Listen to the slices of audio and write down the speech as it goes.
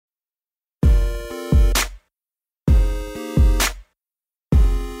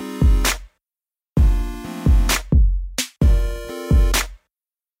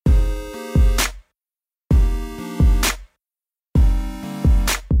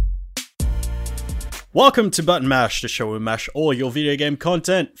Welcome to Button Mash, the show where we mash all your video game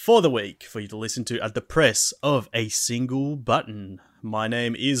content for the week for you to listen to at the press of a single button. My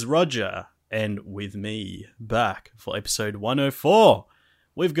name is Roger, and with me back for episode 104,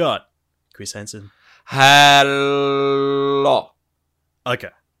 we've got Chris Hansen. Hello. Okay,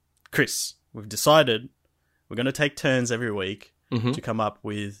 Chris, we've decided we're going to take turns every week to come up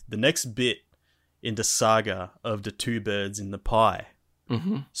with the next bit in the saga of the two birds in the pie.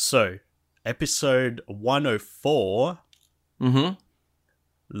 So, episode 104,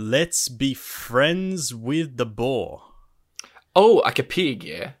 let's be friends with the boar. Oh, like a pig,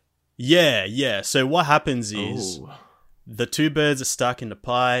 yeah? Yeah. So what happens is the two birds are stuck in the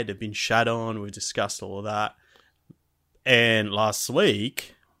pie. They've been shat on. We've discussed all of that. And last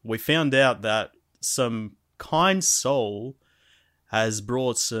week, we found out that some kind soul has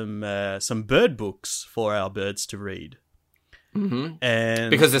brought some bird books for our birds to read. And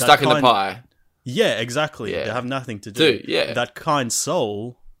because they're stuck in the pie. Yeah, exactly. Yeah. They have nothing to do. Yeah. That kind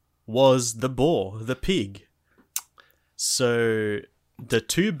soul was the boar, the pig. So the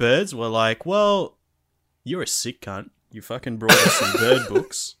two birds were like, well, you're a sick cunt. You fucking brought us some bird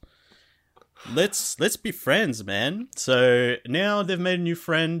books. Let's be friends, man. So now they've made a new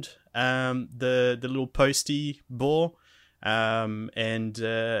friend, the little posty boar. And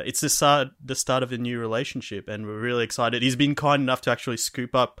it's the start of a new relationship, and we're really excited. He's been kind enough to actually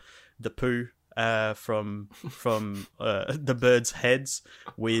scoop up the poo from the birds' heads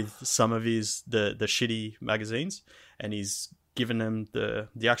with some of the shitty magazines, and he's given them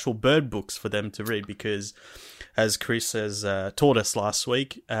the actual bird books for them to read because, as Chris has taught us last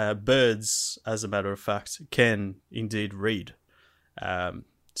week, birds, as a matter of fact, can indeed read.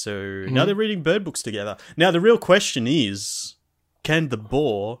 So now they're reading bird books together. Now the real question is, can the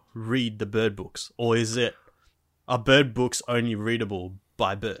boar read the bird books? Or are bird books only readable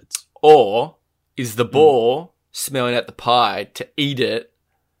by birds? Or is the boar smelling at the pie to eat it?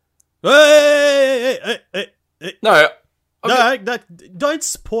 Hey! No. Don't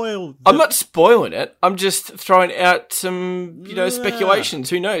spoil... I'm not spoiling it. I'm just throwing out some,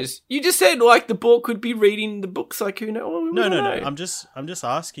 speculations. Who knows? You just said, the boar could be reading the books, who knows? No. I'm just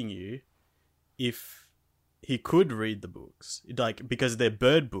asking you if he could read the books. Because they're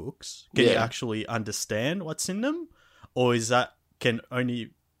bird books, can you actually understand what's in them? Or is it only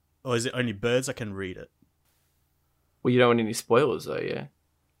birds that can read it? Well, you don't want any spoilers, though, yeah?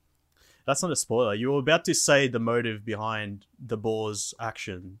 That's not a spoiler. You were about to say the motive behind the boar's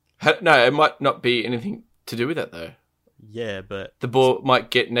action. No, it might not be anything to do with that, though. Yeah, but... The boar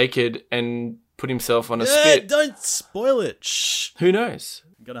might get naked and put himself on a spit. Don't spoil it. Shh. Who knows?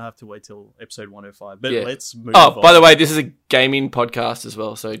 I'm going to have to wait till episode 105. But let's move on. Oh, by the way, this is a gaming podcast as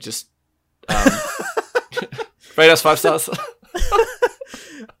well, so just... rate us 5 stars.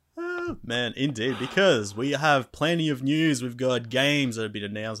 Man, indeed, because we have plenty of news. We've got games that have been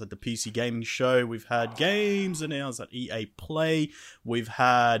announced at the PC Gaming Show. We've had games announced at EA Play. We've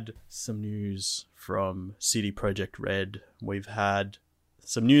had some news from CD Projekt Red. We've had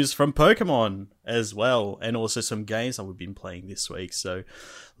some news from Pokemon as well, and also some games that we've been playing this week. So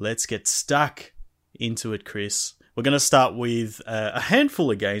let's get stuck into it, Chris. We're going to start with a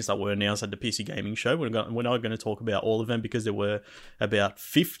handful of games that were announced at the PC Gaming Show. We're not going to talk about all of them because there were about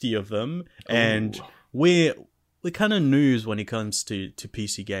 50 of them. And we're kind of noobs when it comes to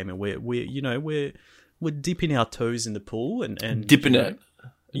PC gaming. We're dipping our toes in the pool and dipping it.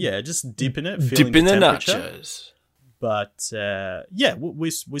 Yeah, just dipping it. Dipping the nachos. But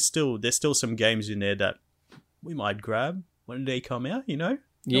there's still some games in there that we might grab when they come out, You know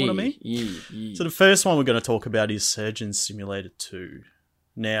what I mean? Yeah. So the first one we're going to talk about is Surgeon Simulator 2.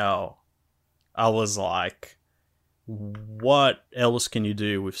 Now, I was like, what else can you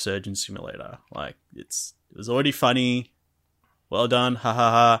do with Surgeon Simulator? It was already funny. Well done. Ha ha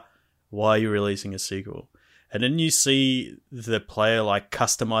ha. Why are you releasing a sequel? And then you see the player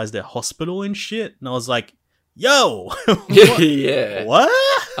customize their hospital and shit. And I was like, yo! Yeah. What?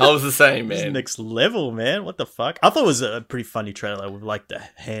 I was the same, man. This is next level, man. What the fuck? I thought it was a pretty funny trailer with the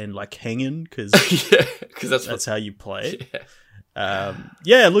hand hanging because that's how you play it.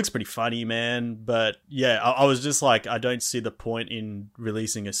 It looks pretty funny, man. But yeah, I was just like, I don't see the point in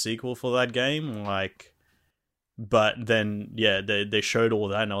releasing a sequel for that game. But then they showed all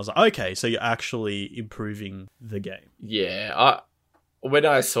that, and I was like, okay, so you're actually improving the game. Yeah, when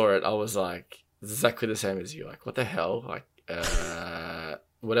I saw it, I was like exactly the same as you. What the hell?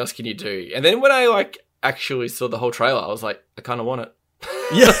 What else can you do? And then when I actually saw the whole trailer, I was like, I kind of want it.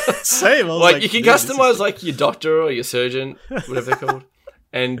 Yeah, same. I was you can customize your doctor or your surgeon, whatever they're called.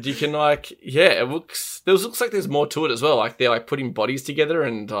 And you can it looks like there's more to it as well. Like they're like putting bodies together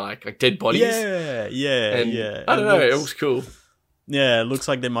and like dead bodies. Yeah. I don't know. It looks cool. Yeah, it looks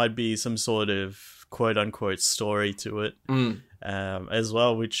like there might be some sort of quote unquote story to it as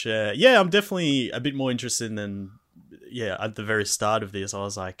well. Which I'm definitely a bit more interested than at the very start of this. I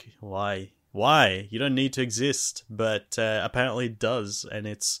was like, why? You don't need to exist, but apparently it does, and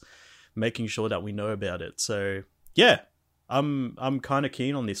it's making sure that we know about it. So yeah. I'm kind of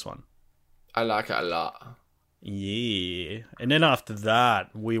keen on this one. I like it a lot. Yeah. And then after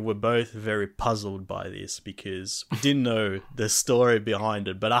that, we were both very puzzled by this because we didn't know the story behind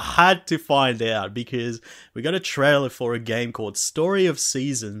it. But I had to find out because we got a trailer for a game called Story of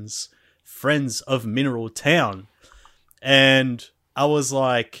Seasons, Friends of Mineral Town. And I was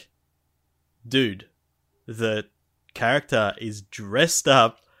like, dude, the character is dressed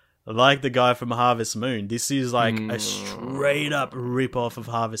up like the guy from Harvest Moon. This is like a straight up rip off of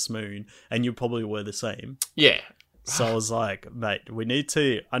Harvest Moon, and you probably were the same. Yeah. So I was like, mate,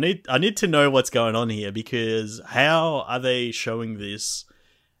 I need to know what's going on here, because how are they showing this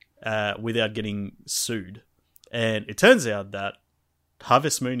without getting sued? And it turns out that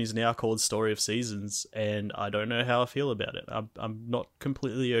Harvest Moon is now called Story of Seasons, and I don't know how I feel about it. I'm not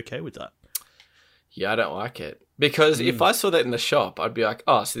completely okay with that. Yeah, I don't like it. Because if I saw that in the shop, I'd be like,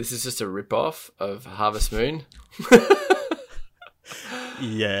 oh, so this is just a rip-off of Harvest Moon?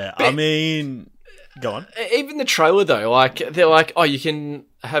 Yeah, I mean, go on. Even the trailer, though, like, they're like, oh, you can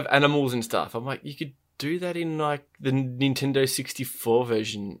have animals and stuff. I'm like, you could do that in, like, the Nintendo 64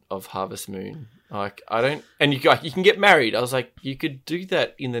 version of Harvest Moon. Like, I don't... And you can get married. I was like, you could do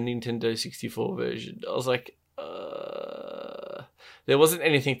that in the Nintendo 64 version. I was like, there wasn't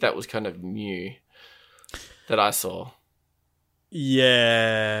anything that was kind of new that I saw.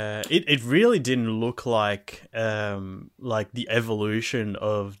 Yeah, it really didn't look like the evolution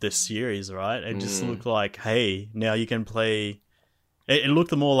of the series, right? It just looked like, hey, now you can play. It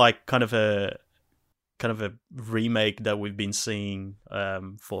looked more like kind of a remake that we've been seeing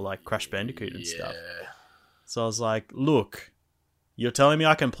for like Crash Bandicoot and stuff. So I was like, look, you're telling me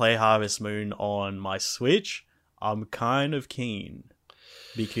I can play Harvest Moon on my Switch? I'm kind of keen,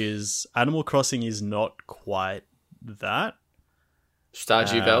 because Animal Crossing is not quite that.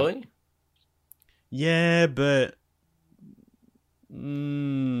 Stardew Valley? Yeah, but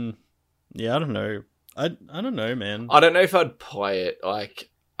yeah, I don't know. I don't know, man. I don't know if I'd play it.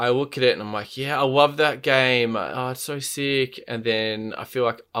 Like, I look at it and I'm like, yeah, I love that game. Oh, it's so sick. And then I feel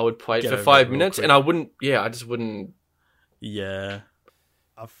like I would play it for 5 minutes, and I just wouldn't. Yeah.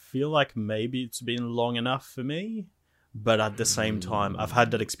 I feel like maybe it's been long enough for me, but at the same time, I've had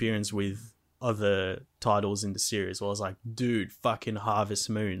that experience with other titles in the series where I was like, dude, fucking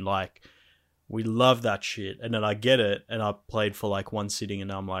Harvest Moon, like, we love that shit. And then I get it, and I played for like one sitting,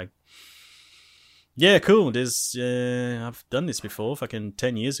 and I'm like, yeah, cool, I've done this before fucking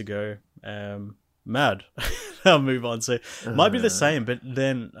 10 years ago. Mad. I'll move on. So it might be the same, but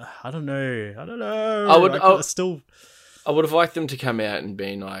then I don't know. I would have liked them to come out and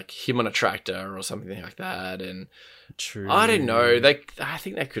been like him on a tractor or something like that. And true, I don't know. I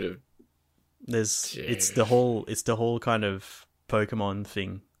think they could have. It's the whole kind of Pokemon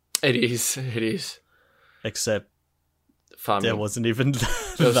thing. It is. Except farming. There wasn't even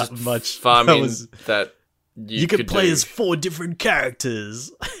that much farming that you could play as 4 different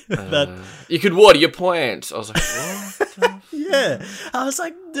characters. You could water your plants. I was like, what? Yeah, I was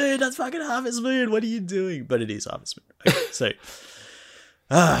like, dude, that's fucking Harvest Moon. What are you doing? But it is Harvest Moon. Okay, so,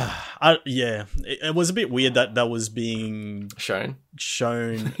 it was a bit weird that was being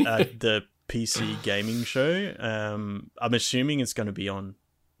shown at the PC gaming show. I'm assuming it's going to be on.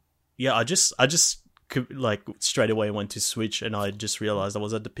 Yeah, I just like straight away went to Switch, and I just realized I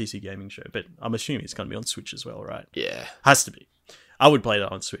was at the PC gaming show. But I'm assuming it's going to be on Switch as well, right? Yeah, has to be. I would play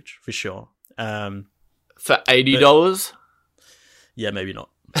that on Switch for sure. For $80? Yeah, maybe not.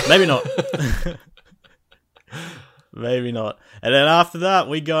 Maybe not. Maybe not. And then after that,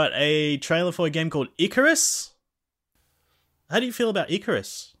 we got a trailer for a game called Icarus. How do you feel about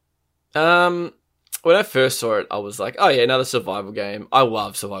Icarus? When I first saw it, I was like, oh yeah, another survival game. I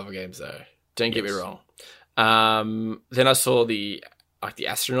love survival games though. Don't get me wrong. Then I saw the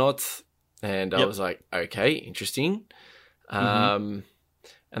astronauts, and I was like, okay, interesting. And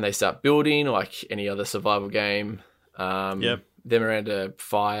they start building like any other survival game. Them around a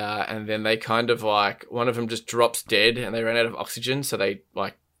fire, and then they kind of like, one of them just drops dead, and they ran out of oxygen, so they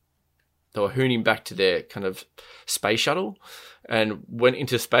were hooning back to their kind of space shuttle and went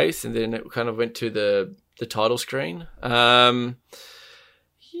into space, and then it kind of went to the title screen. Yeah,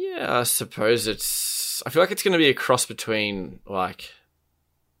 I suppose I feel like it's going to be a cross between like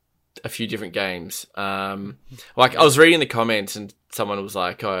a few different games. Like I was reading the comments and someone was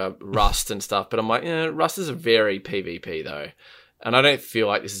like, "Oh, Rust and stuff," but I'm like, Rust is a very PvP though, and I don't feel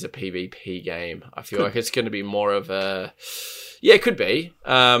like this is a PvP game. I feel like it's going to be more of a, it could be.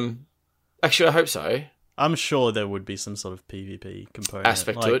 Actually, I hope so. I'm sure there would be some sort of PvP component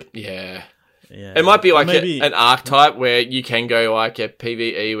Aspect to it, yeah. Yeah. It might be like maybe an archetype where you can go like a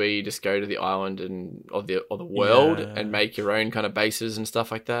PvE where you just go to the island or the world and make your own kind of bases and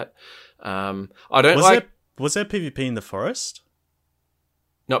stuff like that. I don't Was there PvP in the forest?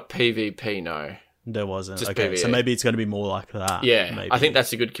 Not PvP, no. There wasn't. Just okay, PvE. so maybe it's going to be more like that. Yeah, maybe. I think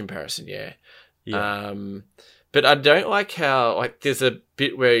that's a good comparison. Yeah. Yeah. But I don't like how like there's a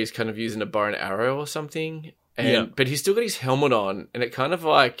bit where he's kind of using a bow and arrow or something, but he's still got his helmet on, and it kind of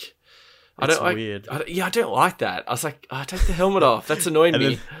like. It's weird. I don't like that. I was like, take the helmet off. That's annoying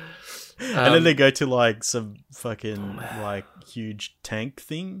me. And then they go to like some fucking like huge tank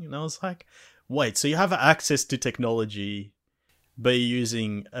thing, and I was like, wait, so you have access to technology, but you're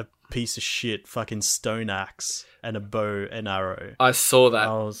using a piece of shit fucking stone axe and a bow and arrow. I saw that.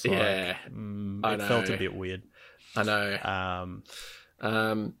 I was like, it felt a bit weird. I know.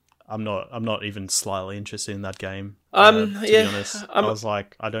 I'm not even slightly interested in that game. To be honest, I was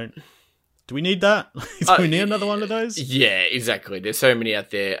like, do we need that? Do we need another one of those? Yeah, exactly. There's so many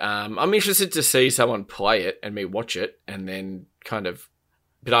out there. I'm interested to see someone play it and me watch it, and then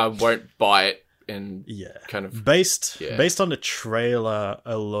but I won't buy it. And kind of based on the trailer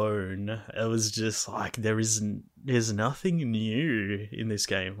alone, it was just like there's nothing new in this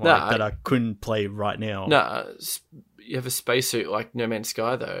game that I couldn't play right now. No, you have a spacesuit like No Man's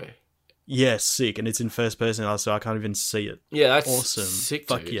Sky though. Yeah, sick, and it's in first person, so I can't even see it. Yeah, that's awesome. Sick,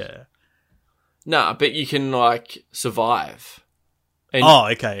 fuck dude. yeah. No, but you can like survive. And,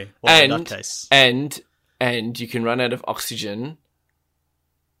 okay. Well, in that case, and you can run out of oxygen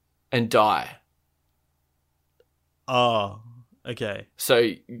and die. Oh, okay. So,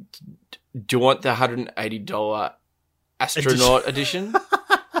 do you want the $180 astronaut edition?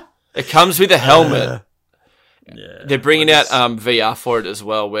 It comes with a helmet. Yeah, they're bringing out VR for it as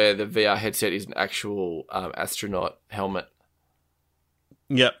well, where the VR headset is an actual astronaut helmet.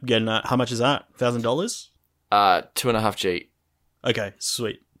 Yep, getting that. How much is that? $1,000? $2.5G. Okay,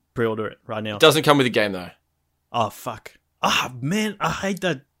 sweet. Pre-order it right now. It doesn't come with a game though. Oh fuck! Man, I hate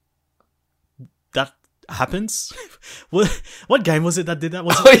that. That happens. What game was it that did that?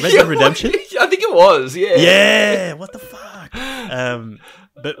 Was it Red Dead Redemption? I think it was. Yeah. Yeah. What the fuck?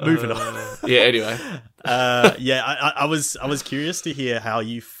 But moving on. Yeah. Anyway. I was curious to hear how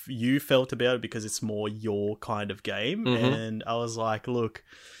you felt about it because it's more your kind of game, and I was like, look,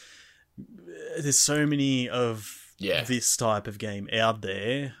 there's so many of this type of game out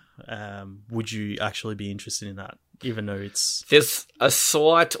there. Would you actually be interested in that? Even though there's a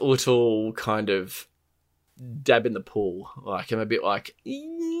slight little kind of dab in the pool. Like I'm a bit like,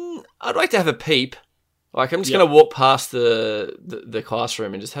 I'd like to have a peep. Like I'm just going to walk past the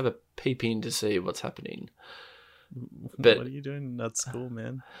classroom and just have a peep in to see what's happening. But what are you doing at school,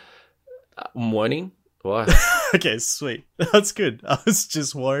 man? I'm whining. Why? Okay, sweet. That's good. I was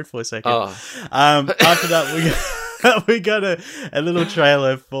just worried for a second. Oh. After that, we got a little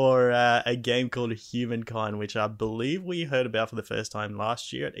trailer for a game called Humankind, which I believe we heard about for the first time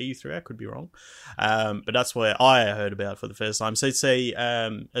last year at E3. I could be wrong. But that's where I heard about it for the first time. So it's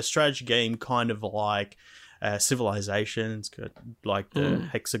a strategy game kind of like Civilization. It's got like the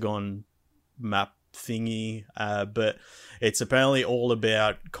hexagon map thingy, but it's apparently all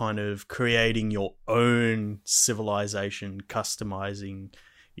about kind of creating your own civilization, customizing,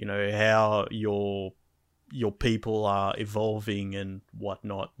 how your people are evolving and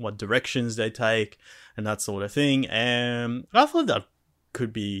whatnot, what directions they take, and that sort of thing. And I thought that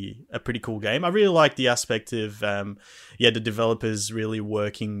could be a pretty cool game. I really like the aspect of, the developers really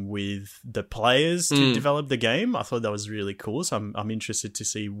working with the players to develop the game. I thought that was really cool. So I'm interested to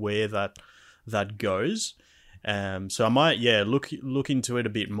see where that goes. So I might, look into it a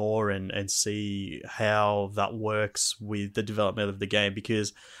bit more and see how that works with the development of the game,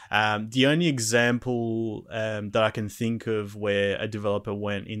 because the only example that I can think of where a developer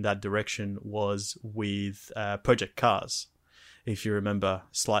went in that direction was with Project Cars. If you remember,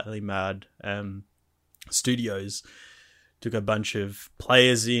 Slightly Mad Studios took a bunch of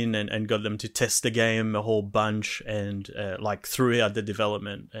players in and got them to test the game a whole bunch and throughout the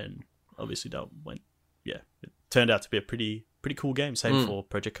development, and obviously that went, it turned out to be a pretty cool game. Same for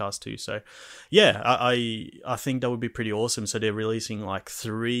Project Cars 2. So, I think that would be pretty awesome. So they're releasing like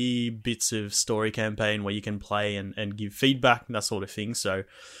 3 bits of story campaign where you can play and give feedback and that sort of thing. So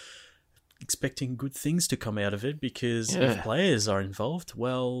expecting good things to come out of it because Yeah. if players are involved,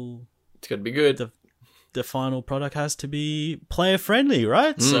 well, It's got to be good. the final product has to be player friendly,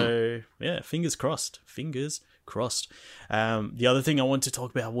 right? Mm. So yeah, fingers crossed. Fingers crossed. The other thing I want to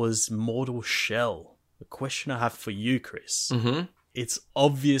talk about was Mortal Shell. The question I have for you, Chris. Mm-hmm. It's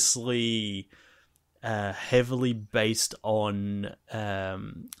obviously heavily based on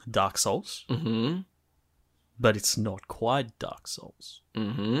Dark Souls, Mm-hmm. but it's not quite Dark Souls.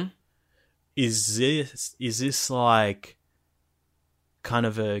 Mm-hmm. Is this like kind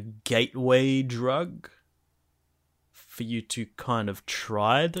of a gateway drug for you to kind of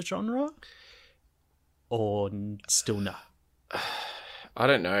try the genre, or still no? I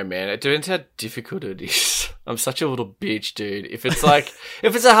don't know, man. It depends how difficult it is. I'm such a little bitch, dude. If it's like,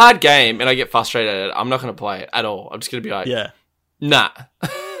 if it's a hard game and I get frustrated at it, I'm not going to play it at all. I'm just going to be like, Yeah, nah.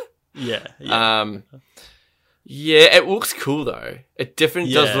 yeah. Yeah, it looks cool though. It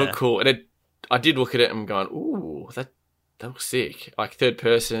definitely does Yeah. look cool. And I did look at it and I'm going, ooh, that looks sick. Like third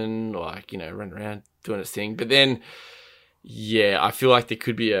person, like, running around doing its thing. But then, yeah, I feel like there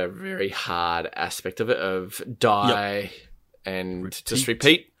could be a very hard aspect of it of die and just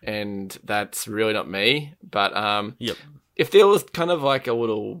repeat. And that's really not me. But Yep. if there was kind of like a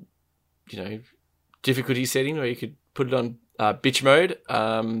little, difficulty setting where you could put it on bitch mode,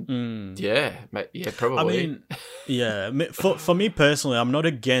 yeah, probably. I mean, yeah. For me personally, I'm not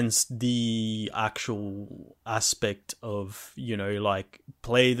against the actual aspect of like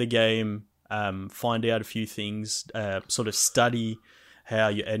play the game, find out a few things, sort of study how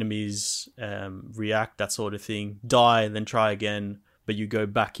your enemies react, that sort of thing. Die, then try again, but you go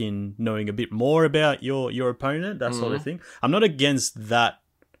back in knowing a bit more about your opponent, that sort of thing. I'm not against that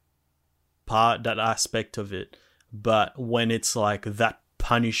that aspect of it, but when it's like that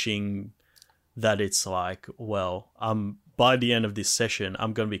punishing, that it's like, well, by the end of this session,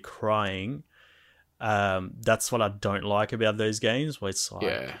 I'm going to be crying. That's what I don't like about those games, where it's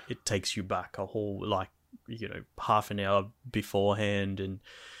like it takes you back a whole half an hour beforehand, and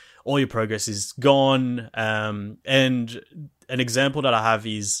all your progress is gone. And an example that I have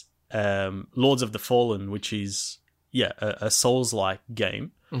is Lords of the Fallen, which is a Souls-like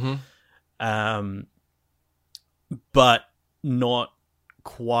game, but not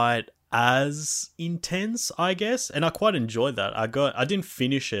quite as intense, I guess. And I quite enjoyed that. I didn't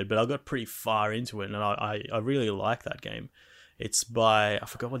finish it, but I got pretty far into it, and I really like that game. It's by, I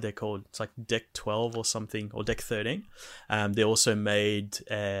forgot what they're called. It's like Deck 12 or something, or Deck 13. They also made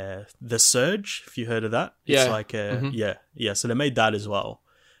The Surge, if you heard of that. Yeah. It's like, so they made that as well.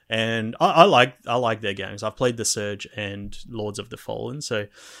 And I like their games. I've played The Surge and Lords of the Fallen, so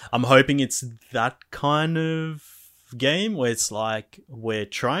I'm hoping it's that kind of game where it's like we're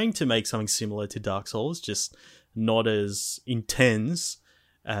trying to make something similar to Dark Souls, just not as intense.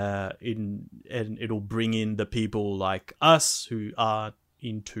 And it'll bring in the people like us who are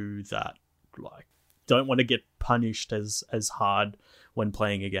into that, like don't want to get punished as hard when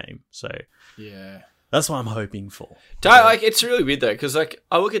playing a game. So yeah, that's what I'm hoping for. Like it's really weird though, because like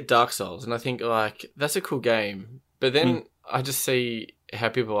I look at Dark Souls and I think like that's a cool game, but then I just see how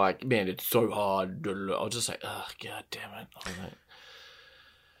people are like, man, it's so hard. I'll just say, oh god damn it.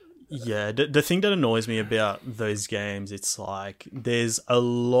 Yeah, the thing that annoys me about those games, it's like there's a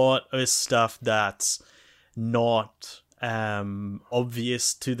lot of stuff that's not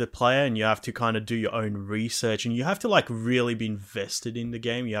obvious to the player, and you have to kind of do your own research, and you have to like really be invested in the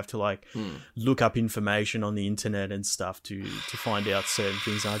game. You have to like look up information on the internet and stuff to find out certain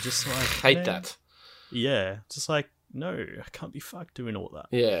things. And I just like hate that. Yeah, just like no, I can't be fucked doing all that.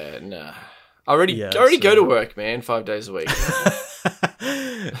 Yeah, nah. I already go to work, man, 5 days a week.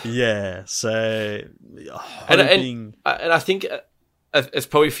 Yeah, so and I think it's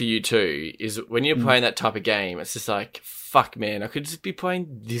probably for you too, is when you're playing that type of game, it's just like, fuck man, I could just be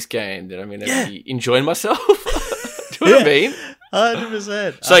playing this game that I'm going to be enjoying myself. Do you know what I mean?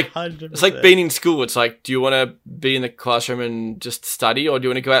 100%. It's like 100%. It's like being in school. It's like, do you want to be in the classroom and just study, or do you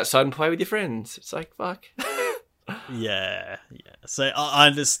want to go outside and play with your friends? It's like, fuck. Yeah. So I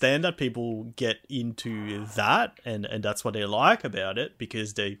understand that people get into that, and that's what they like about it,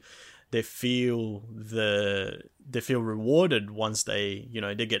 because they feel rewarded once they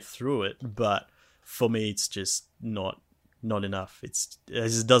they get through it. But for me, it's just not enough. It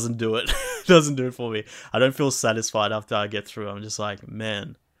just doesn't do it. It doesn't do it for me. I don't feel satisfied after I get through. I'm just like,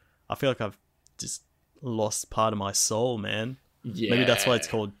 man, I feel like I've just lost part of my soul, man. Yeah. Maybe that's why it's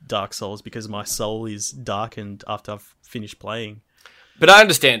called Dark Souls, because my soul is darkened after I've finished playing. But I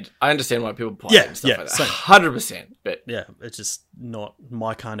understand why people play it and stuff like that. Same. 100%. But yeah, it's just not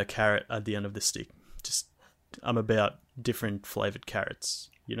my kind of carrot at the end of the stick. Just I'm about different flavored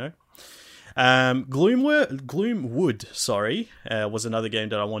carrots, Gloomwood, sorry, was another game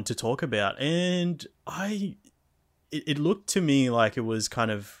that I wanted to talk about, and it looked to me like it was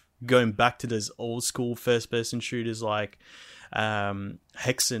kind of going back to those old school first person shooters, like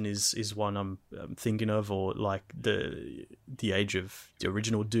Hexen is one I'm thinking of, or like the age of the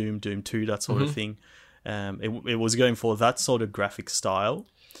original Doom 2, that sort of thing. It was going for that sort of graphic style,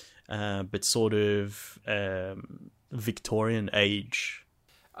 but sort of Victorian age.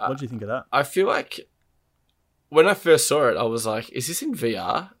 What do you think of that? I feel like when I first saw it, I was like, is this in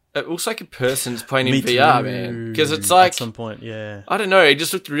VR? It looks like a person's playing in VR, man. Because it's like... At some point, yeah. I don't know. It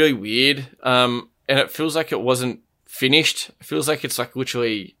just looked really weird. And it feels like it wasn't finished. It feels like it's like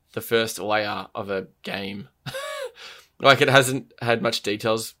literally the first layer of a game. Like it hasn't had much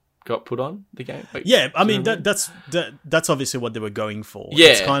details got put on the game. Like, yeah, I mean, that's obviously what they were going for. Yeah.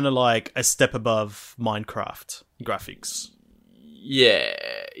 It's kind of like a step above Minecraft graphics. Yeah.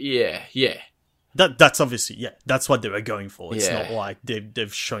 That's obviously, yeah, that's what they were going for. It's Yeah. not like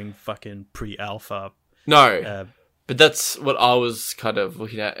they've shown fucking pre-alpha. No. But that's what I was kind of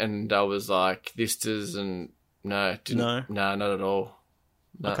looking at, and I was like, this doesn't... No. No, not at all.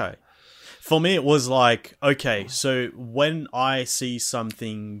 No. Okay. For me, it was like, okay, so when I see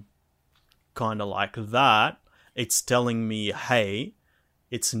something kind of like that, it's telling me, hey,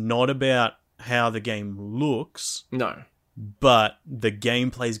 it's not about how the game looks, No. but the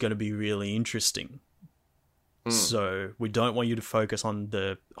gameplay is going to be really interesting. So we don't want you to focus on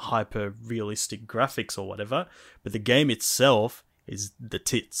the hyper realistic graphics or whatever, but the game itself is the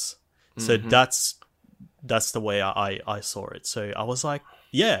tits. So that's the way I saw it. So I was like,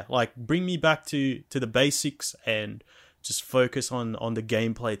 yeah, like bring me back to the basics and just focus on the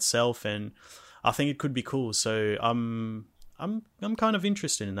gameplay itself, and I think it could be cool. So I'm kind of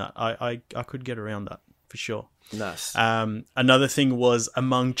interested in that. I could get around that for sure. Nice. Another thing was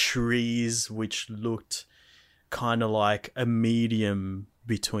Among Trees, which looked kind of like a medium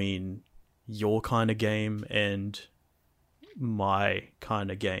between your kind of game and my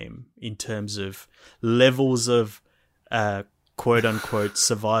kind of game in terms of levels of quote-unquote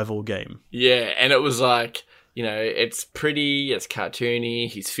survival game. Yeah, and it was like, you know, it's pretty, it's cartoony,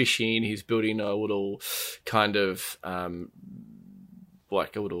 he's fishing, he's building a little kind of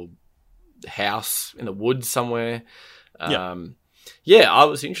like a little house in the woods somewhere. Yeah, I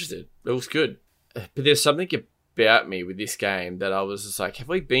was interested. It was good. But there's something about me with this game that I was just like, have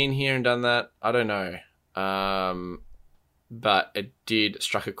we been here and done that? I don't know. But it did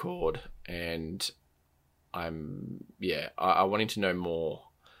struck a chord, and I wanted to know more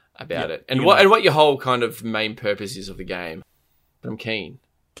about it, and what your whole kind of main purpose is of the game. But I'm keen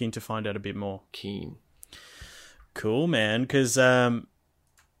to find out a bit more. Cool, man, because I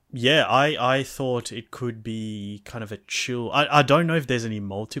thought it could be kind of a chill. I don't know if there's any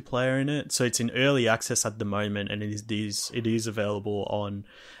multiplayer in it, so it's in early access at the moment, and it is available on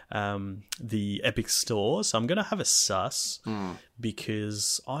the Epic Store. So I'm gonna have a sus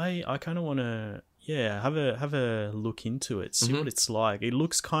because I kind of want to have a look into it, see what it's like. It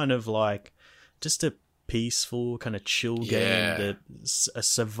looks kind of like just a peaceful kind of chill game, a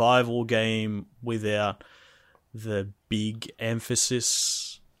survival game without the big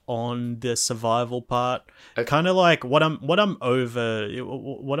emphasis on the survival part. Kind of like what I'm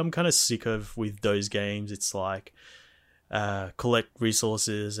kind of sick of with those games. It's like collect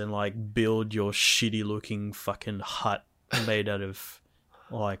resources and like build your shitty looking fucking hut made out of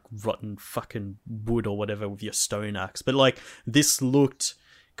like rotten fucking wood or whatever with your stone axe. But like this looked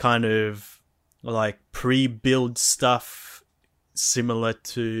kind of like pre-built stuff similar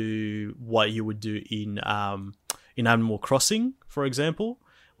to what you would do in Animal Crossing, for example,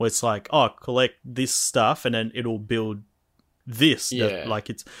 where it's like, oh, collect this stuff and then it'll build this. Yeah. Like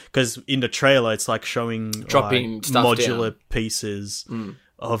it's because in the trailer it's like showing dropping like stuff modular down. Pieces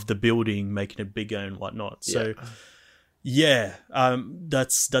of the building, making it bigger and whatnot. So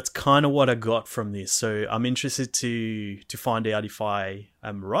that's kind of what I got from this. So I'm interested to find out if I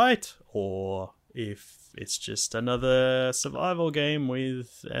am right or if it's just another survival game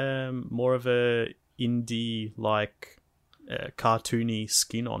with more of a indie like cartoony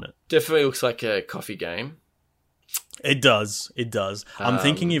skin on it. Definitely looks like a coffee game. It does. I'm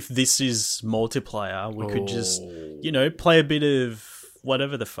thinking if this is multiplayer, we could just, play a bit of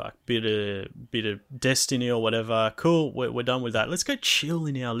whatever the fuck, bit of Destiny or whatever. Cool, we're done with that. Let's go chill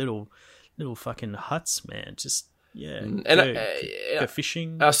in our little fucking huts, man. Just go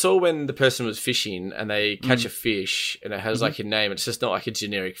fishing. I saw when the person was fishing and they catch a fish and it has like a name. It's just not like a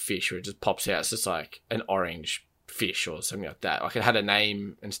generic fish where it just pops out. It's just like an orange fish or something like that. Like it had a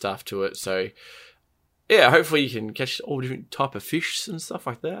name and stuff to it. So yeah, hopefully you can catch all different type of fish and stuff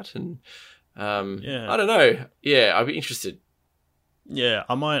like that. And I don't know. Yeah, I'd be interested. Yeah,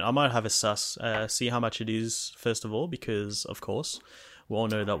 I might have a sus, see how much it is first of all, because of course we all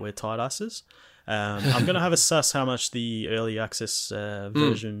know that we're tight asses. I'm gonna have a sus how much the early access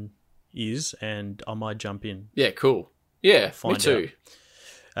version is, and I might jump in. Yeah, cool. Yeah, Find me too.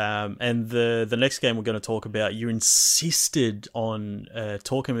 And the next game we're going to talk about, you insisted on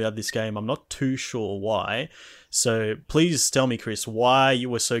talking about this game. I'm not too sure why. So please tell me, Chris, why you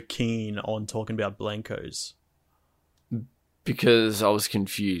were so keen on talking about Blankos. Because I was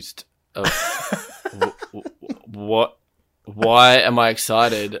confused. Of what? Why am I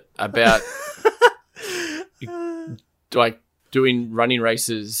excited about like doing running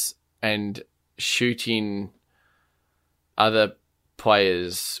races and shooting other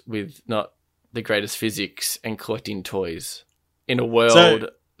players with not the greatest physics and collecting toys in a world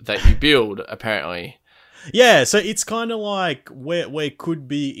that you build, apparently? Yeah, so it's kind of like where it could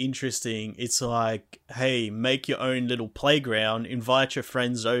be interesting. It's like, hey, make your own little playground, invite your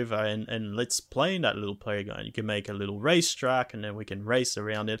friends over, and let's play in that little playground. You can make a little racetrack, and then we can race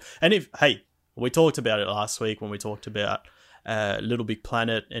around it. And we talked about it last week when we talked about Little Big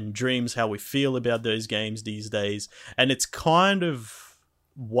Planet and Dreams, how we feel about those games these days, and it's kind of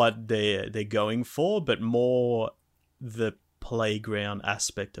what they're going for, but more the playground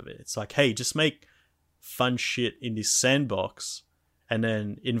aspect of it. It's like, hey, just make fun shit in this sandbox and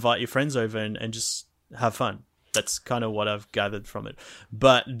then invite your friends over and just have fun. That's kind of what I've gathered from it.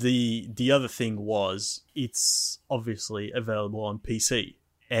 But the other thing was, it's obviously available on PC,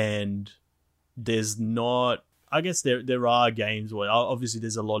 and there's not, I guess there are games where obviously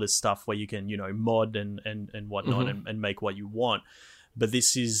there's a lot of stuff where you can, mod and whatnot, and make what you want. But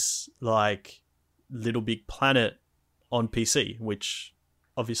this is like Little Big Planet on PC, which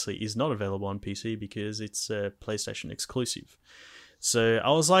obviously is not available on PC because it's a PlayStation exclusive. So I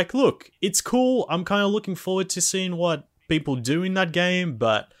was like, look, it's cool. I'm kind of looking forward to seeing what people do in that game,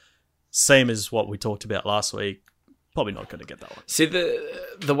 but same as what we talked about last week, probably not going to get that one. See,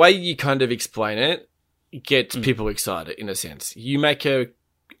 the way you kind of explain it gets people excited, in a sense. You make a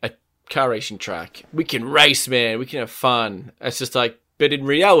car racing track. We can race, man. We can have fun. It's just like, but in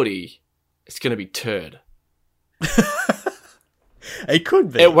reality, it's going to be turd. It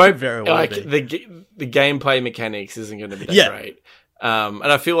could be. It won't very well like be. The gameplay mechanics isn't going to be that great. And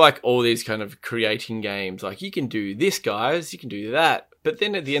I feel like all these kind of creating games, like, you can do this, guys, you can do that. But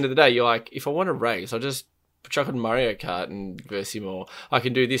then at the end of the day, you're like, if I want to race, I'll just chuck on Mario Kart and Versim, or I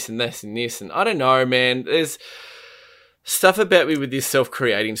can do this and this and this. And I don't know, man. There's stuff about me with this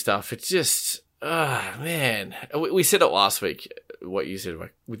self-creating stuff. It's just, man. We said it last week, what you said,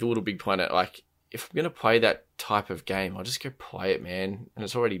 like, with Little Big Planet, like, if I'm going to play that type of game, I'll just go play it, man. And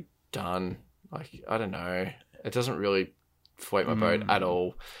it's already done. Like, I don't know. It doesn't really float my boat at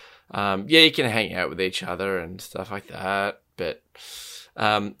all. Yeah, you can hang out with each other and stuff like that. But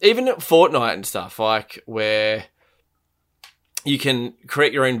even at Fortnite and stuff, like, where you can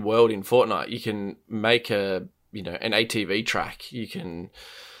create your own world in Fortnite. You can make an ATV track. You can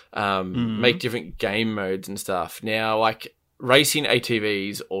make different game modes and stuff. Now, like, racing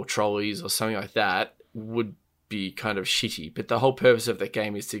ATVs or trolleys or something like that would be kind of shitty. But the whole purpose of the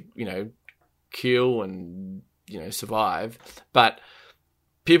game is to, kill and, survive. But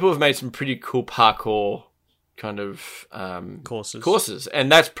people have made some pretty cool parkour kind of courses.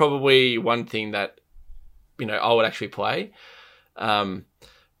 And that's probably one thing that, I would actually play.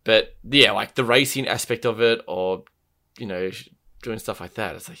 But yeah, like the racing aspect of it, or, doing stuff like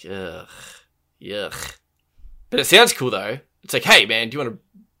that, it's like, yuck. But it sounds cool though. It's like, hey man, do you want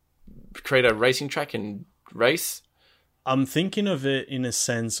to create a racing track and race? I'm thinking of it in a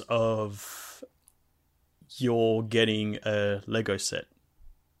sense of you're getting a Lego set.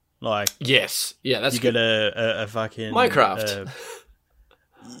 Like, yes, yeah, that's you good. get a fucking Minecraft.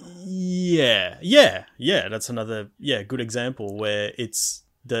 Yeah. That's another good example where it's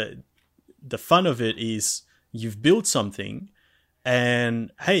the fun of it is you've built something,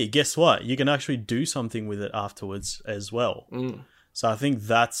 and hey, guess what? You can actually do something with it afterwards as well. So I think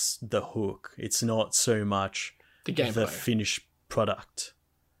that's the hook. It's not so much the finished product.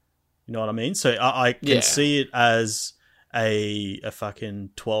 You know what I mean? So I can see it as a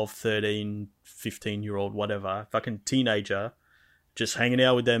fucking 12, 13, 15-year-old, whatever, fucking teenager just hanging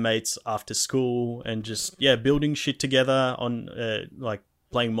out with their mates after school and just, building shit together on, like,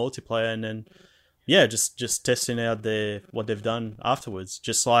 playing multiplayer, and then, just testing out what they've done afterwards.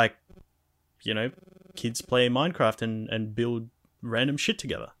 Just like, kids play Minecraft and build random shit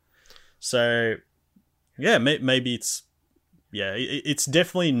together. So, maybe it's... Yeah, it's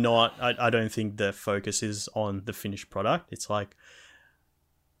definitely not... I don't think the focus is on the finished product. It's like,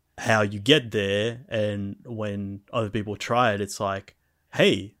 how you get there, and when other people try it, it's like,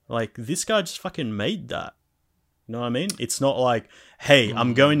 hey, like this guy just fucking made that. You know what I mean? It's not like, hey,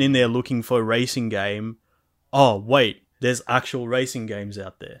 I'm going in there looking for a racing game. Oh, wait, there's actual racing games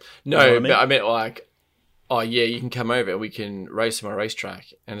out there. No, You know what I mean? but I meant like, oh yeah, you can come over, we can race on a racetrack,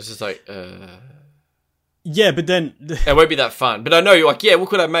 and it's just like, Yeah, but then it won't be that fun. But I know you're like, yeah,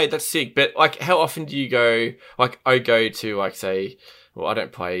 look what I made, that's sick. But like, how often do you go? Like, I go to like, say, well, I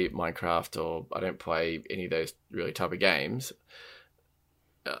don't play Minecraft or I don't play any of those really type of games,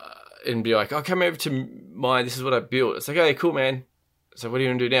 and be like, oh, come over to mine. This is what I built. It's like, okay, cool, man. So what are you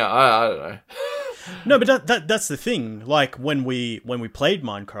gonna do now? I don't know. no, but that's the thing. Like when we played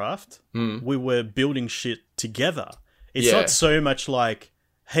Minecraft, we were building shit together. It's Yeah. not so much like,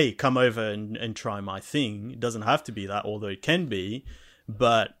 hey, come over and try my thing. It doesn't have to be that, although it can be.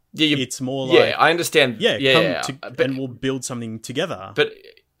 But it's more like, Yeah, I understand. and we'll build something together. But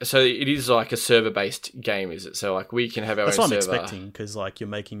so it is like a server-based game, is it? So like we can have our That's own what I'm server. expecting, because like you're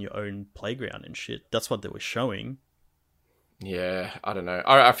making your own playground and shit. That's what they were showing. Yeah, I don't know.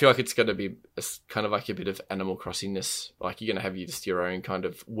 I feel like it's going to be kind of like a bit of Animal Crossingness. Like you're going to have just your own kind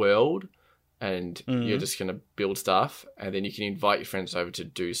of world, and you're just going to build stuff, and then you can invite your friends over to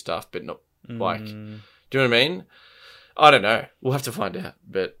do stuff, but not like. Do you know what I mean? I don't know. We'll have to find out.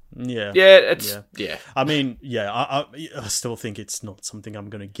 But Yeah. yeah. I mean, yeah, I still think it's not something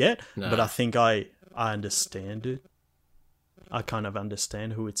I'm going to get, No. but I think I understand it. I kind of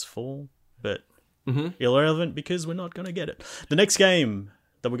understand who it's for, but irrelevant because we're not going to get it. The next game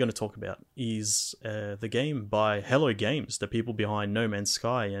that we're going to talk about is the game by Hello Games, the people behind No Man's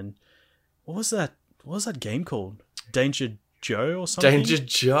Sky. And what was that? What was that game called? Danger Joe or something? Danger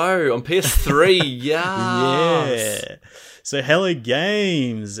Joe on PS3. Yes. Yeah. So Hello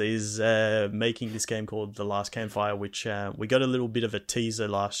Games is making this game called The Last Campfire, which we got a little bit of a teaser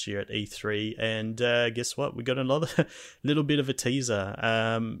last year at E3, and guess what? We got another little bit of a teaser.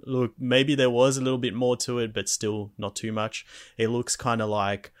 Look, maybe there was a little bit more to it, but still not too much. It looks kind of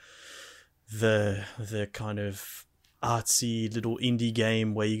like the kind of artsy little indie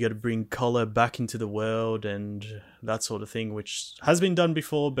game where you got to bring color back into the world and that sort of thing, which has been done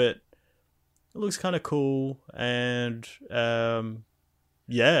before, but it looks kind of cool. And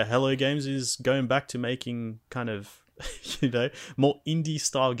yeah, Hello Games is going back to making kind of more indie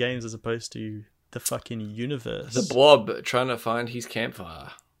style games as opposed to the fucking universe. The Blob trying to find his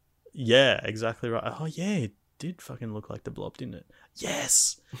campfire. Yeah, exactly right. Oh yeah, it did fucking look like the Blob, didn't it?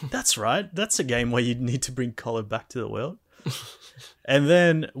 Yes, that's right. That's a game where you need to bring color back to the world. And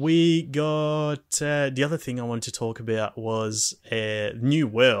then we got the other thing I wanted to talk about was New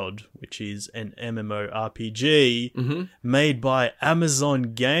World, which is an MMORPG made by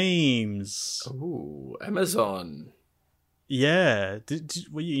Amazon Games. Ooh, Amazon. Yeah,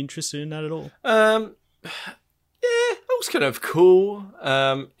 were you interested in that at all? Yeah, that was kind of cool.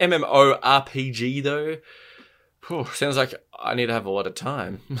 MMORPG though. Whew, sounds like I need to have a lot of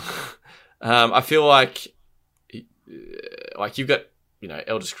time. I feel like you've got,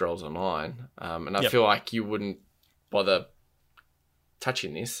 Elder Scrolls Online, and I feel like you wouldn't bother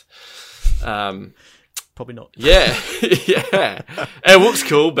touching this. Probably not. Yeah, yeah. It looks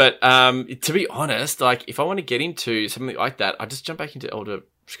cool, but to be honest, like if I want to get into something like that, I just jump back into Elder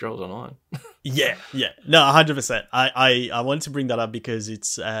Scrolls Online. Yeah. No, 100%. I wanted to bring that up because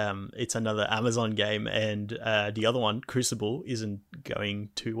it's another Amazon game, and the other one, Crucible, isn't going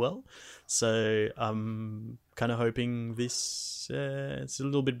too well. So I'm kind of hoping this it's a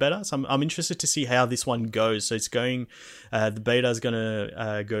little bit better. So I'm interested to see how this one goes. So it's going, the beta is going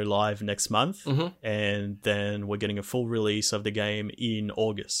to go live next month, and then we're getting a full release of the game in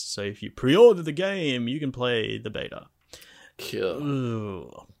August. So if you pre-order the game, you can play the beta. Cool.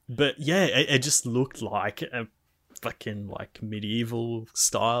 Ooh. But yeah, it just looked like a fucking like medieval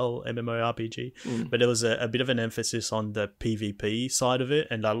style MMORPG. But there was a bit of an emphasis on the PvP side of it,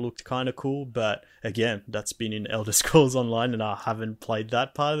 and that looked kind of cool. But again, that's been in Elder Scrolls Online, and I haven't played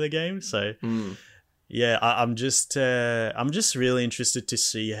that part of the game. So yeah, I'm just really interested to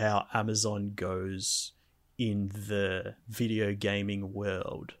see how Amazon goes in the video gaming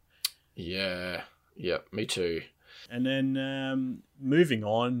world. Yeah, me too. And then moving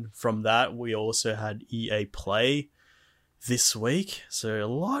on from that, we also had EA Play this week. So a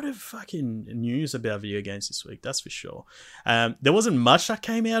lot of fucking news about video games this week, that's for sure. There wasn't much that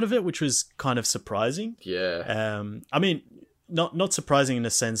came out of it, which was kind of surprising. Yeah. I mean, not surprising in the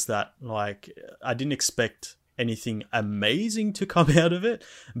sense that, like, I didn't expect anything amazing to come out of it,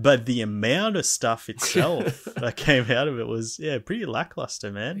 but the amount of stuff itself that came out of it was pretty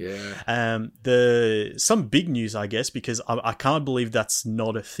lackluster, man. Some big news, I guess, because I can't believe that's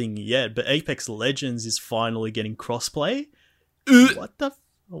not a thing yet, but Apex Legends is finally getting crossplay. What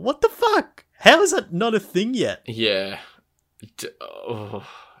the fuck? How is that not a thing yet? Yeah.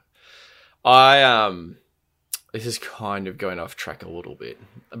 This is kind of going off track a little bit,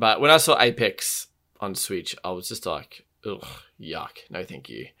 but when I saw Apex on Switch, I was just like, ugh, yuck, no thank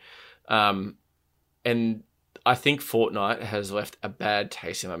you. And I think Fortnite has left a bad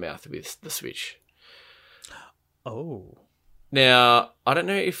taste in my mouth with the Switch. Oh. Now, I don't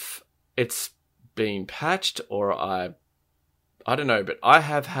know if it's been patched or I don't know, but I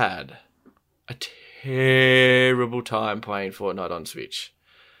have had a terrible time playing Fortnite on Switch.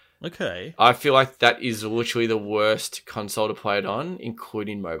 Okay. I feel like that is literally the worst console to play it on,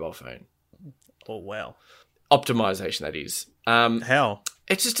 including mobile phone. Oh, wow. Optimization, that is. How?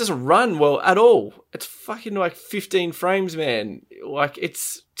 It just doesn't run well at all. It's fucking like 15 frames, man. Like,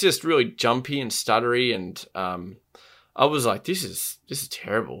 it's just really jumpy and stuttery, and I was like, this is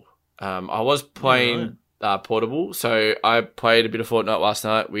terrible. I was playing portable, so I played a bit of Fortnite last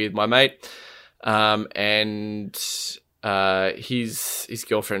night with my mate, and his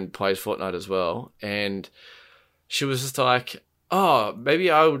girlfriend plays Fortnite as well, and she was just like, oh, maybe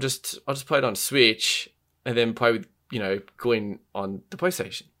I'll just play it on Switch and then play with, Glenn on the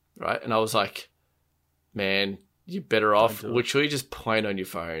PlayStation, right? And I was like, man, you're better off literally just playing on your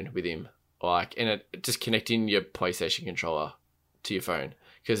phone with him, like, and just connecting your PlayStation controller to your phone,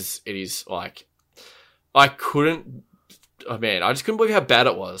 because it is like, I just couldn't believe how bad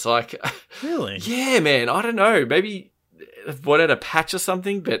it was. Like, really? Yeah, man. I don't know. Maybe wanted a patch or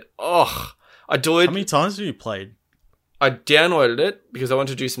something, but I deleted. How many times have you played? I downloaded it because I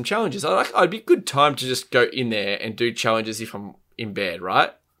wanted to do some challenges. It'd be a good time to just go in there and do challenges if I'm in bed,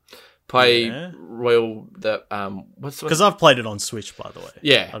 right? Play Royal what's the one? Because I've played it on Switch, by the way.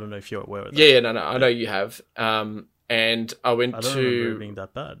 Yeah, I don't know if you're aware of that. Yeah, no, I know you have. And I went I don't remember it being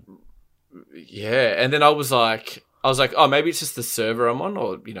that bad. Yeah, and then I was like, oh, maybe it's just the server I'm on,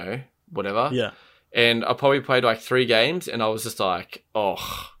 or whatever. Yeah. And I probably played like 3 games, and I was just like,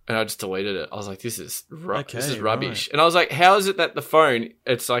 and I just deleted it. I was like, this is rubbish. Right. And I was like, how is it that the phone,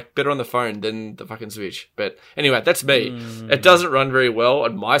 it's like better on the phone than the fucking Switch? But anyway, that's me. It doesn't run very well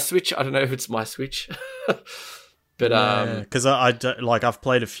on my Switch. I don't know if it's my Switch. But because I've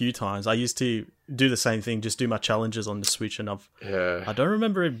played a few times. I used to do the same thing, just do my challenges on the Switch, and I don't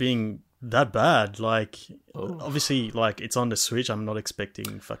remember it being that bad. Like, obviously, like, it's on the Switch. I'm not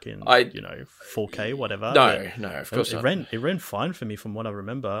expecting fucking 4K, whatever. No, of course not. It ran fine for me from what I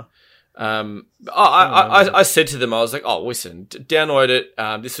remember. I said to them, I was like, oh, listen, download it.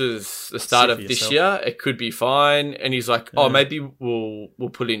 This was the start of this year. It could be fine. And he's like, oh, maybe we'll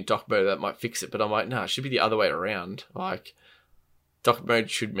put it in dock mode. That might fix it. But I'm like, no, it should be the other way around. Like, dock mode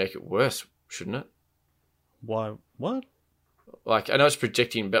should make it worse, shouldn't it? Why? What? Like, I know it's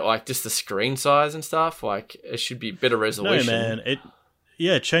projecting, but like just the screen size and stuff, like, it should be better resolution. No, man.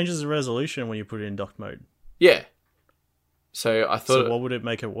 It changes the resolution when you put it in dock mode. Yeah. So I thought. So what would it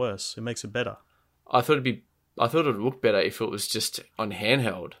make it worse? It makes it better. I thought it would look better if it was just on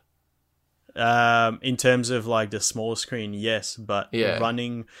handheld. In terms of like the small screen, yes, but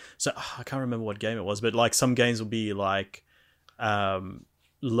running. So I can't remember what game it was, but like some games will be like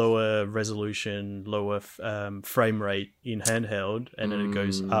lower resolution, lower frame rate in handheld, and then it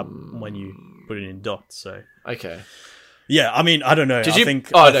goes up when you put it in docked. So okay, yeah. I mean, I don't know.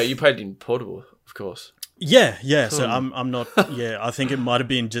 No, you played it in portable, of course. Yeah. So I'm not. Yeah, I think it might have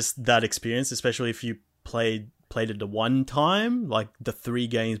been just that experience, especially if you played it the one time, like the 3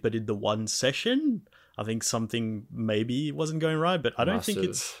 games, but in the one session. I think something maybe wasn't going right, but I don't think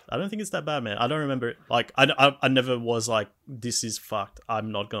it's that bad, man. I don't remember it. Like, I never was like, this is fucked.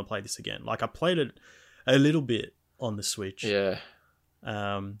 I'm not gonna play this again. Like, I played it a little bit on the Switch. Yeah.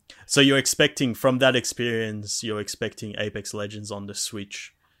 So you're expecting from that experience, Apex Legends on the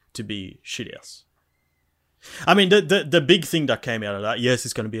Switch to be shit ass. I mean, the big thing that came out of that, yes,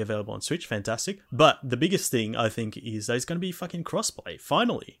 it's going to be available on Switch, fantastic. But the biggest thing, I think, is that it's going to be fucking crossplay,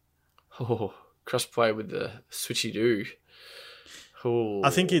 finally. Oh, crossplay with the Switchy-Doo. Oh. I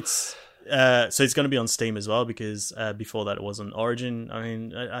think it's... so it's going to be on Steam as well, because before that it was on Origin. I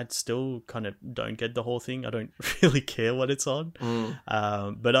mean, I still kind of don't get the whole thing. I don't really care what it's on.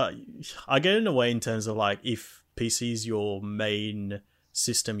 But I get in a way in terms of, like, if PC is your main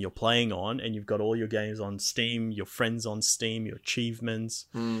system you're playing on, and you've got all your games on Steam, your friends on Steam, your achievements,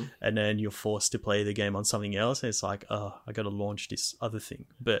 and then you're forced to play the game on something else, and it's like, I gotta launch this other thing.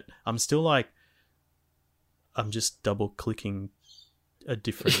 But I'm still like, I'm just double clicking a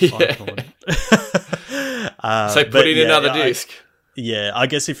different Yeah. icon. So but put in yeah, another disc. Yeah, I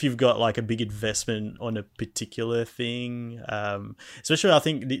guess if you've got like a big investment on a particular thing, especially I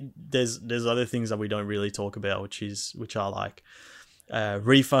think there's other things that we don't really talk about, which are like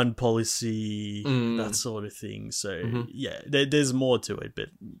refund policy, that sort of thing. So yeah, there's more to it, but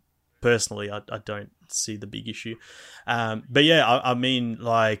personally, I don't see the big issue. But yeah, I mean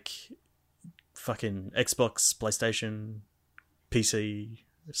like fucking Xbox, PlayStation, PC,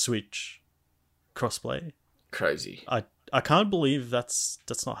 Switch, crossplay. Crazy. I can't believe that's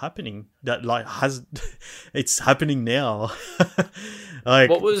not happening. That like it's happening now. Like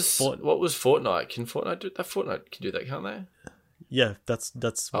What was Fortnite? Can Fortnite do that? Fortnite can do that, can't they? yeah, that's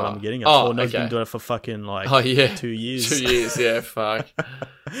what I'm getting at. Oh, Fortnite's okay. been doing it for fucking like Oh yeah, 2 years. 2 years. Yeah, fuck.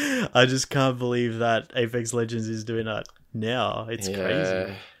 I just can't believe that Apex Legends is doing that now. It's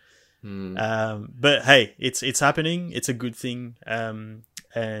crazy. But hey, it's happening. It's a good thing.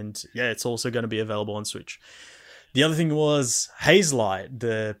 And yeah, it's also going to be available on Switch. The other thing was Hazelight,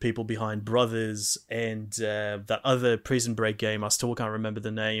 the people behind Brothers and that other Prison Break game. I still can't remember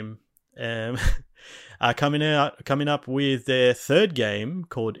the name. Coming up with their third game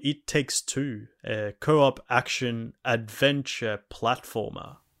called It Takes Two, a co-op action adventure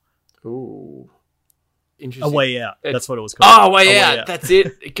platformer. Ooh, A interesting. Way Out. It's- That's what it was called. Oh, Way Out. That's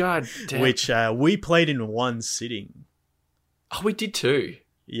it. God damn. Which we played in one sitting. Oh, we did too.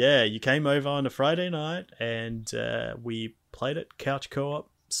 Yeah, you came over on a Friday night and we played it, couch co-op,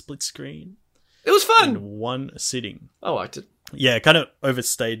 split screen, It was fun. in one sitting. I liked it. Yeah, it kind of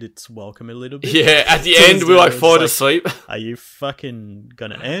overstayed its welcome a little bit. Yeah, at the Towards end, the we like end, falling it's asleep. Are you fucking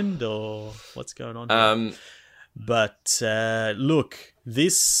gonna end or what's going on here? But look,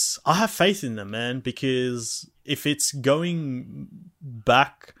 this I have faith in them, man, because if it's going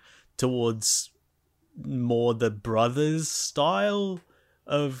back towards more the Brothers style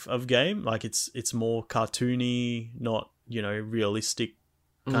of game, like it's more cartoony, not realistic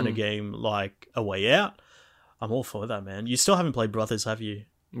kind of game like A Way Out, I'm all for that, man. You still haven't played Brothers, have you?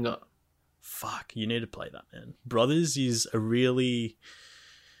 No. Fuck, you need to play that, man. Brothers is a really,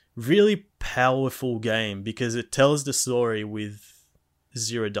 really powerful game because it tells the story with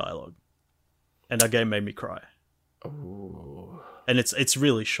zero dialogue. And that game made me cry. Ooh. And it's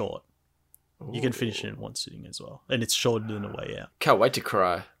really short. You can finish it in one sitting as well. And it's shorter than A Way Out. Can't wait to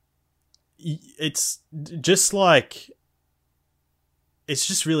cry. It's just like... It's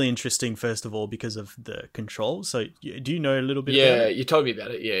just really interesting, first of all, because of the controls. So, do you know a little bit about Yeah, it? you told me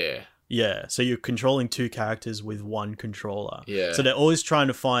about it. Yeah. Yeah, so you're controlling two characters with one controller. Yeah. So they're always trying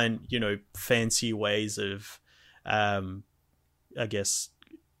to find, fancy ways of, I guess,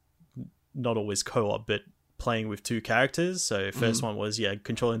 not always co-op, but playing with two characters. So first one was,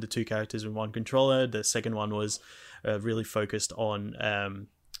 controlling the two characters with one controller. The second one was really focused on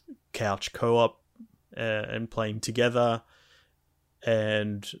couch co-op and playing together.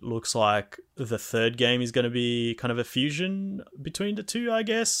 And looks like the third game is going to be kind of a fusion between the two, I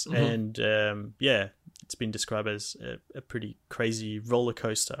guess. And it's been described as a pretty crazy roller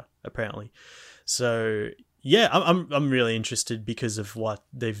coaster, apparently. So yeah, I'm really interested because of what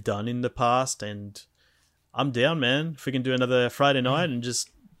they've done in the past, and I'm down, man. If we can do another Friday night and just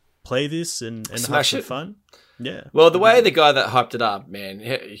play this and have Smash some it. fun, yeah. Well, the way the guy that hyped it up, man,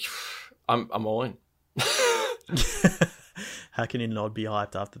 I'm all in. How can you not be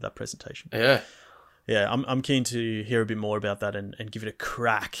hyped after that presentation? Yeah. Yeah, I'm keen to hear a bit more about that and give it a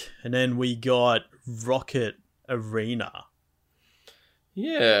crack. And then we got Rocket Arena.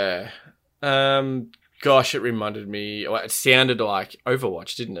 Yeah. Gosh, it reminded me. Well, it sounded like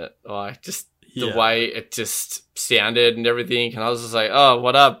Overwatch, didn't it? Like just the way it just sounded and everything. And I was just like, "Oh,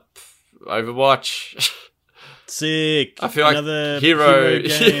 what up, Overwatch?" Sick. I feel like another hero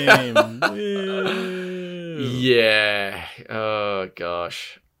game. Woo. Yeah. Oh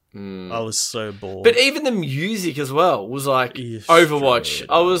gosh. I was so bored. But even the music as well was like Yes, Overwatch. true.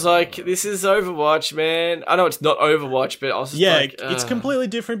 I was like, this is Overwatch, man. I know it's not Overwatch, but I was just like... it's completely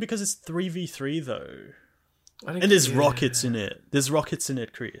different because it's 3v3 though. I think- And there's rockets in it. There's rockets in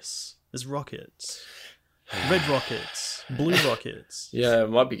it, Chris. There's rockets. Red rockets. Blue rockets. Yeah, it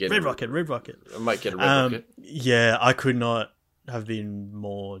might be getting... Red rocket, red rocket. I might get a red rocket. Yeah, I could not have been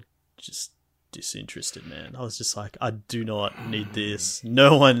more just disinterested, man. I was just like, I do not need this.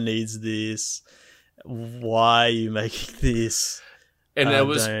 No one needs this. Why are you making this? And I it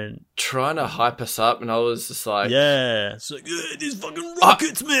was don't- trying to hype us up, and I was just like... Yeah. It's like, these fucking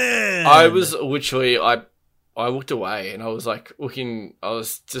rockets, man! I was literally... I looked away, and I was like looking... I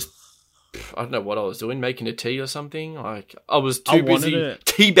was just I don't know what I was doing, making a tea or something. Like I was I too wanted busy it.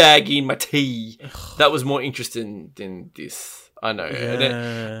 teabagging my tea. That was more interesting than this. I know.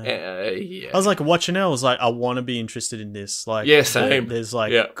 Yeah. I was like watching it. I was like, I want to be interested in this. Like, Yeah, same. There's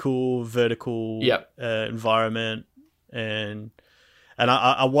like Yeah. cool vertical Yep. environment, and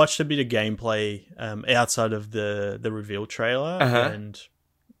I watched a bit of gameplay outside of the reveal trailer, and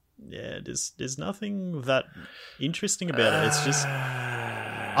yeah, there's nothing that interesting about it. It's just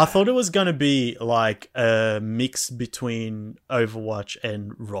I thought it was gonna be like a mix between Overwatch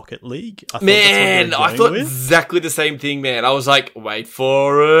and Rocket League. I thought Man, I thought exactly the same thing, man. I was like, wait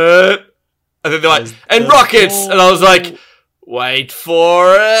for it. And then they're like, and rockets! And I was like, wait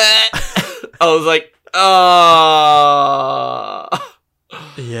for it. I was like, ah.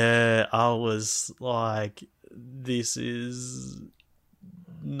 Yeah, I was like, this is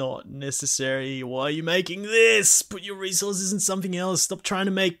not necessary. Why are you making this? Put your resources in something else. Stop trying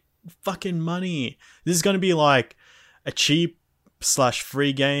to make fucking money. This is going to be like a cheap /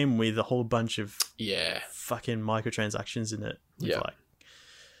 free game with a whole bunch of fucking microtransactions in it. Like,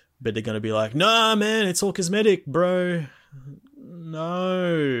 but they're going to be like, nah, man, it's all cosmetic, bro.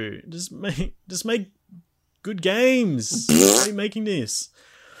 No, just make good games. Why are you making this?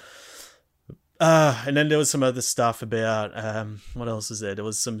 And then there was some other stuff about what else is there? There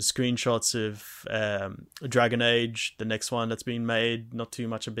was some screenshots of Dragon Age, the next one that's being made. Not too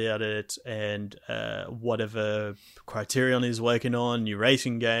much about it, and whatever Criterion is working on, new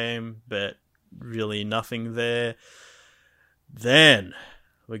racing game, but really nothing there. Then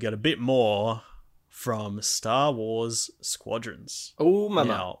we got a bit more from Star Wars Squadrons. Oh, mama!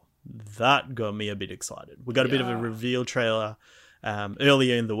 Now that got me a bit excited. We got a bit of a reveal trailer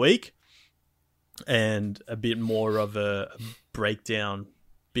earlier in the week. And a bit more of a breakdown,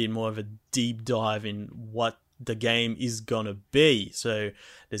 bit more of a deep dive in what the game is going to be. So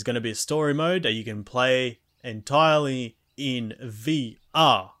there's going to be a story mode that you can play entirely in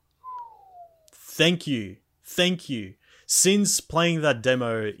VR. Thank you. Since playing that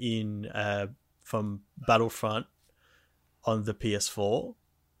demo in from Battlefront on the PS4,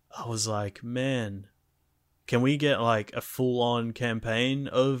 I was like, man, can we get like a full-on campaign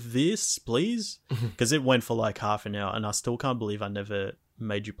of this, please? Because it went for like half an hour, and I still can't believe I never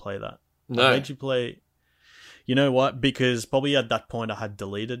made you play that. No. I made you play... You know what? Because probably at that point I had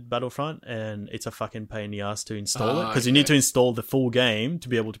deleted Battlefront, and it's a fucking pain in the ass to install it. Because you need to install the full game to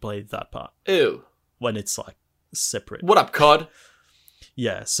be able to play that part. Ew. When it's like separate. What up, COD?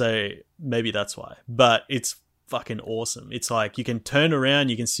 Yeah, so maybe that's why. But it's fucking awesome. It's like you can turn around,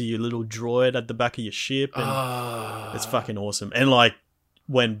 you can see your little droid at the back of your ship, and it's fucking awesome. And like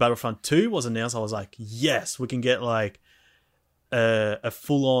when Battlefront 2 was announced, I was like, yes, we can get like a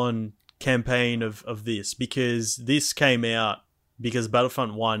full-on campaign of this, because this came out because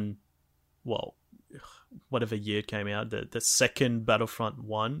Battlefront 1, well, whatever year it came out, the second Battlefront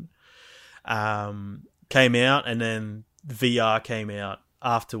 1 came out, and then VR came out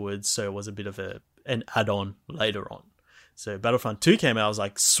afterwards, so it was a bit of an add-on later on. So Battlefront 2 came out, I was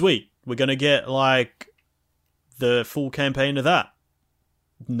like, sweet, we're going to get like the full campaign of that.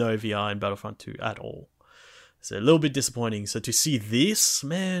 No VR in Battlefront 2 at all. So a little bit disappointing. So to see this,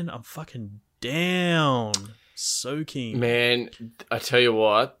 man, I'm fucking down. So keen. Man, I tell you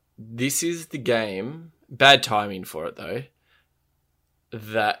what, this is the game, bad timing for it though,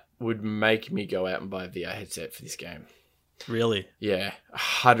 that would make me go out and buy a VR headset for this game. Really? Yeah,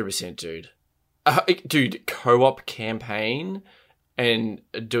 100%, dude. Dude, co-op campaign and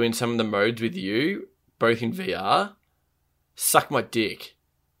doing some of the modes with you, both in VR, suck my dick.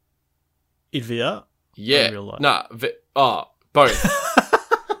 In VR? Yeah. In real life? Nah, both.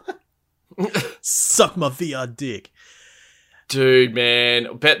 Suck my VR dick. Dude,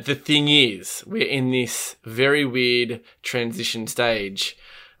 man. But the thing is, we're in this very weird transition stage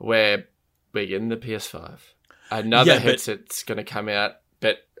where we're getting the PS5. Another headset's going to come out,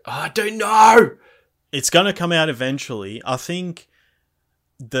 but I don't know. It's going to come out eventually. I think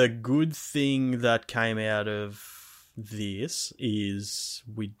the good thing that came out of this is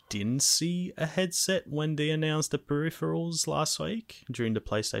we didn't see a headset when they announced the peripherals last week during the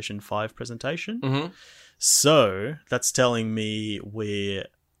PlayStation 5 presentation. Mm-hmm. So that's telling me we're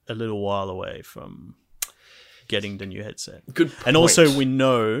a little while away from getting the new headset. Good point. And also we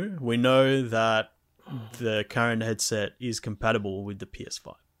know that the current headset is compatible with the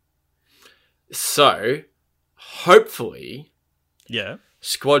PS5. So, hopefully, yeah,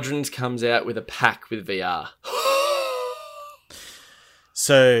 Squadrons comes out with a pack with VR.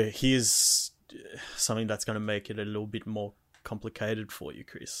 So here's something that's going to make it a little bit more complicated for you,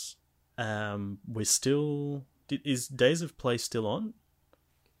 Chris. We're still... Is Days of Play still on?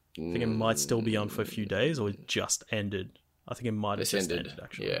 I think it might still be on for a few days, or it just ended. I think it might have just ended,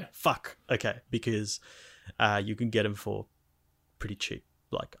 actually. Yeah. Fuck. Okay, because you can get them for pretty cheap,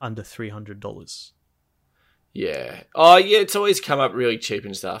 like under $300. Yeah. Oh, yeah, it's always come up really cheap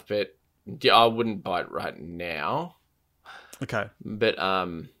and stuff, but yeah, I wouldn't buy it right now. Okay. But,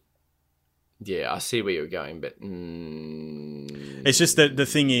 yeah, I see where you're going, but... It's just that the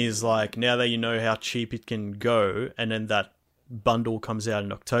thing is, like, now that you know how cheap it can go, and then that bundle comes out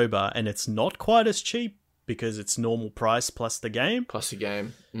in October, and it's not quite as cheap because it's normal price plus the game. Plus the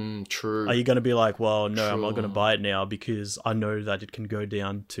game. True. Are you going to be like, well, no, True. I'm not going to buy it now because I know that it can go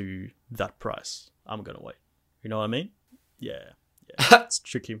down to that price. I'm going to wait. You know what I mean? Yeah. It's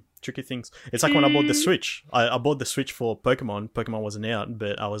tricky things. It's like when I bought the Switch. I bought the Switch for Pokemon. Pokemon wasn't out,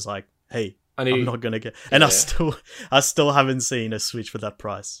 but I was like, hey, I'm not going to get... And I still haven't seen a Switch for that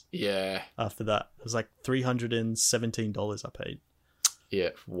price. Yeah. After that. It was like $317 I paid. Yeah.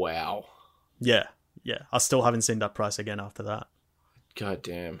 Wow. Yeah. I still haven't seen that price again after that. God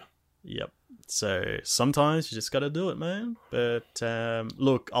damn. Yep. So sometimes you just got to do it, man. But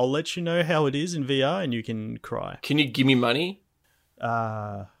look, I'll let you know how it is in VR and you can cry. Can you give me money?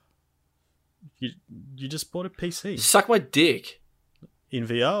 You just bought a PC. Suck my dick. In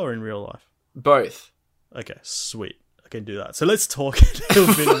VR or in real life? Both. Okay, sweet. I can do that. So let's talk a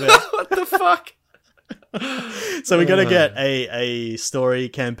little bit about... What the fuck? So we're going to get a story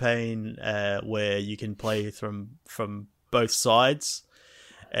campaign where you can play from both sides.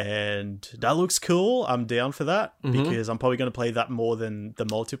 And that looks cool. I'm down for that because I'm probably going to play that more than the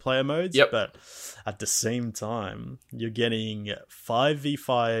multiplayer modes. Yep. But at the same time, you're getting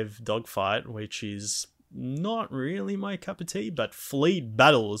 5v5 dogfight, which is not really my cup of tea, but fleet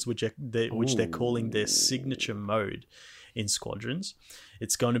battles, which they're calling their signature mode in Squadrons.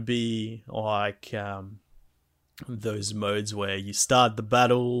 It's going to be like those modes where you start the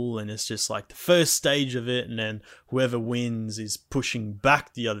battle and it's just like the first stage of it, and then whoever wins is pushing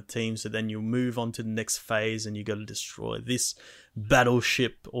back the other team, so then you move on to the next phase and you got to destroy this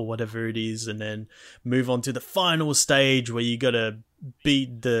battleship or whatever it is, and then move on to the final stage where you got to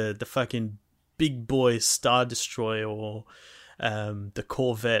beat the fucking big boy Star Destroyer or the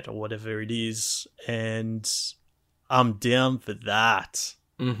Corvette or whatever it is. And I'm down for that.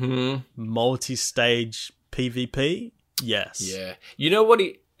 Multi-stage PvP? Yes. Yeah. You know what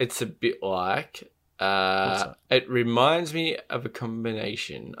it's a bit like? It reminds me of a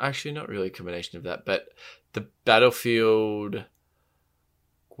combination. Actually, not really a combination of that, but the Battlefield...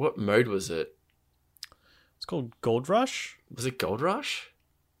 What mode was it? It's called Gold Rush? Was it Gold Rush?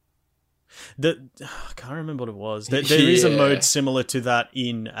 I can't remember what it was. There is a mode similar to that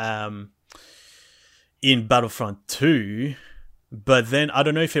in Battlefront 2, but then I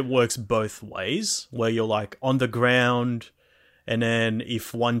don't know if it works both ways, where you're like on the ground, and then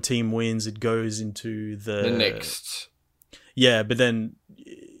if one team wins, it goes into the next. Yeah, but then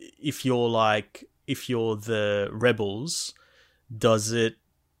if you're the rebels, does it,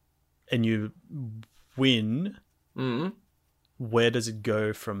 and you win, where does it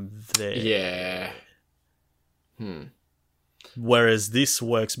go from there? Yeah. Whereas this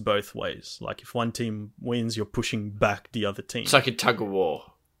works both ways. Like if one team wins, you're pushing back the other team. It's like a tug of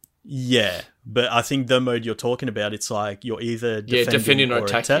war. Yeah, but I think the mode you're talking about, it's like you're either defending or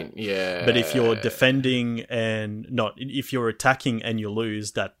attacking. Yeah. But if you're defending if you're attacking and you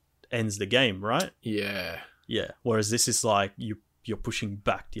lose, that ends the game, right? Yeah. Yeah. Whereas this is like you're pushing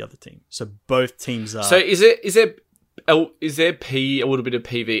back the other team. So both teams are. So is there a little bit of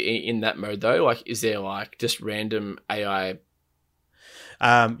PvE in that mode though? Like, is there like just random AI?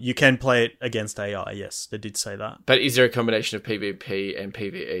 You can play it against AI. Yes, they did say that. But is there a combination of PvP and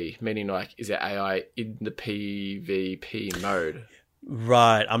PvE? Meaning, like, is there AI in the PvP mode?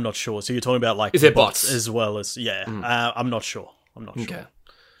 Right, I'm not sure. So you're talking about like is there bots as well as I'm not sure. Okay.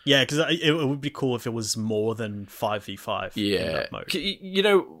 Yeah, because it would be cool if it was more than 5v5. Yeah. In that mode. You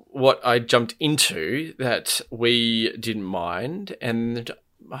know what I jumped into that we didn't mind, and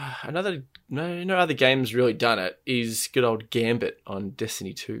no other game's really done it, is good old Gambit on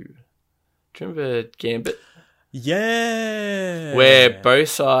Destiny 2. Do you remember Gambit? Yeah. Where both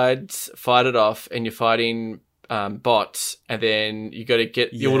sides fight it off and you're fighting bots, and then you got to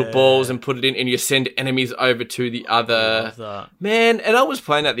get your little balls and put it in, and you send enemies over to the other. I love that. Man, and I was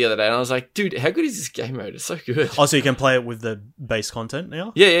playing that the other day, and I was like, dude, how good is this game mode? It's so good. Oh, so you can play it with the base content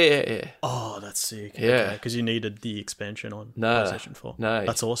now? Yeah. Oh, that's sick. Yeah. Because you needed the expansion on PlayStation 4. No.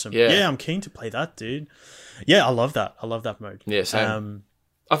 That's awesome. Yeah. Yeah, I'm keen to play that, dude. Yeah, I love that. I love that mode. Yeah, same.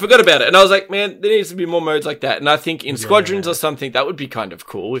 I forgot about it, and I was like, man, there needs to be more modes like that. And I think in Squadrons or something, that would be kind of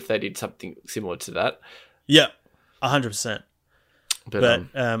cool if they did something similar to that. Yeah, 100%. But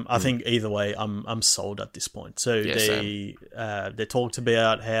I think either way, I'm sold at this point. So Yeah, they talked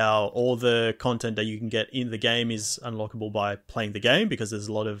about how all the content that you can get in the game is unlockable by playing the game, because there's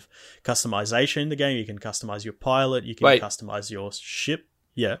a lot of customization in the game. You can customize your pilot, you can customize your ship.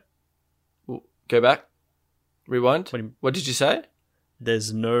 Yeah. Go back. Rewind. What do you- What did you say?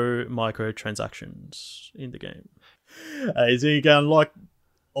 There's no microtransactions in the game. So you can unlock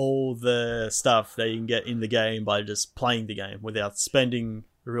all the stuff that you can get in the game by just playing the game without spending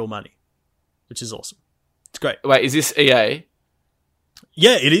real money, which is awesome. It's great. Wait, is this EA?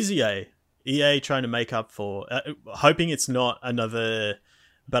 Yeah, it is EA. EA trying to make up for, hoping it's not another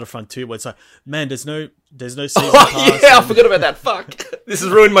Battlefront 2 where it's like, man, there's no season pass. Oh yeah, I forgot about that. Fuck, this has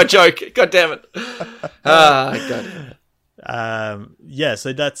ruined my joke. God damn it. God. Yeah,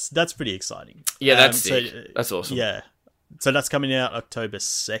 so that's pretty exciting. Yeah, that's sick. That's awesome. Yeah. So that's coming out October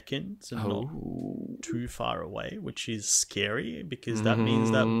 2nd, so Oh. not too far away, which is scary because that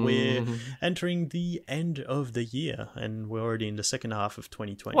means that we're entering the end of the year and we're already in the second half of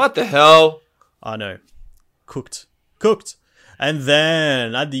 2020. What the hell? I know. Cooked. And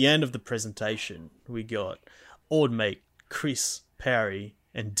then at the end of the presentation, we got old mate Chris Parry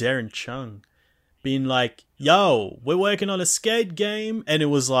and Darren Chung being like, yo, we're working on a skate game. And it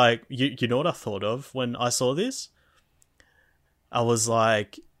was like, you know what I thought of when I saw this? I was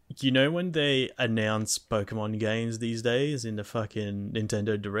like, you know when they announce Pokemon games these days in the fucking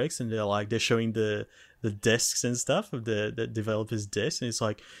Nintendo Directs, and they're showing the desks and stuff of the developers' desks, and it's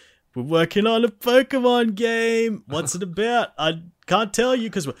like, we're working on a Pokemon game. What's it about? I can't tell you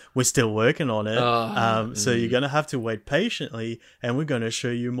because we're still working on it. So you're going to have to wait patiently, and we're going to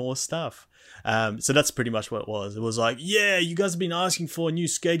show you more stuff. So that's pretty much what it was. It was like, yeah, you guys have been asking for a new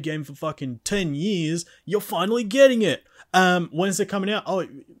skate game for fucking 10 years. You're finally getting it. When's it coming out? Oh,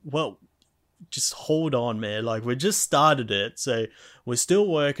 well, just hold on, man. Like, we just started it, so we're still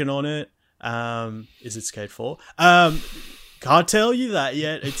working on it. Is it Skate 4? Can't tell you that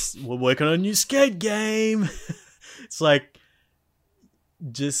yet. We're working on a new skate game. It's like,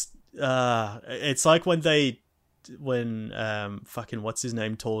 just, it's like when fucking what's his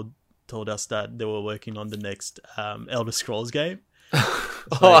name told us that they were working on the next Elder Scrolls game.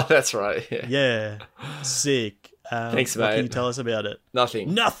 Oh, that's right. Yeah, sick. Thanks, what mate. can you tell us about it?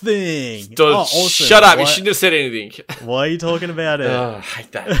 Nothing. Awesome. Shut up. You shouldn't have said anything. Why are you talking about it? Oh, I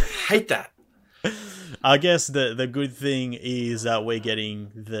hate that. I guess the good thing is that we're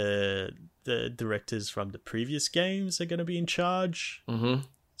getting the directors from the previous games are going to be in charge. Mm-hmm.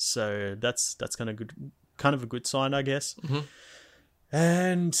 So that's kind of a good sign, I guess. Mm-hmm.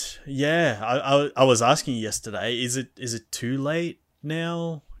 And yeah, I was asking you yesterday, is it too late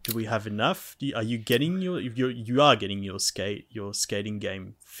now? Do we have enough? Are you getting you are getting your skating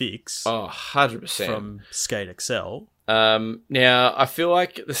game fix? Oh, 100%. From Skate XL. Now, I feel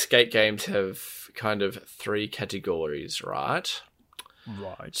like the skate games have kind of 3 categories, right?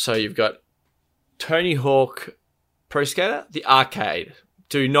 Right. So you've got Tony Hawk Pro Skater, the arcade.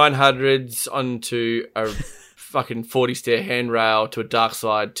 Do 900s onto a fucking 40-stair handrail to a dark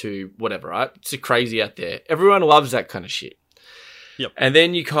slide to whatever, right? It's crazy out there. Everyone loves that kind of shit. Yep. And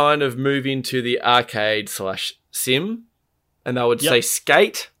then you kind of move into the arcade/sim, and they would say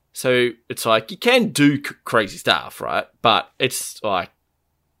skate. So it's like you can do crazy stuff, right? But it's like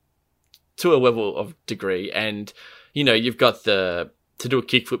to a level of degree. And, you know, you've got to do a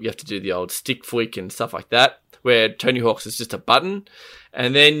kickflip, you have to do the old stick flick and stuff like that, where Tony Hawk's is just a button.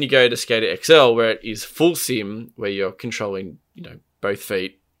 And then you go to Skater XL, where it is full sim, where you're controlling, you know, both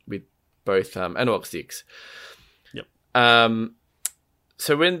feet with both analog sticks. Yep.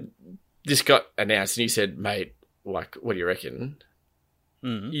 So when this got announced and you said, mate, like, what do you reckon?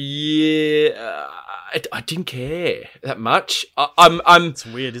 Mm. Yeah, I didn't care that much. It's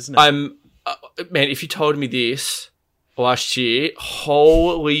weird, isn't it? Man, if you told me this last year,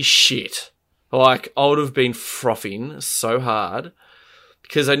 holy shit. Like, I would have been frothing so hard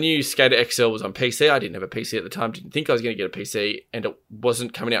because I knew Skater XL was on PC. I didn't have a PC at the time, didn't think I was going to get a PC, and it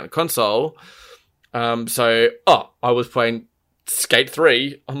wasn't coming out on console. So I was playing Skate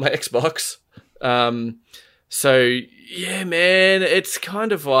 3 on my Xbox. So yeah, man, it's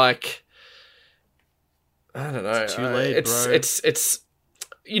kind of like, I don't know. It's too late, bro. It's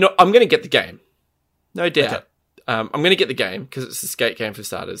you know, I'm going to get the game. No doubt. Okay. I'm going to get the game because it's a skate game for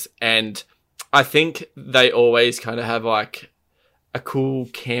starters. And I think they always kind of have like a cool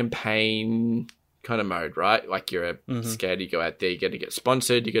campaign kind of mode, right? Like you're a skater, you go out there, you got to get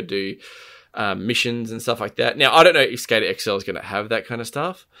sponsored, you got to do missions and stuff like that. Now, I don't know if Skater XL is going to have that kind of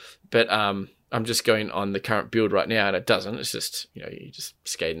stuff, but I'm just going on the current build right now, and it doesn't. It's just, you just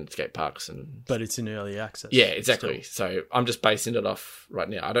skate in skate parks and. But it's in early access. Yeah, exactly. Still. So I'm just basing it off right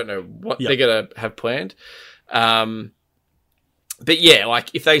now. I don't know what Yep. they're gonna have planned. But yeah,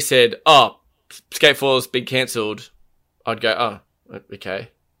 like if they said, "Oh, Skate 4's been cancelled," I'd go, "Oh, okay,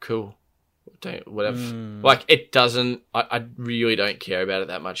 cool, whatever." Like it doesn't. I really don't care about it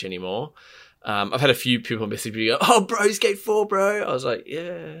that much anymore. I've had a few people message me, go, "Oh, bro, Skate 4, bro." I was like,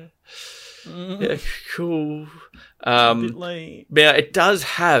 "Yeah, yeah, cool." A bit late. Now it does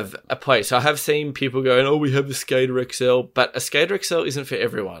have a place. I have seen people going, "Oh, we have the Skater XL," but a Skater XL isn't for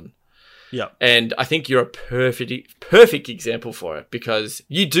everyone. Yeah. And I think you're a perfect example for it, because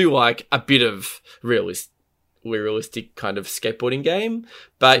you do like a bit of realistic kind of skateboarding game,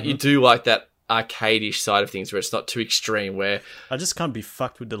 but you do like that arcade-ish side of things where it's not too extreme, where I just can't be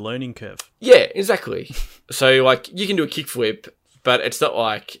fucked with the learning curve. yeah, exactly. So like you can do a kickflip, but it's not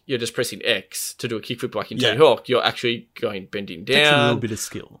like you're just pressing X to do a kickflip like in Tony Hawk. You're actually bending Takes a down, little bit of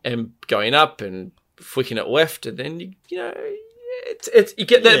skill. and going up and flicking it left, and then it's you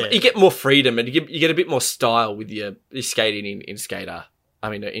get that you get more freedom, and you get a bit more style with your skating in Skater. I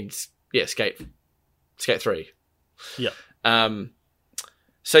mean, Skate 3. Yeah.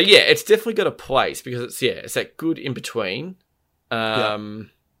 So yeah, it's definitely got a place, because it's that good in between. But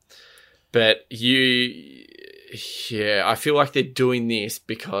I feel like they're doing this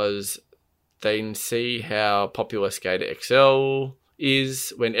because they can see how popular Skater XL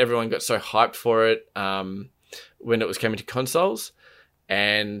is when everyone got so hyped for it when it was coming to consoles.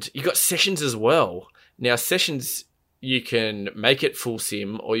 And you got Sessions as well. Now, Sessions, you can make it full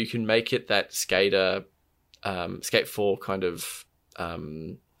sim, or you can make it that Skate 4 kind of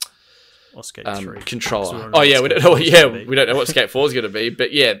Or Skate 3 controller. Oh yeah, we don't know. We don't know what Skate 4 is going to be,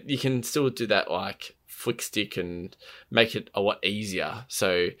 but yeah, you can still do that like flick stick and make it a lot easier.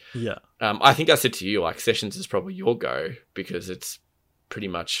 So yeah, I think I said to you, like, Sessions is probably your go, because it's pretty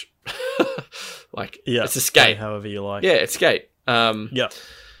much like it's a skate, however you like. Yeah, it's skate. Yeah.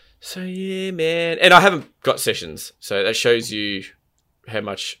 So yeah, man, and I haven't got Sessions, so that shows you how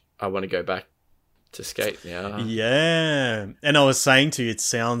much I want to go back to skate now. Yeah. And I was saying to you, it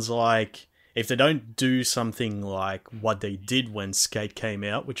sounds like if they don't do something like what they did when Skate came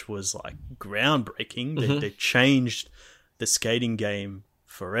out, which was like groundbreaking, they changed the skating game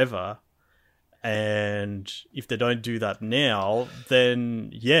forever. And if they don't do that now, then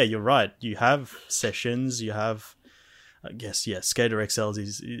yeah, you're right. You have Sessions, you have, I guess, Skater XL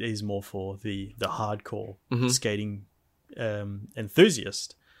is more for the hardcore skating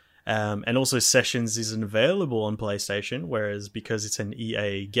enthusiast. And also Sessions isn't available on PlayStation, whereas because it's an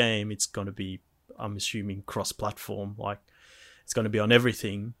EA game, it's going to be, I'm assuming, cross-platform. Like, it's going to be on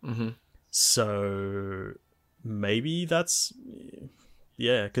everything. So maybe that's...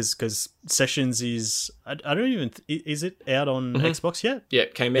 Yeah, because Sessions is... I don't even... Is it out on Xbox yet? Yeah,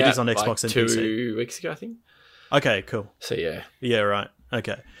 it came out. It is on Xbox and PC. 2 weeks ago, I think. Okay, cool. So yeah. Yeah, right.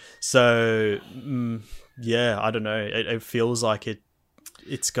 Okay. So, I don't know. It feels like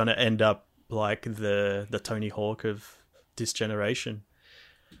it's going to end up like the Tony Hawk of this generation.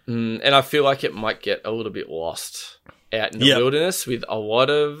 And I feel like it might get a little bit lost out in the wilderness with a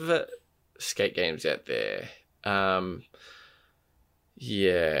lot of skate games out there.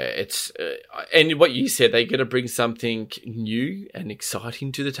 It's... and what you said, they're going to bring something new and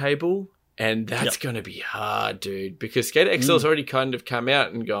exciting to the table. And that's going to be hard, dude, because Skater XL's already kind of come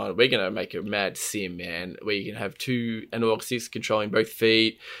out and gone, we're going to make a mad sim, man, where you can have 2 analog sticks controlling both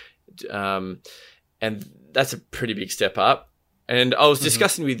feet. And that's a pretty big step up. And I was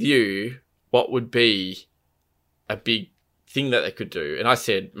discussing with you what would be a big thing that they could do. And I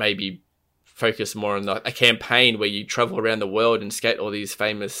said maybe focus more on a campaign where you travel around the world and skate all these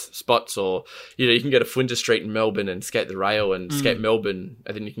famous spots, or, you can go to Flinders Street in Melbourne and skate the rail and skate Melbourne,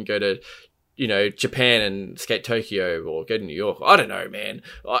 and then you can go to, Japan and skate Tokyo, or go to New York. I don't know, man.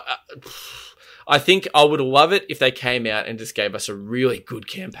 I think I would love it if they came out and just gave us a really good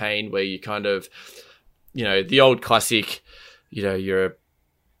campaign where you kind of, the old classic, you're a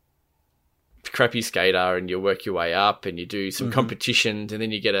crappy skater and you work your way up and you do some competitions, and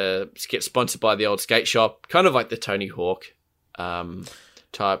then you get sponsored by the old skate shop, kind of like the Tony Hawk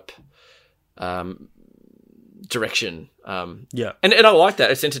type direction. And I like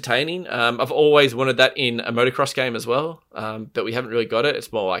that. It's entertaining. I've always wanted that in a motocross game as well, but we haven't really got it.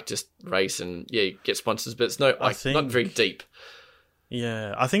 It's more like just race and get sponsors, but it's not very deep.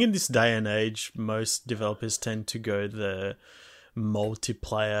 Yeah, I think in this day and age, most developers tend to go the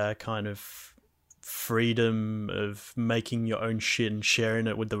multiplayer kind of freedom of making your own shit and sharing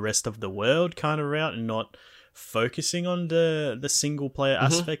it with the rest of the world kind of route, and not focusing on the single player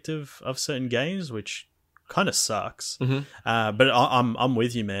aspect of certain games, which kind of sucks. But I'm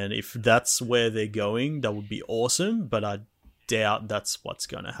with you, man. If that's where they're going, that would be awesome. But I doubt that's what's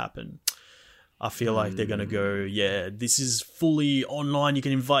going to happen. I feel like they're going to go, yeah, this is fully online. You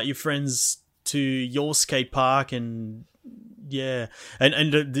can invite your friends to your skate park, and yeah.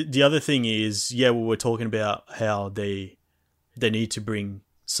 And the other thing is, yeah, we were talking about how they need to bring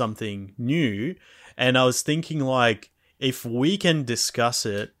something new. And I was thinking, like, if we can discuss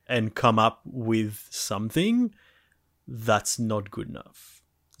it and come up with something, that's not good enough.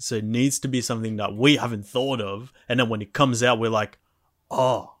 So it needs to be something that we haven't thought of. And then when it comes out, we're like,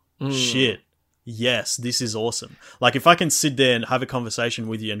 oh, shit. Yes, this is awesome. Like, if I can sit there and have a conversation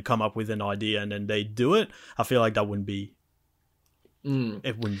with you and come up with an idea and then they do it, I feel like that wouldn't be...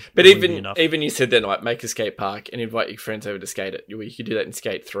 It wouldn't. But it wouldn't be enough. even you said then, like, make a skate park and invite your friends over to skate it. You could do that in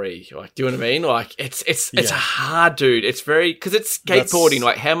Skate 3. Like, do you know what I mean? Like, it's hard, dude. It's very, because it's skateboarding.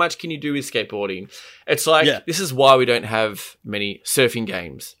 Like, how much can you do with skateboarding? It's like, this is why we don't have many surfing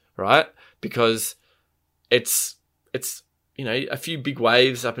games, right? Because it's you know, a few big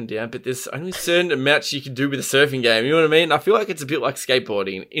waves up and down, but there's only certain amounts you can do with a surfing game. You know what I mean? I feel like it's a bit like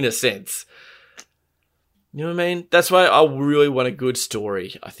skateboarding in a sense. You know what I mean? That's why I really want a good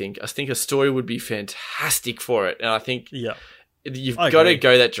story, I think. I think a story would be fantastic for it. And I think you've got to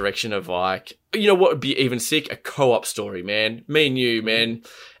go that direction of, like, you know what would be even sick? A co-op story, man. Me and you, man.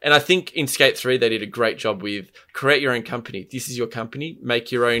 And I think in Skate 3, they did a great job with create your own company. This is your company.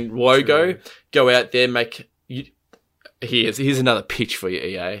 Make your own logo. True. Go out there, Here's another pitch for you,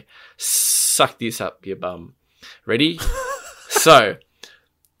 EA. Suck this up, your bum. Ready? So,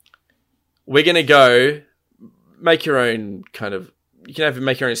 we're going to go make your own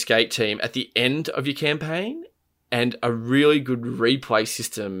make your own skate team at the end of your campaign, and a really good replay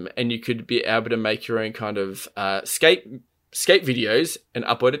system, and you could be able to make your own kind of skate videos and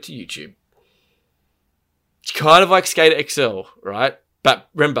upload it to YouTube. It's kind of like Skater XL, right? But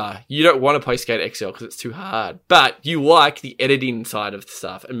remember, you don't want to play Skater XL because it's too hard. But you like the editing side of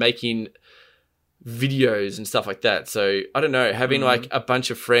stuff and making videos and stuff like that. So, I don't know, having like a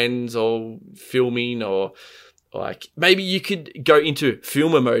bunch of friends or filming, or like maybe you could go into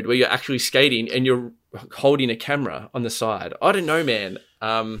filmer mode where you're actually skating and you're holding a camera on the side. I don't know, man.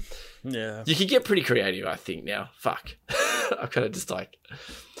 You could get pretty creative, I think, now. Fuck. I kind of just like...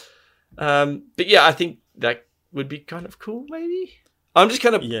 but yeah, I think that would be kind of cool, maybe. I'm just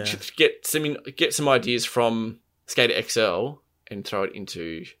kind of get some ideas from Skater XL and throw it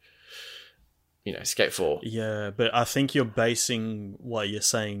into, you know, Skate 4. Yeah, but I think you're basing what you're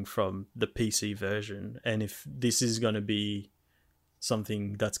saying from the PC version, and if this is going to be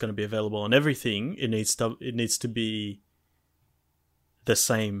something that's going to be available on everything, it needs to be the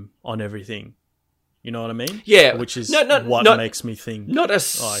same on everything. You know what I mean? Yeah, which is what makes me think not a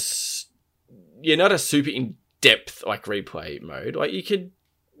super in-depth like replay mode. Like you could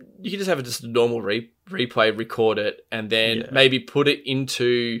just have just a normal replay, record it, and then maybe put it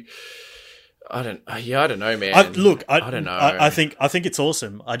into. I don't know, man. I don't know. I think it's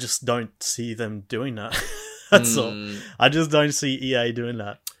awesome. I just don't see them doing that. That's all. I just don't see EA doing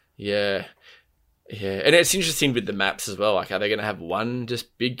that. Yeah. Yeah, and it's interesting with the maps as well. Like, are they going to have one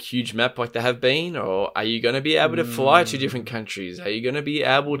just big, huge map like they have been? Or are you going to be able to fly to different countries? Are you going to be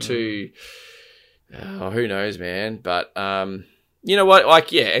able to... who knows, man. But, you know what?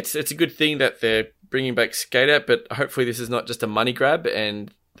 Like, yeah, it's a good thing that they're bringing back Skate Out, but hopefully this is not just a money grab.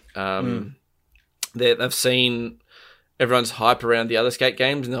 And they've seen everyone's hype around the other skate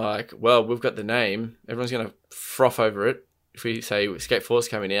games, and they're like, well, we've got the name. Everyone's going to froth over it if we say Skate 4's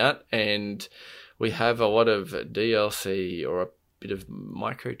coming out, and... we have a lot of DLC or a bit of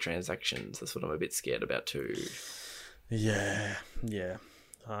microtransactions. That's what I'm a bit scared about too. Yeah.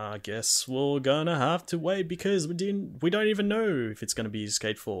 I guess we're gonna have to wait because we don't even know if it's gonna be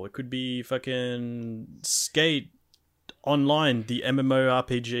Skate 4. It could be fucking Skate Online, the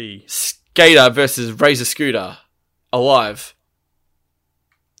MMORPG. Skater versus Razor Scooter. Alive.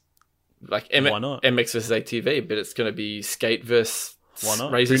 Like why not? MX versus ATV, but it's gonna be Skate versus... why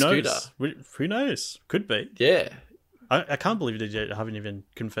not? Razor Who knows? Scooter. Who knows? Could be. Yeah. I can't believe they haven't even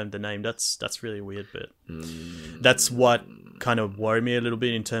confirmed the name. That's really weird, but that's what kind of worried me a little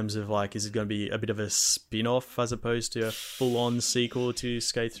bit in terms of, like, is it going to be a bit of a spin-off as opposed to a full-on sequel to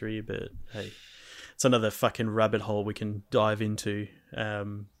Skate 3? But hey, it's another fucking rabbit hole we can dive into.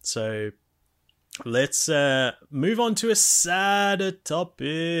 So let's move on to a sadder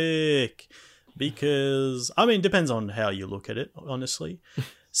topic. Because, I mean, it depends on how you look at it, honestly.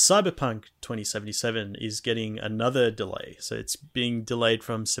 Cyberpunk 2077 is getting another delay. So it's being delayed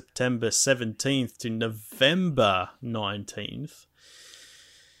from September 17th to November 19th.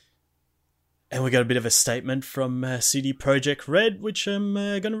 And we got a bit of a statement from CD Projekt Red, which I'm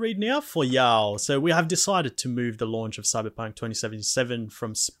going to read now for y'all. So we have decided to move the launch of Cyberpunk 2077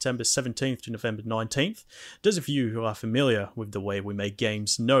 from September 17th to November 19th. Those of you who are familiar with the way we make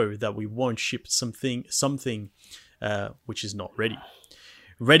games know that we won't ship something which is not ready.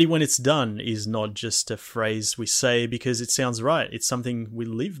 Ready when it's done is not just a phrase we say because it sounds right. It's something we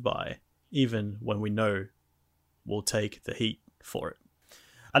live by, even when we know we'll take the heat for it.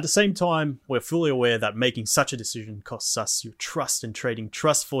 At the same time, we're fully aware that making such a decision costs us your trust, and trading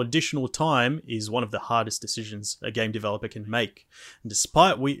trust for additional time is one of the hardest decisions a game developer can make. And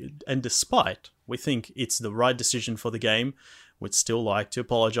despite we think it's the right decision for the game, we'd still like to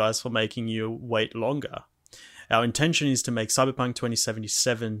apologize for making you wait longer. Our intention is to make Cyberpunk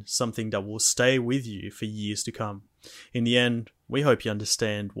 2077 something that will stay with you for years to come. In the end, we hope you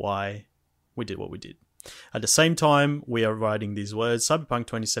understand why we did what we did. At the same time we are writing these words, Cyberpunk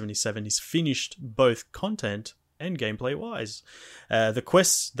 2077 is finished both content and gameplay wise. The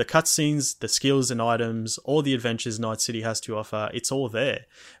quests, the cutscenes, the skills and items, all the adventures Night City has to offer, it's all there.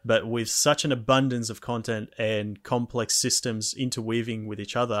 But with such an abundance of content and complex systems interweaving with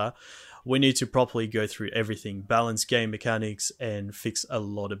each other, we need to properly go through everything, balance game mechanics, and fix a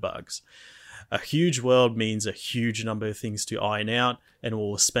lot of bugs. A huge world means a huge number of things to iron out, and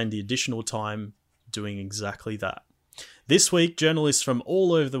we'll spend the additional time doing exactly that. This week, journalists from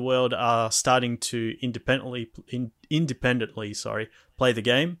all over the world are starting to independently play the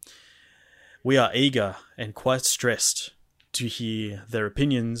game. We are eager and quite stressed to hear their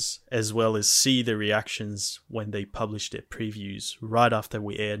opinions, as well as see their reactions when they publish their previews right after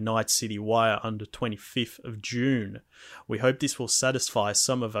we air Night City Wire on the 25th of June. We hope this will satisfy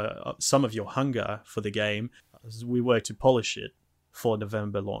some of your hunger for the game as we work to polish it for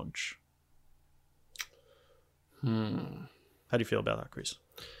November launch. How do you feel about that, Chris?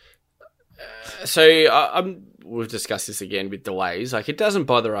 We've discussed this again with delays. Like, it doesn't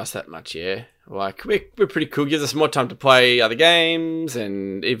bother us that much, yeah. Like, we're pretty cool. Gives us more time to play other games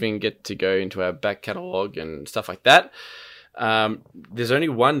and even get to go into our back catalogue and stuff like that. There's only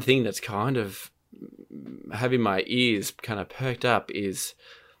one thing that's kind of having my ears kind of perked up is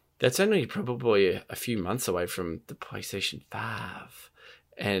that's only probably a few months away from the PlayStation 5.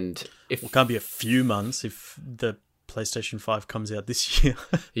 And if it can't be a few months if the PlayStation 5 comes out this year.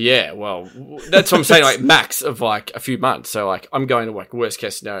 Yeah, well, that's what I'm saying, like max of like a few months. So like I'm going to like worst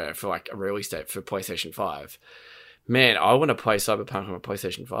case scenario for like a release date for PlayStation 5. Man, I want to play Cyberpunk on a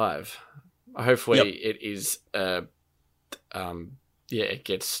PlayStation 5. Hopefully it is it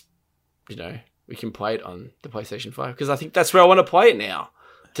gets, we can play it on the PlayStation 5 because I think that's where I want to play it now.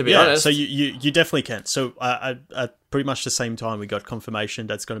 To be honest. So you definitely can. So at pretty much the same time, we got confirmation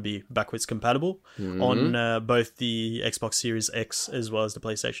that's going to be backwards compatible on both the Xbox Series X as well as the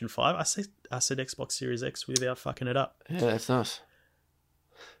PlayStation 5. I said Xbox Series X without fucking it up. Yeah, that's nice.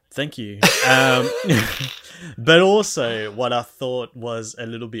 Thank you. But also, what I thought was a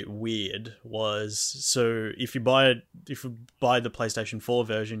little bit weird was, so if you buy the PlayStation 4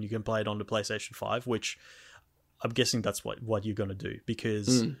 version, you can play it on the PlayStation 5, which I'm guessing that's what you're going to do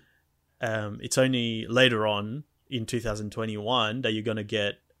because it's only later on in 2021 that you're going to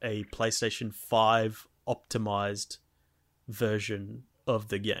get a PlayStation 5 optimized version of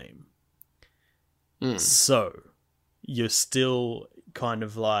the game. So you're still kind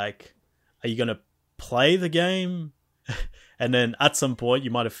of like, are you going to play the game? And then at some point you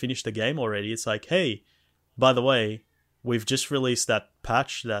might have finished the game already. It's like, hey, by the way, we've just released that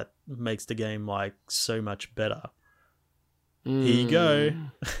patch that makes the game like so much better. Here you go.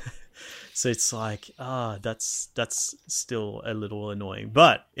 So it's like, that's still a little annoying.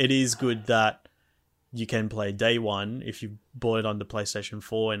 But it is good that you can play day one if you bought it on the PlayStation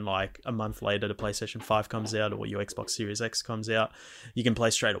 4 and like a month later the PlayStation 5 comes out or your Xbox Series X comes out, you can play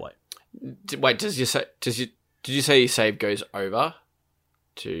straight away. Wait, did you say your save goes over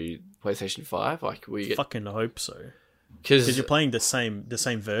to PlayStation 5? Like, fucking hope so. Because you're playing the same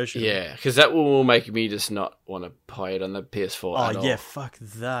version. Yeah, because that will make me just not want to play it on the PS4 at all. Oh, yeah, fuck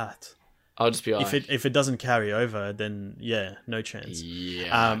that. I'll just be like... If it doesn't carry over, then, yeah, no chance.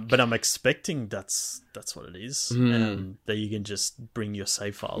 Yeah. But I'm expecting that's what it is. That you can just bring your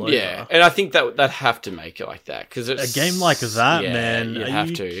save file over. Yeah, and I think that have to make it like that. Because a game like that, man, you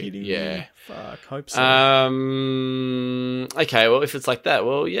have to. Kidding me? Fuck, hope so. Okay, well, if it's like that,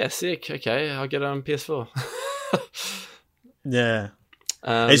 well, yeah, sick. Okay, I'll get it on PS4. Yeah.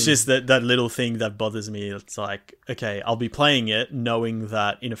 It's just that little thing that bothers me. It's like, okay, I'll be playing it knowing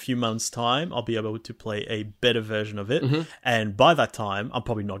that in a few months' time, I'll be able to play a better version of it. And by that time, I'm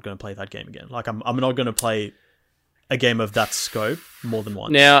probably not going to play that game again. Like, I'm not going to play a game of that scope more than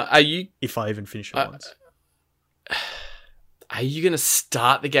once. Now, are you... If I even finish it once. Are you going to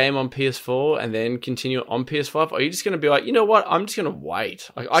start the game on PS4 and then continue it on PS5? Or are you just going to be like, you know what? I'm just going to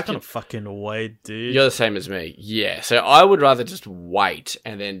wait. Like, I can fucking wait, dude. You're the same as me. Yeah. So I would rather just wait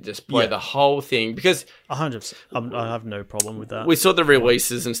and then just play the whole thing because 100%. I have no problem with that. We saw the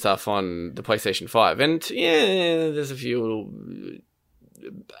releases and stuff on the PlayStation 5 and yeah, there's a few little...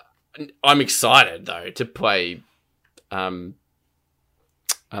 I'm excited though to play Cyberpunk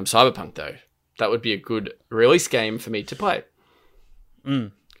though. That would be a good release game for me to play.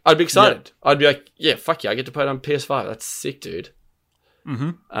 I'd be excited. Yeah. I'd be like, yeah, fuck yeah, I get to play it on PS5. That's sick, dude.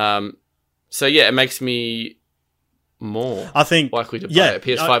 So yeah, it makes me more likely to play a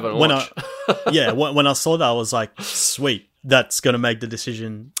PS5 on watch. When I saw that, I was like, sweet, that's going to make the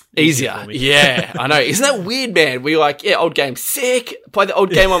decision easier for me. Yeah, I know. Isn't that weird, man? We're like, yeah, old game, sick. Play the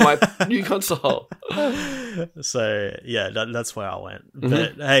old game on my new console. So yeah, that's where I went.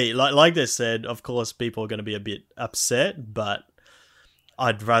 But hey, like they said, of course, people are going to be a bit upset, but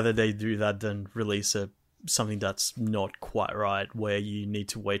I'd rather they do that than release something that's not quite right, where you need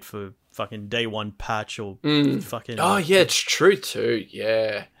to wait for fucking day one patch or fucking... Oh, yeah, it's true too,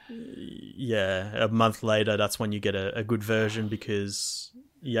 yeah. Yeah, a month later, that's when you get a good version because,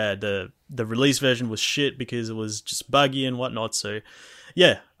 yeah, the release version was shit because it was just buggy and whatnot, so...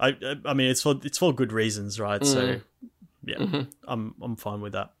 Yeah, I mean, it's for good reasons, right? So, yeah, I'm fine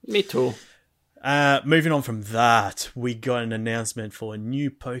with that. Me too. Moving on from that, we got an announcement for a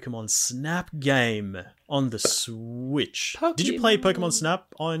new Pokemon Snap game on the Switch. Did you play Pokemon Snap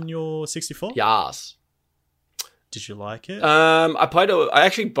on your 64? Yes. Did you like it? I played it. I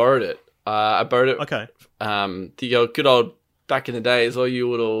actually borrowed it. I borrowed it. Okay. The good old back in the days, all you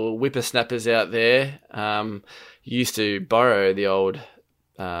little whippersnappers out there, you used to borrow the old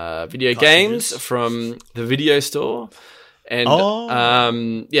video games from the video store. And,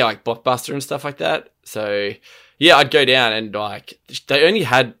 like Blockbuster and stuff like that. So, yeah, I'd go down and, like, they only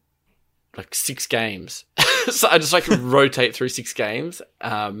had, like, 6 games. So I just, like, rotate through 6 games.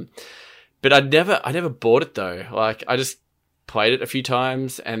 But I never bought it, though. Like, I just played it a few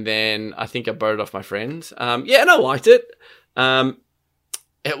times, and then I think I borrowed it off my friends. And I liked it.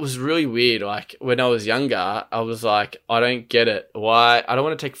 It was really weird. Like, when I was younger, I was like, I don't get it. Why? I don't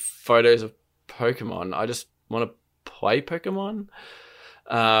want to take photos of Pokemon. I just want to play Pokemon.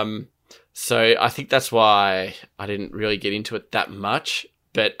 So I think that's why I didn't really get into it that much.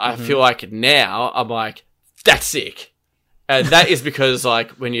 But I feel like now I'm like, that's sick. And that is because, like,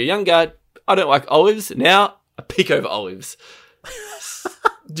 when you're younger, I don't like olives. Now I pick over olives.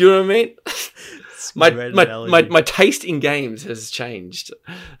 Do you know what I mean? My taste in games has changed.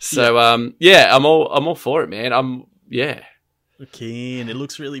 So I'm all for it, man. Keen. It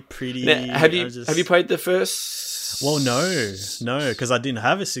looks really pretty. Now, have you played the first? Well, no, because I didn't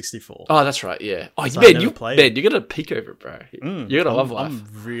have a 64. Oh, that's right. Yeah. Oh, So you got to peek over it, bro. You're gonna love life. I'm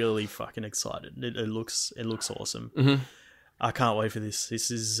really fucking excited. It looks awesome. I can't wait for this.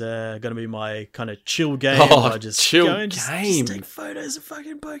 This is gonna be my kind of chill game. I just chill go and game. just take photos of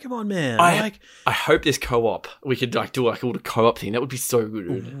fucking Pokemon, man. I hope there's co-op. We could like do like a little co-op thing. That would be so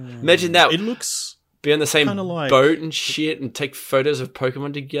good. Imagine that. It looks. Be on the same boat and shit and take photos of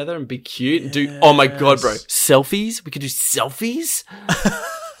Pokemon together and be cute. And do, oh my god, bro. Selfies? We could do selfies?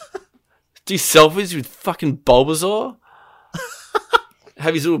 Do selfies with fucking Bulbasaur?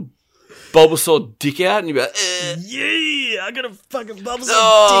 Have his little Bulbasaur dick out and you'd be like, yeah, I got a fucking Bulbasaur dick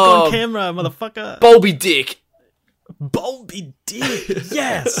on camera, motherfucker. Bulby dick. Bulby dick.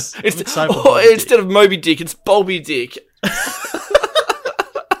 Yes. Instead of Moby Dick, it's Bulby Dick.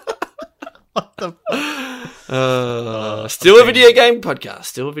 What the fuck? Still a video game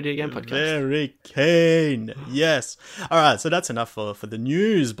podcast. Very keen. Yes. All right. So that's enough for the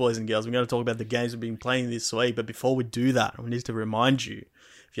news, boys and girls. We're going to talk about the games we've been playing this week. But before we do that, we need to remind you,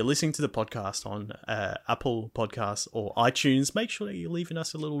 if you're listening to the podcast on Apple Podcasts or iTunes, make sure that you're leaving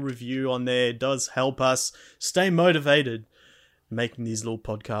us a little review on there. It does help us stay motivated making these little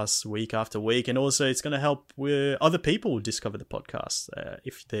podcasts week after week, and also it's going to help with other people discover the podcast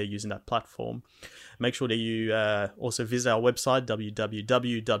if they're using that platform. Make sure that you also visit our website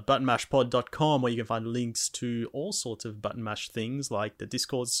www.buttonmashpod.com, where you can find links to all sorts of Button Mash things like the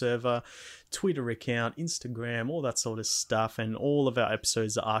Discord server, Twitter account, Instagram, all that sort of stuff, and all of our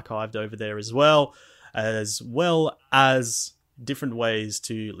episodes are archived over there as well as different ways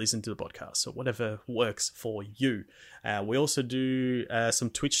to listen to the podcast. So whatever works for you. We also do some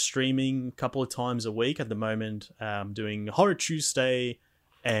Twitch streaming a couple of times a week at the moment. Doing Horror Tuesday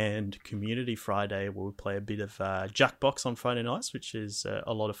and Community Friday, where we play a bit of Jackbox on Friday nights, which is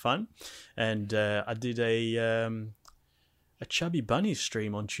a lot of fun. And I did a Chubby Bunny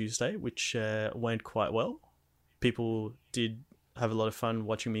stream on Tuesday, which went quite well. People did have a lot of fun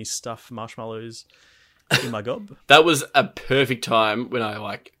watching me stuff marshmallows in my gob. That was a perfect time when I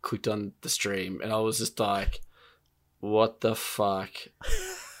like clicked on the stream and I was just like, what the fuck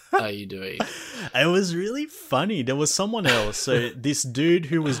are you doing? It was really funny. There was someone else. So this dude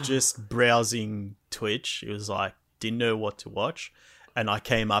who was just browsing Twitch, he was like, didn't know what to watch. And I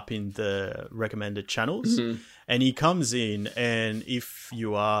came up in the recommended channels. Mm-hmm. And he comes in, and if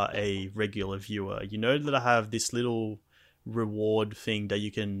you are a regular viewer, you know that I have this little reward thing that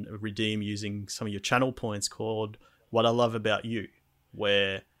you can redeem using some of your channel points called What I Love About You,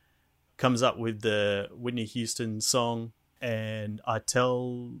 where it comes up with the Whitney Houston song, and I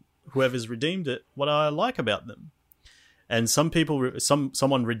tell whoever's redeemed it what I like about them. And some people,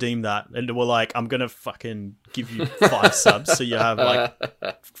 someone redeemed that, and they were like, I'm going to fucking give you 5 subs so you have like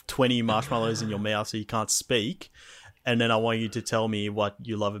 20 marshmallows in your mouth so you can't speak. And then I want you to tell me what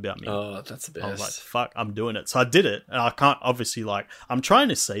you love about me. Oh, that's the best. I was like, fuck, I'm doing it. So I did it. And I can't, obviously, like, I'm trying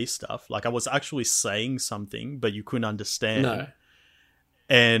to say stuff. Like, I was actually saying something, but you couldn't understand. No.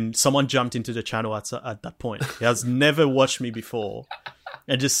 And someone jumped into the channel at that point. He has never watched me before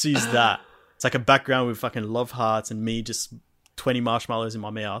and just sees that. It's like a background with fucking love hearts and me just 20 marshmallows in my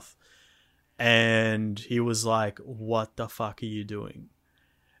mouth. And he was like, what the fuck are you doing?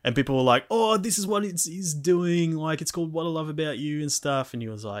 And people were like, oh, this is what he's doing. Like, it's called What I Love About You and stuff. And he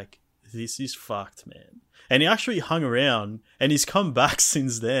was like, this is fucked, man. And he actually hung around and he's come back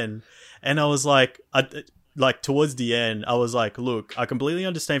since then. And I was like, towards the end, I was like, look, I completely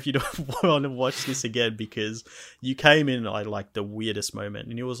understand if you don't want to watch this again because you came in at like the weirdest moment.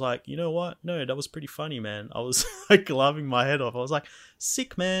 And he was like, you know what? No, that was pretty funny, man. I was like laughing my head off. I was like,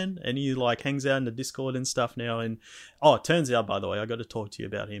 sick, man. And he like hangs out in the Discord and stuff now. And it turns out, by the way, I got to talk to you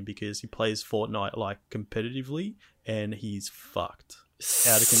about him because he plays Fortnite like competitively and he's fucked.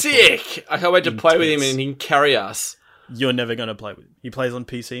 Out of control. Sick! I can't wait to play with him and he can carry us. You're never going to play with him. He plays on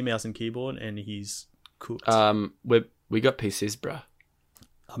PC, mouse and keyboard, and he's cooked. We got PCs, bro.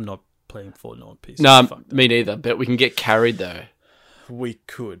 I'm not playing Fortnite on PC. No, me neither. But we can get carried though. We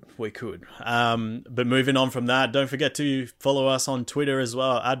could. But moving on from that, don't forget to follow us on Twitter as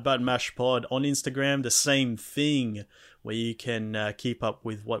well. @ButtonMashPod. On Instagram, the same thing, where you can keep up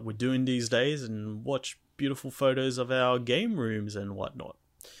with what we're doing these days and watch beautiful photos of our game rooms and whatnot.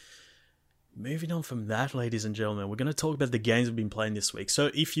 Moving on from that, ladies and gentlemen, we're going to talk about the games we've been playing this week. So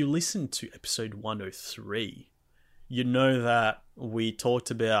if you listen to episode 103, you know that we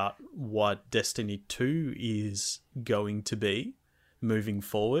talked about what Destiny 2 is going to be moving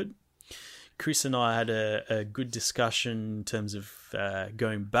forward. Chris and I had a good discussion in terms of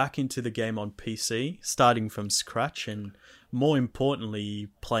going back into the game on PC, starting from scratch, and more importantly,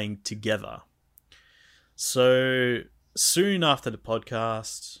 playing together. So soon after the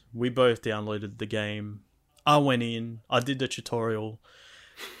podcast, we both downloaded the game. I went in, I did the tutorial.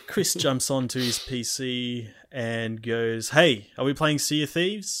 Chris jumps onto his PC and goes, hey, are we playing Sea of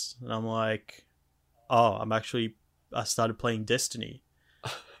Thieves? And I'm like, oh, I started playing Destiny.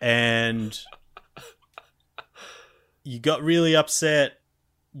 And you got really upset.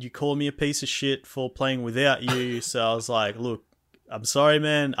 You called me a piece of shit for playing without you. So I was like, look, I'm sorry,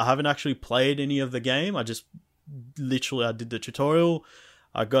 man. I haven't actually played any of the game. I did the tutorial.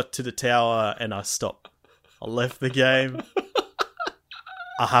 I got to the tower and I stopped. I left the game.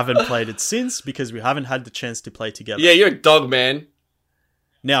 I haven't played it since because we haven't had the chance to play together. Yeah, you're a dog, man.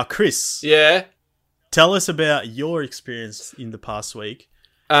 Now, Chris. Yeah? Tell us about your experience in the past week.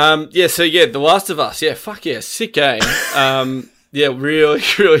 The Last of Us. Yeah, fuck yeah, sick game. Yeah, really,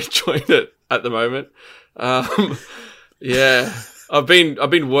 really enjoying it at the moment. Yeah, I've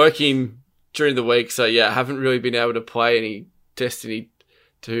been working during the week, so yeah, I haven't really been able to play any Destiny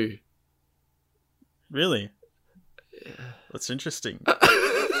 2. Really? Yeah. That's interesting.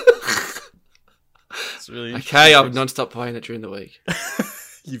 It's really interesting. Okay, I've non-stop playing it during the week.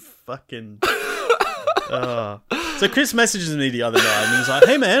 You fucking... So Chris messages me the other night and he's like,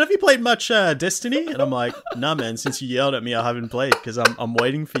 hey man, have you played much Destiny? And I'm like, nah man, since you yelled at me I haven't played because I'm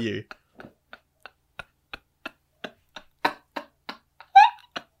waiting for you.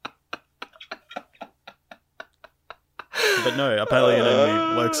 But no, apparently it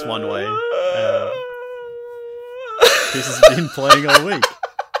only works one way. Chris has been playing all week,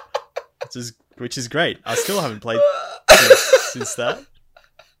 which is great. I still haven't played since since that.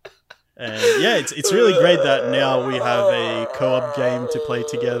 And yeah, it's really great that now we have a co-op game to play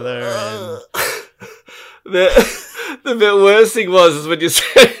together. And the worst thing was when you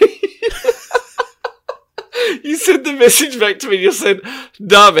said you sent the message back to me and you said,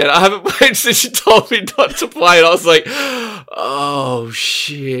 "Nah, man, I haven't played since you told me not to play." And I was like, "Oh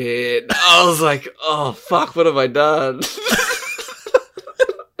shit!" I was like, "Oh fuck, what have I done?"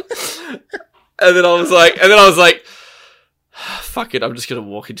 and then I was like, fuck it, I'm just gonna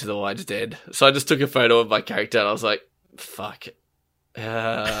walk into the lion's den. So I just took a photo of my character and I was like, fuck it. And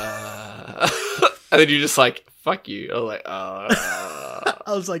then you just like, fuck you. I was like,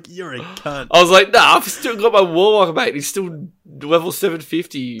 I was like, you're a cunt. I was like, nah, I've still got my warlock, mate. He's still level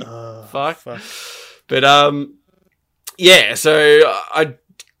 750. Fuck. But yeah, so I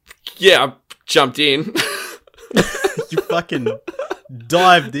jumped in. You fucking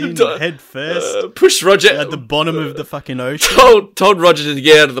dived in head first. Pushed Roger at the bottom of the fucking ocean. Told Roger to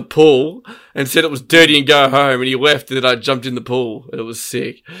get out of the pool and said it was dirty and go home, and he left. And then I jumped in the pool. And it was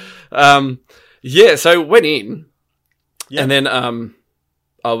sick. Yeah, so went in, and then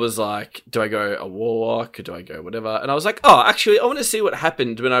I was like, do I go a warlock or do I go whatever? And I was like, oh, actually, I want to see what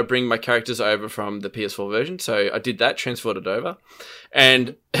happened when I bring my characters over from the PS4 version. So I did that, transferred it over,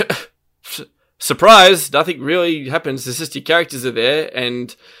 and surprise, nothing really happens. It's just your characters are there,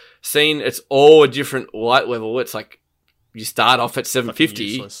 and seeing it's all a different light level. It's like you start off at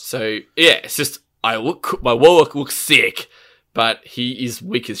 750. So yeah, it's just my warlock looks sick, but he is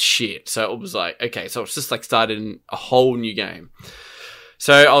weak as shit. So it was like, okay, so it's just like starting a whole new game.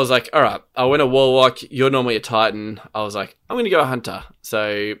 So I was like, all right, I went a warlock. You're normally a titan. I was like, I'm going to go a hunter.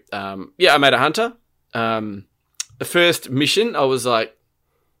 So yeah, I made a hunter. The first mission, I was like,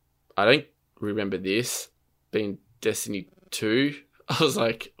 I don't remember this being Destiny 2. I was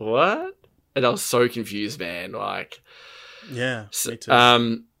like, what? And I was so confused, man. Like, yeah, me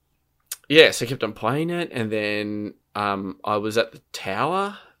too. Yeah, so I kept on playing it, and then I was at the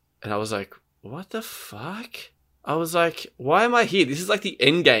tower, and I was like, what the fuck? I was like, why am I here? This is like the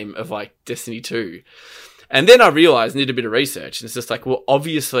end game of like Destiny 2. And then I realized I need a bit of research, and it's just like, well,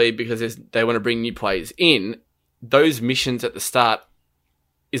 obviously because they want to bring new players in, those missions at the start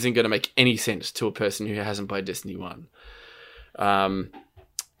isn't going to make any sense to a person who hasn't played Destiny 1.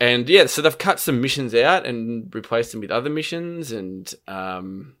 And yeah, so they've cut some missions out and replaced them with other missions, and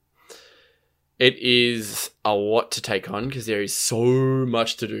it is a lot to take on because there is so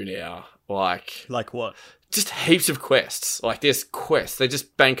much to do now. Like what? Just heaps of quests. Like there's quests. They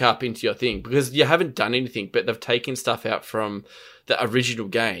just bank up into your thing because you haven't done anything, but they've taken stuff out from the original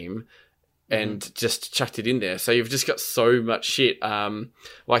game and just chucked it in there. So you've just got so much shit.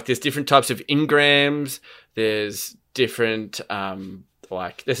 Like there's different types of engrams. There's different,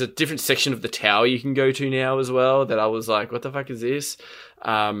 like there's a different section of the tower you can go to now as well that I was like, what the fuck is this?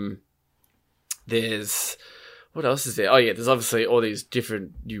 There's, what else is there? Oh yeah, there's obviously all these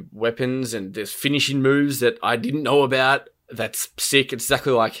different new weapons, and there's finishing moves that I didn't know about. That's sick. It's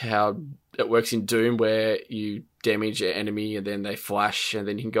exactly like how it works in Doom, where you damage an enemy and then they flash, and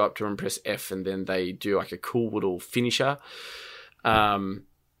then you can go up to them and press F, and then they do like a cool little finisher. And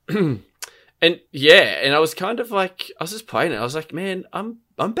yeah, and I was kind of like, I was just playing it. I was like, man, I'm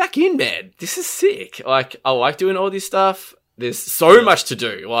back in, man. This is sick. Like, I like doing all this stuff. There's so much to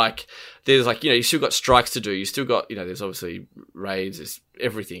do. Like, there's like, you still got strikes to do. You still got, there's obviously raids. There's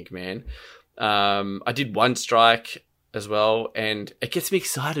everything, man. I did one strike as well, and it gets me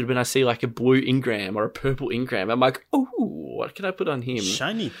excited when I see like a blue engram or a purple engram. I'm like, oh, what can I put on him?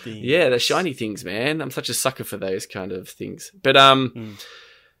 Shiny things. Yeah, the shiny things, man. I'm such a sucker for those kind of things. But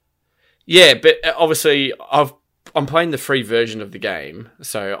yeah, but obviously I'm playing the free version of the game,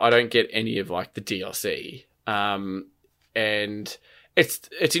 so I don't get any of like the DLC. And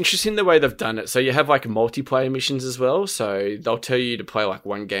it's interesting the way they've done it. So you have like multiplayer missions as well. So they'll tell you to play like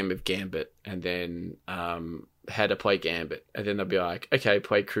one game of Gambit, and then how to play Gambit, and then they'll be like, okay,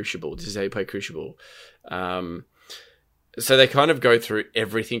 play Crucible. This is how you play Crucible. So they kind of go through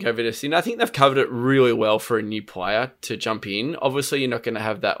everything over this. And I think they've covered it really well for a new player to jump in. Obviously, you're not going to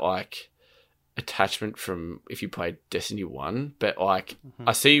have that like attachment from if you played Destiny 1, but like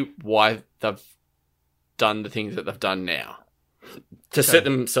I see why they've done the things that they've done now to set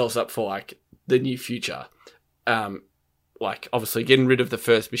themselves up for like the new future. Like obviously getting rid of the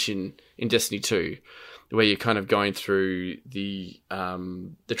first mission in Destiny 2, where you're kind of going through the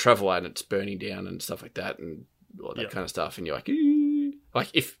travel and it's burning down and stuff like that, and all that kind of stuff, and you're like, eee. Like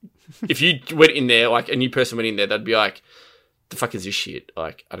if you went in there, like a new person went in there, they'd be like, the fuck is this shit?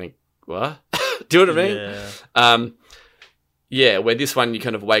 Like, I don't, what? Do you know what I mean? Yeah, where this one you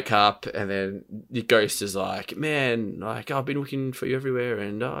kind of wake up and then your ghost is like, man, like I've been looking for you everywhere,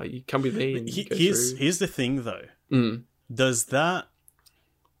 and you come with me. And Here's the thing though. Mm. Does that,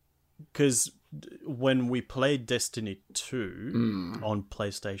 because when we played Destiny 2 on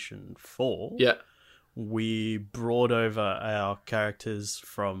PlayStation 4, Yeah. we brought over our characters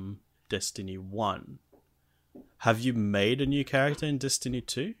from Destiny 1. Have you made a new character in Destiny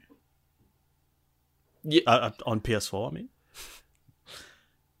 2? Yeah. On PS4, I mean.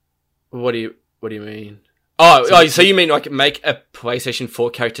 What do you mean? So you mean like make a PlayStation 4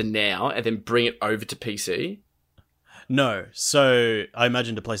 character now and then bring it over to PC? No, so I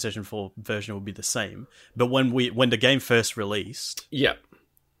imagine the PlayStation 4 version will be the same. But when the game first released, Yeah.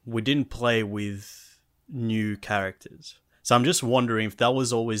 we didn't play with new characters. So I'm just wondering if that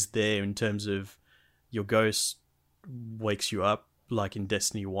was always there in terms of your ghost wakes you up like in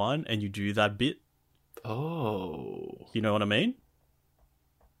Destiny 1 and you do that bit. Oh. You know what I mean?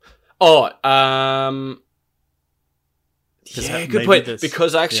 Oh, Yeah, good point.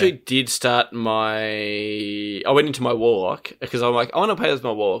 Because I actually did start I went into my Warlock because I'm like, I want to play as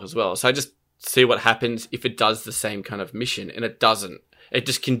my Warlock as well. So I just see what happens if it does the same kind of mission, and it doesn't. It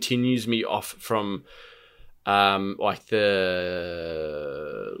just continues me off from, like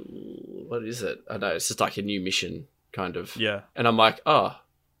what is it? I don't know. It's just like a new mission kind of. Yeah. And I'm like, oh,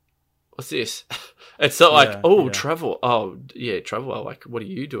 what's this? It's not like, travel. Oh, yeah, travel. Like, what are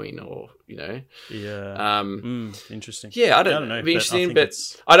you doing? Or, Yeah. Interesting. Yeah, I don't know. It'd be interesting, but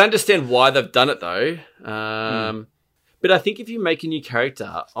I'd understand why they've done it though. But I think if you make a new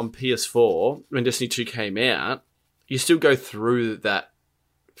character on PS4 when Destiny 2 came out, you still go through that.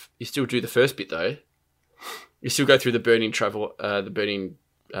 You still do the first bit though. You still go through the burning traveler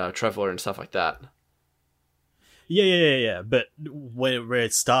and stuff like that. Yeah. But where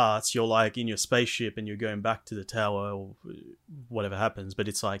it starts, you're like in your spaceship and you're going back to the tower or whatever happens. But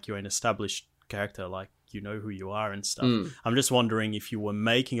it's like you're an established character, like you know who you are and stuff. I'm just wondering if you were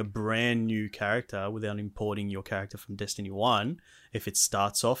making a brand new character without importing your character from Destiny 1, if it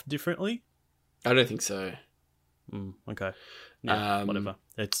starts off differently. I don't think so. Okay. Yeah, whatever.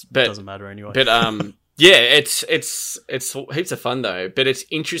 It doesn't matter anyway. But yeah, it's heaps of fun though. But it's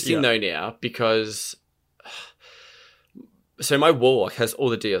interesting though now because. So my Warlock has all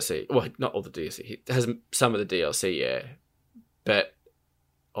the DLC. Well, not all the DLC. It has some of the DLC, yeah. But,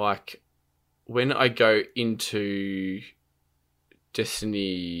 like, when I go into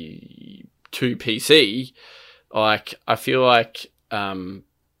Destiny 2 PC, like, I feel like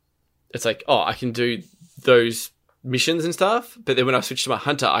it's like, oh, I can do those missions and stuff, but then when I switch to my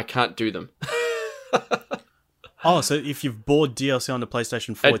Hunter, I can't do them. Oh, so if you've bought DLC on the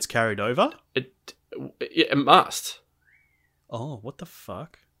PlayStation 4, it's carried over? It must. Oh, what the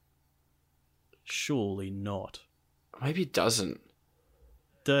fuck? Surely not. Maybe it doesn't.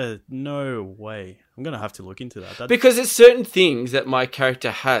 No way. I'm going to have to look into that. Because there's certain things that my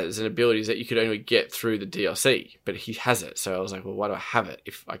character has and abilities that you could only get through the DLC, but he has it. So I was like, well, why do I have it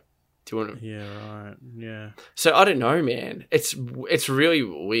if I do want to... Yeah, right. Yeah. So I don't know, man. It's really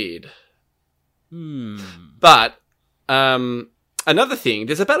weird. But another thing,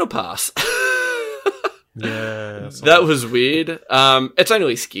 there's a battle pass. Yeah. That was weird. It's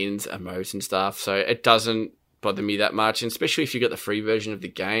only skins, emotes and stuff, so it doesn't bother me that much, and especially if you get the free version of the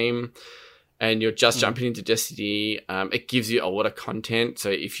game and you're just jumping into Destiny, it gives you a lot of content. So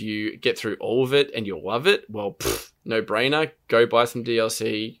if you get through all of it and you love it, well, no brainer, go buy some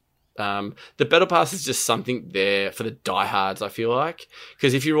DLC. The battle pass is just something there for the diehards, I feel like,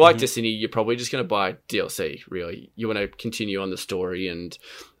 because if you like Destiny, you're probably just going to buy DLC. Really, you want to continue on the story and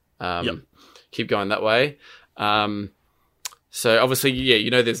keep going that way. So obviously,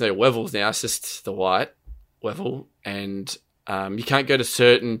 yeah, there's no levels now. It's just the white level, and you can't go to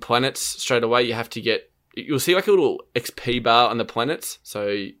certain planets straight away. You have to you'll see like a little XP bar on the planets. So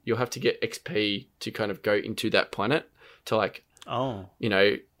you'll have to get XP to kind of go into that planet to like,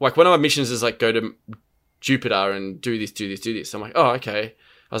 like one of my missions is like go to Jupiter and do this. I'm like, oh, okay.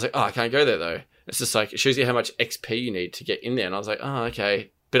 I was like, oh, I can't go there though. It's just like, it shows you how much XP you need to get in there. And I was like, oh,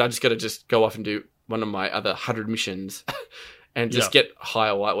 okay. But I just got to go off and do one of my other 100 missions and just get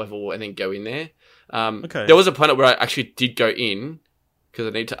higher white level and then go in there. Okay. There was a planet where I actually did go in because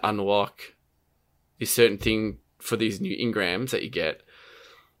I need to unlock this certain thing for these new engrams that you get.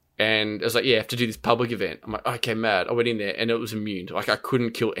 And it was like, yeah, I have to do this public event. I'm like, okay, mad. I went in there and it was immune. Like, I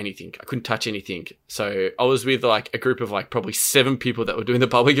couldn't kill anything. I couldn't touch anything. So I was with like a group of like probably 7 people that were doing the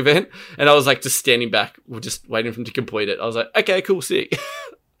public event. And I was like just standing back, just waiting for them to complete it. I was like, okay, cool, sick.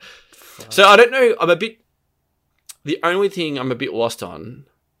 So I don't know. The only thing I'm a bit lost on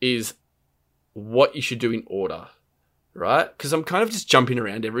is what you should do in order. right? Because I'm kind of just jumping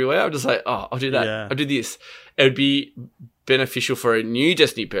around everywhere. I'm just like, oh, I'll do that. Yeah. I'll do this. It would be beneficial for a new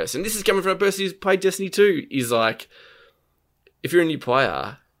Destiny person. This is coming from a person who's played Destiny 2. Is like, if you're a new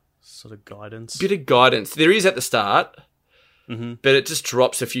player, Sort of guidance. bit of guidance. There is at the start, Mm-hmm. but it just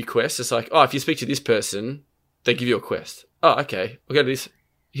drops a few quests. It's like, oh, if you speak to this person, they give you a quest. Oh, okay. We'll go to this.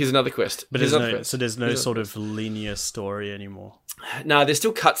 Here's another quest. But Here's there's another no, quest. so there's no Here's sort another of linear story anymore. No, there's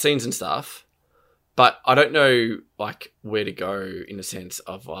still cutscenes and stuff, but I don't know like where to go in the sense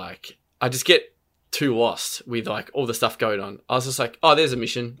of like I just get too lost with like all the stuff going on. I was just like, oh, there's a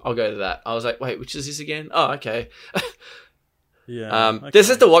mission. I'll go to that. I was like, wait, which is this again? Oh, okay. Yeah. There's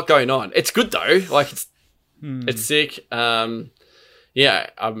just a lot going on. It's good though. Like Hmm. it's sick. Yeah,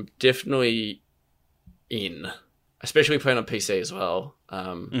 I'm definitely in, especially playing on PC as well.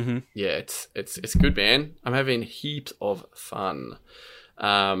 Mm-hmm. Yeah, it's good, man. I'm having heaps of fun.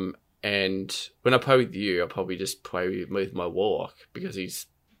 And when I play with you, I'll probably just play with my Warlock because he's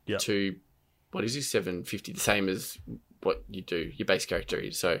Yep. what is he, 750, the same as what you do, your base character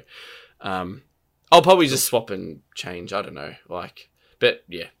is. So I'll probably just swap and change. I don't know. Like, but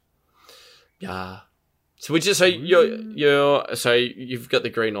yeah. Yeah. So you've got the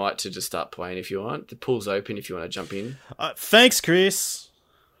green light to just start playing if you want. The pool's open if you want to jump in. Thanks, Chris.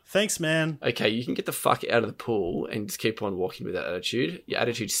 Thanks, man. Okay, you can get the fuck out of the pool and just keep on walking with that attitude. Your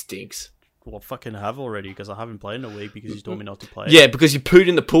attitude stinks. Well, I fucking have already because I haven't played in a week because you told me not to play. Yeah, because you pooed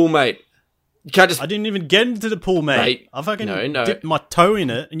in the pool, mate. You can't just... I didn't even get into the pool, mate. I fucking no. dipped my toe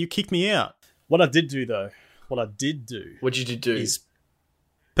in it and you kicked me out. What I did do What'd you do? is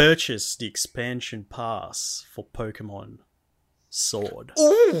purchase the expansion pass for Pokemon Sword.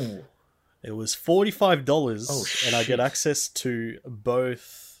 Ooh! It was $45, Oh, and I shit. get access to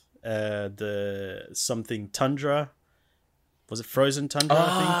both the something Tundra. Was it Frozen Tundra?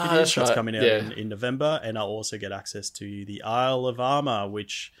 I think it is. That's That's right. coming out Yeah. in November, and I also get access to the Isle of Armor,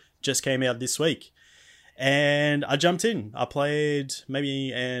 which just came out this week. And I jumped in. I played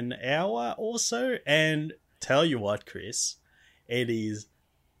maybe an hour or so, and tell you what, Chris, it is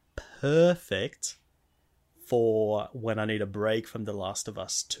perfect for when I need a break from The Last of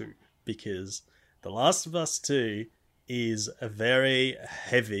Us 2, because The Last of Us 2 is very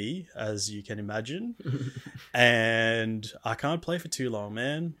heavy, as you can imagine, and I can't play for too long,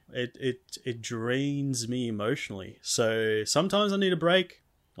 man. It drains me emotionally. So sometimes I need a break.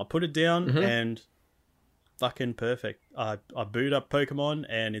 I put it down and fucking perfect. I boot up Pokemon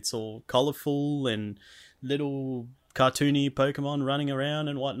and it's all colorful and little cartoony Pokemon running around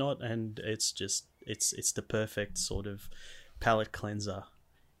and whatnot, and it's the perfect sort of palate cleanser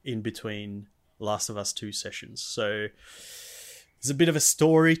in between Last of Us 2 sessions. So there's a bit of a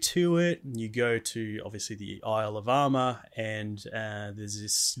story to it. You go to obviously the Isle of Armor, and there's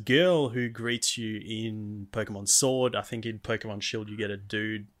this girl who greets you in Pokemon Sword. I think in Pokemon Shield you get a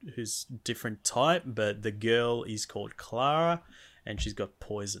dude who's different type, but the girl is called Clara, and she's got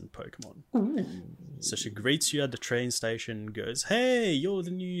poison Pokemon. Ooh. So she greets you at the train station and goes, "Hey, you're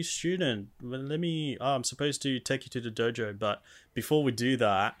the new student. Well, I'm supposed to take you to the dojo, but before we do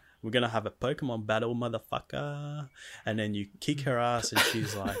that, we're going to have a Pokemon battle, motherfucker." And then you kick her ass and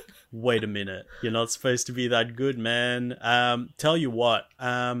she's like, "Wait a minute. You're not supposed to be that good, man. Tell you what."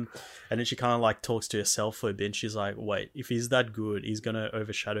 And then she kind of like talks to herself for a bit. She's like, "Wait, if he's that good, he's going to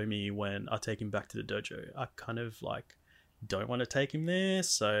overshadow me when I take him back to the dojo. I kind of like don't want to take him there.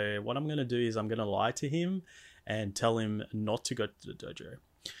 So what I'm going to do is I'm going to lie to him and tell him not to go to the dojo."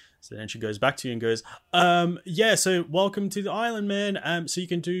 So then she goes back to you and goes, "Yeah, so welcome to the island, man. So you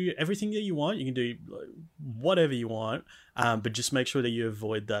can do everything that you want. You can do whatever you want, but just make sure that you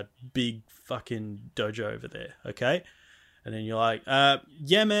avoid that big fucking dojo over there, okay?" And then you're like,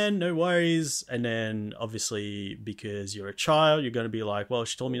 "Yeah, man, no worries." And then obviously because you're a child, you're going to be like, "Well,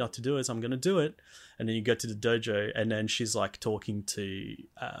 she told me not to do it, so I'm going to do it." And then you go to the dojo, and then she's like talking to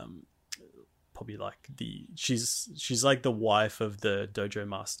probably like she's like the wife of the dojo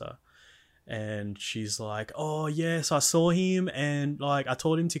master, and she's like, "Oh yes, I saw him, and like I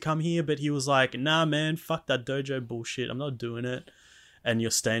told him to come here, but he was like, nah man, fuck that dojo bullshit, I'm not doing it." And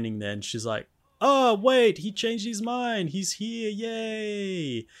you're standing there and she's like, "Oh wait, he changed his mind, he's here,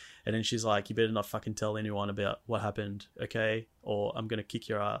 yay." And then she's like, "You better not fucking tell anyone about what happened, okay? Or I'm gonna kick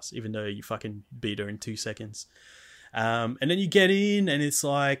your ass," even though you fucking beat her in 2 seconds. And then you get in and it's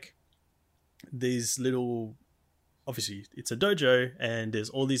like these little, obviously it's a dojo and there's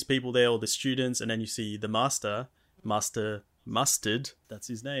all these people there, all the students, and then you see the master Mustard, that's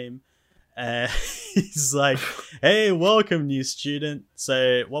his name. He's like, "Hey, welcome new student.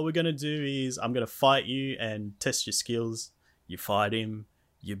 So what we're gonna do is I'm gonna fight you and test your skills." You fight him,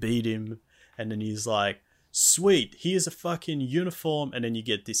 you beat him, and then he's like, sweet, here's a fucking uniform, and then you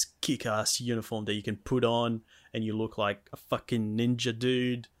get this kick-ass uniform that you can put on, and you look like a fucking ninja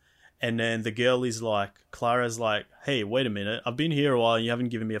dude. And then the girl is like, Clara's like, hey, wait a minute, I've been here a while and you haven't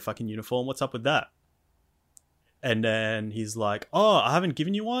given me a fucking uniform. What's up with that? And then he's like, oh, I haven't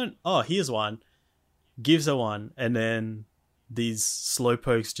given you one? Oh, here's one. Gives her one. And then these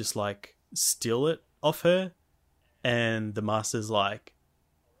slowpokes just like steal it off her. And the master's like,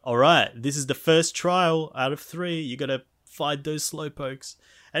 all right, this is the first trial out of 3. You got to fight those slowpokes.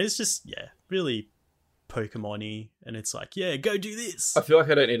 And it's just, yeah, really Pokemon-y. And it's like, yeah, go do this. I feel like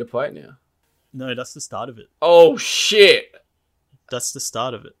I don't need to play it now. No, that's the start of it. Oh, shit. That's the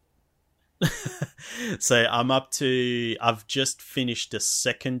start of it. So I've just finished the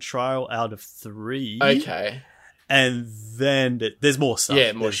second trial out of 3. Okay. And then there's more stuff.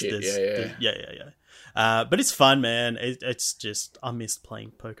 Yeah, more There's- shit. there's- Yeah. yeah. But it's fun, man. It's just, I miss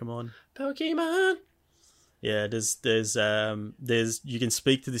playing Pokemon. Pokemon. Yeah, there's you can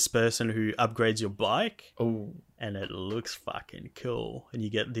speak to this person who upgrades your bike, Oh. and it looks fucking cool. And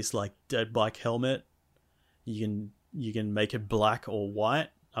you get this like dirt bike helmet. You can make it black or white.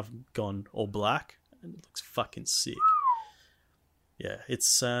 I've gone all black, and it looks fucking sick. Yeah,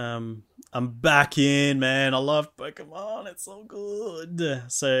 it's I'm back in, man. I love Pokemon. It's so good.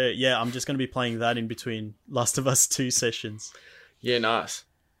 So yeah, I'm just gonna be playing that in between Last of Us 2 sessions. Yeah, nice.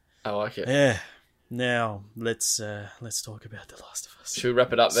 I like it. Yeah. Now let's talk about The Last of Us. Should we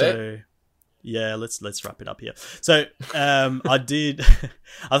wrap it up there? So yeah, let's wrap it up here. So I did.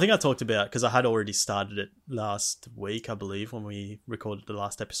 I think I talked about, because I had already started it last week, I believe, when we recorded the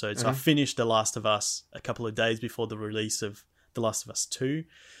last episode. So I finished The Last of Us a couple of days before the release of The Last of Us 2.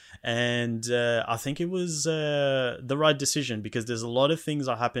 And I think it was the right decision, because there's a lot of things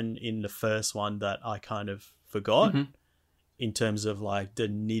that happened in the first one that I kind of forgot in terms of like the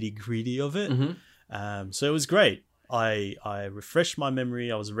nitty gritty of it. So it was great. I refreshed my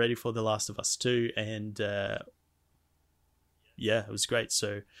memory. I was ready for The Last of Us 2, and yeah, it was great.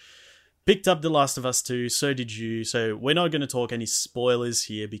 So picked up The Last of Us 2. So did you. So we're not going to talk any spoilers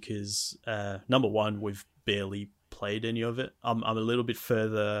here because number one, we've barely played any of it. I'm a little bit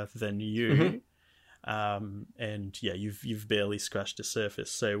further than you, and yeah, you've barely scratched the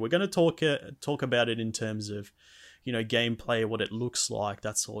surface. So we're going to talk about it in terms of, you know, gameplay, what it looks like,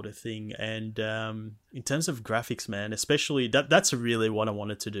 that sort of thing. And in terms of graphics, man, especially that's really what I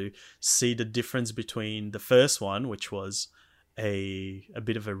wanted to do. See the difference between the first one, which was a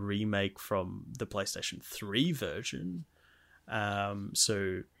bit of a remake from the PlayStation 3 version.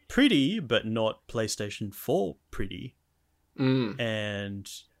 So pretty, but not PlayStation 4 pretty. And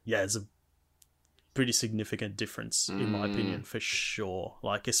yeah, it's a pretty significant difference in my opinion, for sure.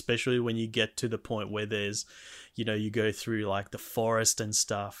 Like, especially when you get to the point where there's, you know, you go through like the forest and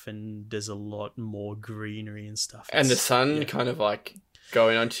stuff, and there's a lot more greenery and stuff. And the sun kind of like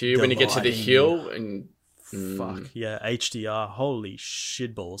going onto you when you get to the hill. And fuck yeah, HDR, holy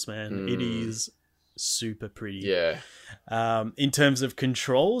shitballs, man. It is super pretty. Yeah. In terms of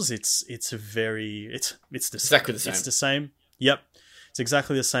controls, it's exactly the same. It's the same. Yep. It's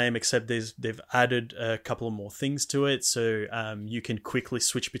exactly the same, except they've added a couple more things to it. So you can quickly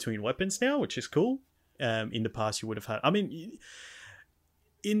switch between weapons now, which is cool. In the past, you would have had... I mean,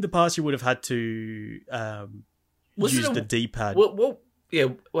 in the past, you would have had to use the D-pad. Well, yeah,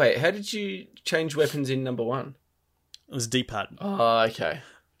 wait, how did you change weapons in number 1? It was D-pad. Oh, okay.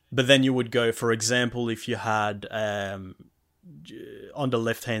 But then you would go, for example, if you had... on the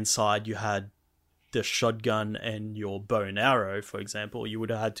left-hand side, you had the shotgun and your bow and arrow, for example, you would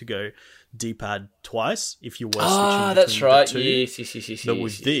have had to go D-pad twice if you were switching that's right. the two. Yes. But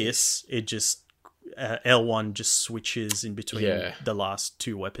with this, it just L1 just switches in between the last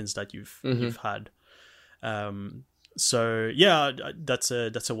 2 weapons that you've had. So yeah, that's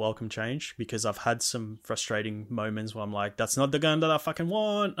a welcome change, because I've had some frustrating moments where I'm like, that's not the gun that I fucking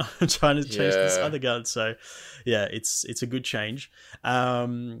want. I'm trying to change this other gun. So yeah, it's a good change.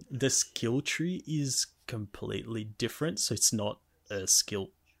 The skill tree is completely different, so it's not a skill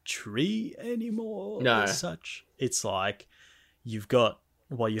tree anymore as such. It's like you've got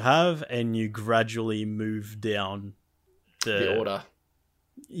what you have, and you gradually move down the order.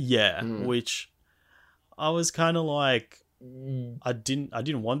 Yeah, which I was kind of like, I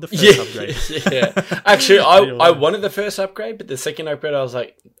didn't want the first upgrade. Yeah, actually, I wanted the first upgrade, but the second upgrade, I was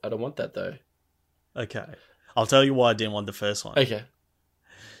like, I don't want that though. Okay, I'll tell you why I didn't want the first one. Okay.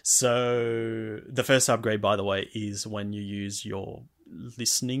 So the first upgrade, by the way, is when you use your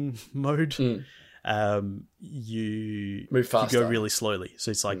listening mode. You move faster. You go really slowly,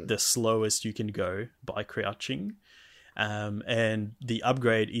 so it's like the slowest you can go by crouching. And the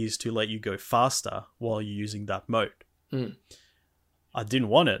upgrade is to let you go faster while you're using that mode. I didn't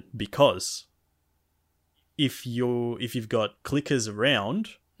want it because if you've got clickers around,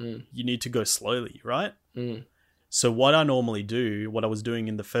 you need to go slowly, right? So what I normally do, what I was doing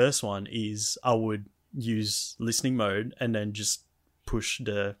in the first one, is I would use listening mode and then just push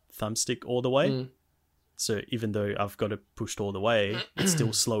the thumbstick all the way. So even though I've got it pushed all the way, it's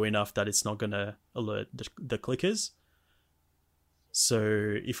still slow enough that it's not going to alert the clickers. So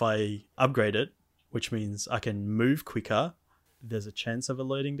if I upgrade it, which means I can move quicker, there's a chance of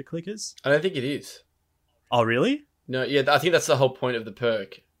alerting the clickers. I don't think it is. Oh, really? No, yeah, I think that's the whole point of the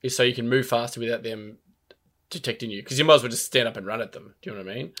perk, is so you can move faster without them detecting you. Because you might as well just stand up and run at them. Do you know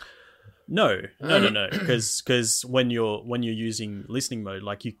what I mean? No. Because when you're using listening mode,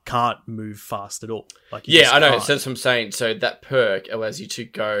 like, you can't move fast at all. Like, you just I know. can't. So that's what I'm saying. So that perk allows you to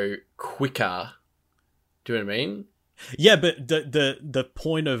go quicker. Do you know what I mean? Yeah, but the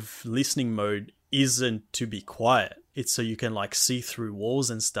point of listening mode isn't to be quiet. It's so you can, like, see through walls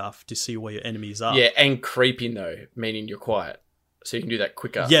and stuff to see where your enemies are. Yeah, and creeping though, meaning you're quiet, so you can do that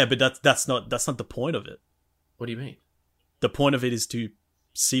quicker. Yeah, but that's not the point of it. What do you mean? The point of it is to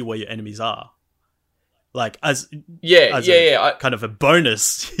see where your enemies are. Like, as kind of a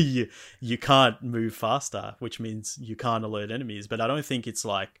bonus, you can't move faster, which means you can't alert enemies. But I don't think it's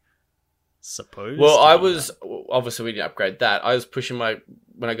like supposed. Well, to I be was that. obviously we didn't upgrade that. I was pushing when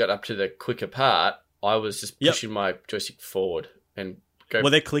I got up to the clicker part, I was just pushing my joystick forward and go.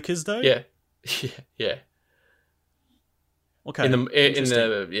 Were there clickers though? Yeah, yeah. Okay. In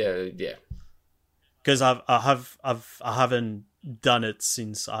the yeah. Because I haven't done it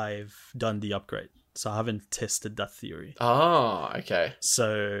since I've done the upgrade, so I haven't tested that theory. Oh, okay.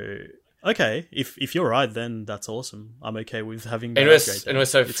 So okay, if you're right, then that's awesome. I'm okay with having that upgrade. And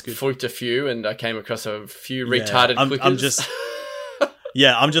so it's good. flicked a few, and I came across a few retarded clickers. I'm just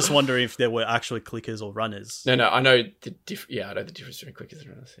I'm just wondering if there were actually clickers or runners. No, I know the I know the difference between clickers and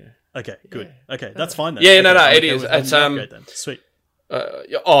runners. Yeah. Okay, good. Okay, that's fine then. Yeah, okay, no, I'm it okay is. with having It's the upgrade then. Sweet.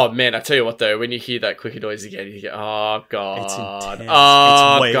 Oh man, I tell you what though, when you hear that clicker noise again, you go, "Oh god, It's intense.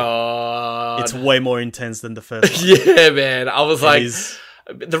 oh god, It's way more intense than the first one. yeah, man." I was like,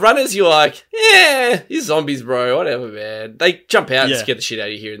 the runners, you're like, "Yeah, you're zombies, bro. Whatever, man." They jump out and scare the shit out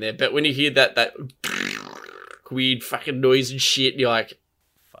of you here and there, but when you hear that weird fucking noise and shit, you're like,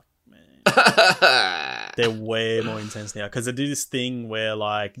 "Fuck, man." They're way more intense now because they do this thing where,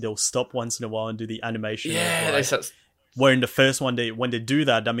 like, they'll stop once in a while and do the animation. Yeah, of, like, they start. where in the first one, when they do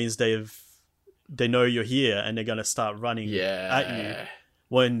that, that means they know you're here and they're gonna start running at you.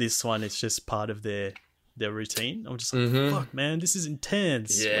 Well, in this one, it's just part of their routine. I'm just like, fuck, man, this is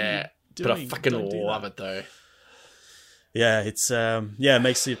intense. Yeah, but I fucking love it though. Yeah, it's it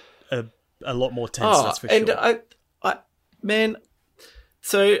makes it a lot more tense. That's for sure. And man,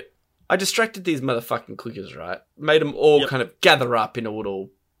 so I distracted these motherfucking clickers, right? Made them all kind of gather up in a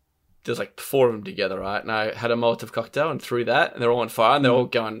little. There's like 4 of them together, right? And I had a Molotov cocktail and threw that, and they're all on fire, and they're all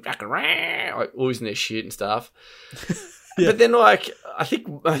going like losing their shit and stuff. But then, like, I think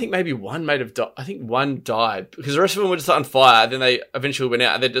maybe one might have died. I think one died because the rest of them were just on fire. Then they eventually went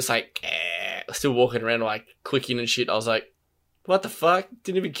out, and they're just like still walking around, like clicking and shit. I was like, what the fuck?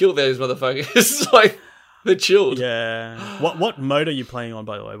 Didn't even kill those motherfuckers. Like, they're chilled. Yeah. What mode are you playing on,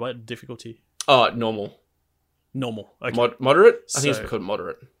 by the way? What difficulty? Oh, normal. Okay. Moderate? I think it's called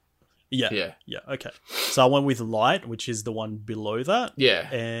moderate. Yeah. Okay. So I went with light, which is the one below that. Yeah.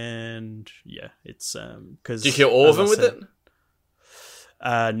 And it's because. Do you kill all of them with it?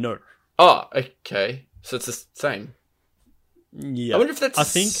 No. Oh, okay. So it's the same. Yeah. I wonder if that's the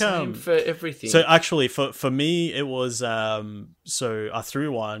same for everything. So actually, for me, it was so I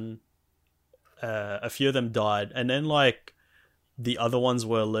threw one. A few of them died, and then, like, the other ones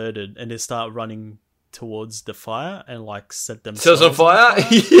were alerted, and they start running towards the fire and, like, set themselves on fire.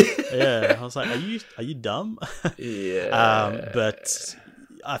 Yeah, I was like, are you dumb? Yeah. But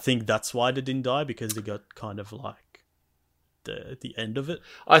I think that's why they didn't die, because they got kind of like the end of it.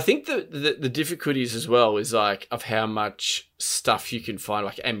 I think the difficulties as well is like of how much stuff you can find,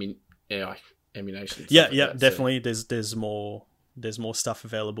 like ammunition. Yeah, definitely. So. There's more stuff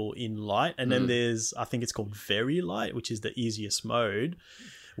available in light, and then there's, I think it's called very light, which is the easiest mode,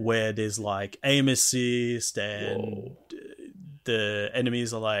 where there's like aim assist and the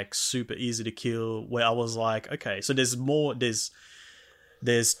enemies are like super easy to kill. Where I was like, okay, so there's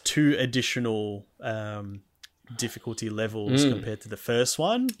 2 additional difficulty levels compared to the first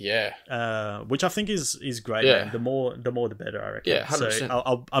one. Yeah. Which I think is great. Yeah. Man. The more the better, I reckon. Yeah, 100%.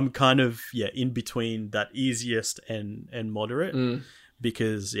 So I'm kind of in between that easiest and moderate,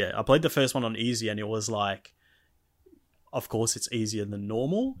 because I played the first one on easy, and it was like of course, it's easier than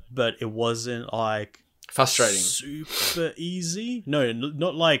normal, but it wasn't like Frustrating. super easy. No,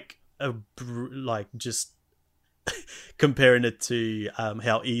 not like like just comparing it to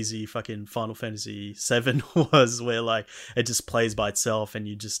how easy fucking Final Fantasy VII was, where like it just plays by itself and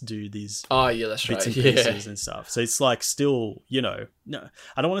you just do these Oh yeah, that's bits right. and pieces and stuff. So it's like still, no,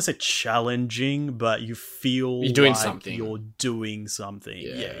 I don't want to say challenging, but you feel You're doing like something. You're doing something.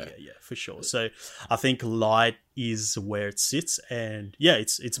 Yeah. Yeah, for sure. So I think light is where it sits, and yeah,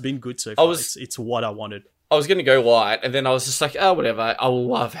 it's been good so far. It's what I wanted. I was gonna go light, and then I was just like, oh, whatever. I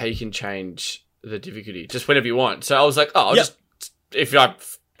love how you can change the difficulty just whenever you want. So I was like, oh, I'll just if I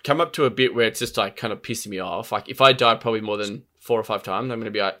come up to a bit where it's just like kind of pissing me off, like if I die probably more than 4 or 5 times, I'm gonna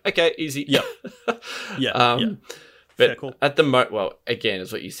be like, okay, easy. Yeah. But Fair call. at the well, again,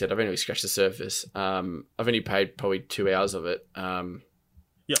 as what you said, I've only scratched the surface. I've only played probably 2 hours of it. I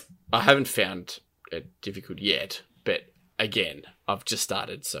haven't found it difficult yet, but again, I've just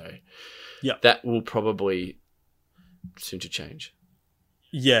started, so that will probably soon to change.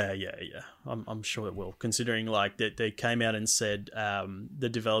 Yeah. I'm sure it will. Considering like they came out and said the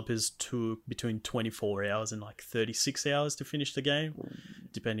developers took between 24 hours and like 36 hours to finish the game,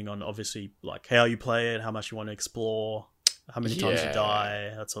 depending on obviously like how you play it, how much you want to explore, how many times you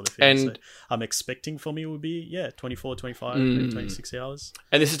die, that sort of thing. And so I'm expecting for me would be 24, 25, maybe 26 hours.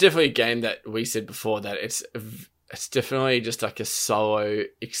 And this is definitely a game that we said before that it's definitely just like a solo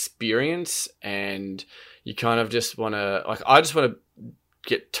experience, and you kind of just want to like I just want to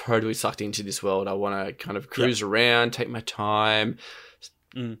get totally sucked into this world. I want to kind of cruise around, take my time,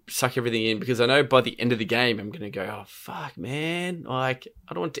 suck everything in, because I know by the end of the game I'm going to go, oh, fuck, man. Like,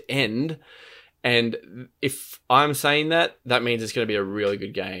 I don't want it to end. And if I'm saying that, that means it's going to be a really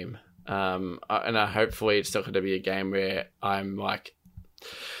good game. And hopefully it's not going to be a game where I'm like,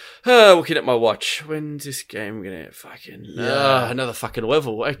 looking at my watch. When's this game gonna fucking another fucking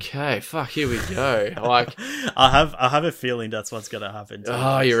level? Okay, fuck, here we go. Like, I have a feeling that's what's gonna happen.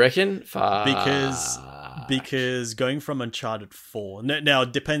 Oh, you reckon? Fuck. Because going from Uncharted 4 now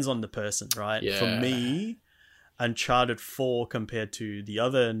it depends on the person, right? Yeah. For me, Uncharted 4 compared to the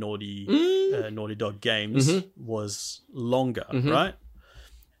other Naughty Dog games was longer, right?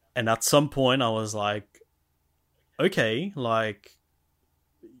 And at some point I was like, okay, like,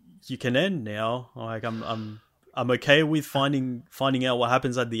 you can end now. Like I'm okay with finding out what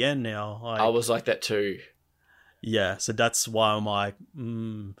happens at the end now. Like, I was like that too. Yeah, so that's why I'm like,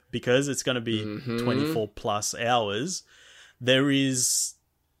 because it's going to be 24 plus hours. There is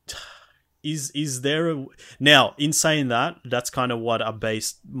there a, now in saying that, that's kind of what I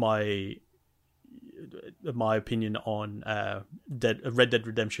based my opinion on Red Dead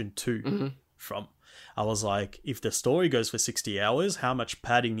Redemption 2 from. I was like, if the story goes for 60 hours, how much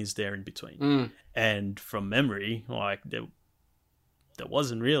padding is there in between? And from memory, like there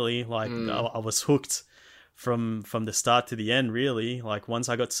wasn't really. Like I was hooked from the start to the end, really. Like once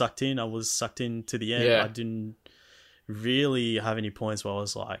I got sucked in, I was sucked in to the end. Yeah. I didn't really have any points where I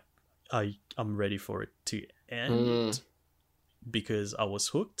was like, I'm ready for it to end because I was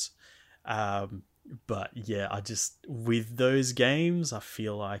hooked. But yeah, I just, with those games, I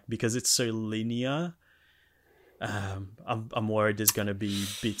feel like because it's so linear, I'm worried there's going to be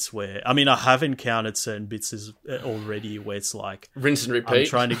bits where, I mean, I have encountered certain bits already where it's like rinse and repeat. I'm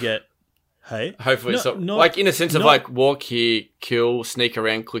trying to get, hey, hopefully, like in a sense of like walk here, kill, sneak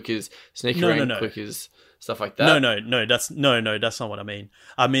around clickers, clickers, stuff like that. No, that's not what I mean.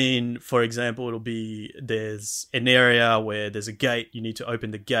 I mean, for example, it'll be there's an area where there's a gate, you need to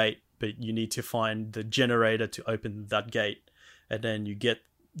open the gate, but you need to find the generator to open that gate, and then you get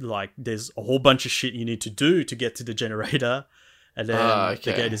like there's a whole bunch of shit you need to do to get to the generator, and then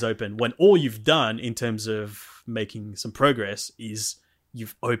the gate is open. When all you've done in terms of making some progress is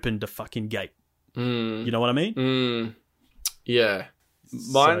you've opened the fucking gate. You know what I mean? Yeah.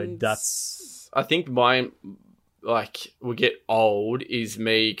 So that's. I think mine, like, will get old is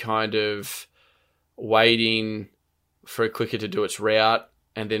me kind of waiting for a clicker to do its route,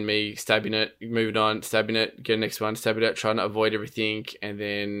 and then me stabbing it, moving on, stabbing it, get the next one, stab it out, trying to avoid everything, and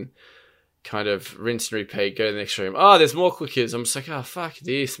then kind of rinse and repeat, go to the next room. Oh, there's more clickers. I'm just like, oh, fuck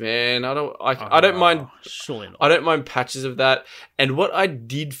this, man. I don't mind. Surely not. I don't mind patches of that. And what I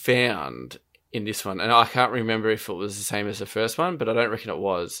did found in this one, and I can't remember if it was the same as the first one, but I don't reckon it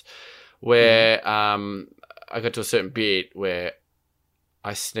was, where I got to a certain bit where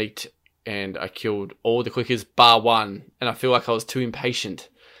I sneaked and I killed all the clickers bar one, and I feel like I was too impatient,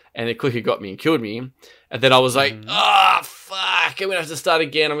 and the clicker got me and killed me, and then I was like, fuck, I'm gonna have to start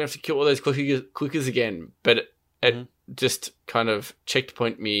again, I'm gonna have to kill all those clickers again, but it just kind of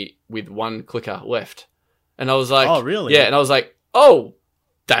checkpoint me with one clicker left, And I was like, Oh, really? Yeah, and I was like, oh,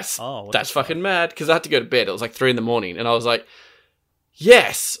 that's what fucking mad, because I had to go to bed. It was like 3 a.m, and I was like,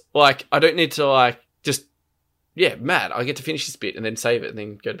 yes, like I don't need to like just mad. I get to finish this bit and then save it and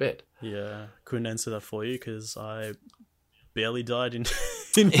then go to bed. Yeah, couldn't answer that for you because I barely died in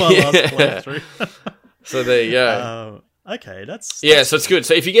in my last playthrough. So there you go. Okay, that's so it's good.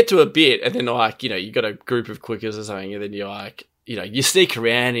 So if you get to a bit and then like, you got a group of clickers or something, and then you're like, you sneak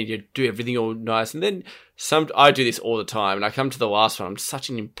around and you do everything all nice, and then I do this all the time, and I come to the last one, I'm such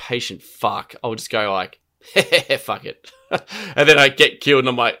an impatient fuck. I'll just go like, fuck it. And then I get killed and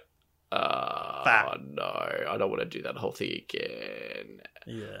I'm like, oh no, I don't want to do that whole thing again.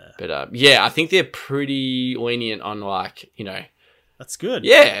 Yeah. But I think they're pretty lenient on like, That's good.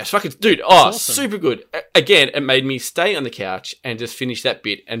 Yeah, it's fucking dude. Oh, awesome. Super good. Again, it made me stay on the couch and just finish that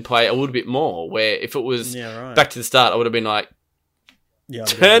bit and play a little bit more. Where if it was back to the start, I would have been like,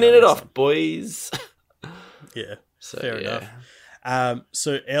 turning it off, boys. Yeah, so, fair enough.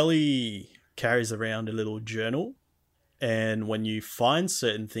 So Ellie carries around a little journal, and when you find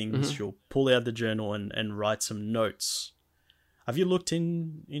certain things, she'll pull out the journal and write some notes. Have you looked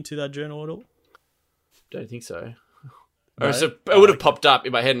into that journal at all? Don't think so. No? Or so it would have popped up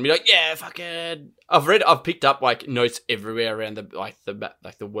in my head and be like, yeah, fucking. I've picked up like notes everywhere around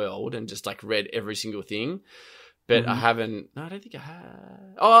the world and just like read every single thing, but I haven't. No, I don't think I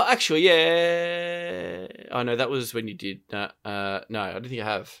have. Oh, actually, yeah. Oh no, that was when you did. No, I don't think I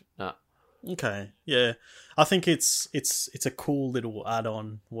have. No. Okay, yeah, I think it's a cool little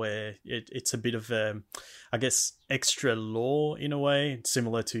add-on where it's a bit of I guess extra lore in a way,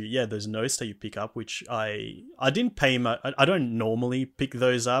 similar to those notes that you pick up, which I didn't pay much. I don't normally pick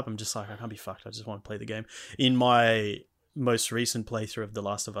those up. I'm just like, I can't be fucked. I just want to play the game. In my most recent playthrough of The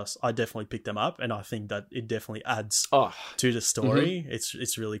Last of Us, I definitely picked them up, and I think that it definitely adds to the story.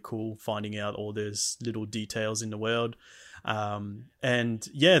 It's really cool finding out all those little details in the world. And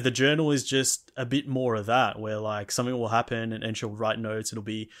the journal is just a bit more of that, where like something will happen and she'll write notes. It'll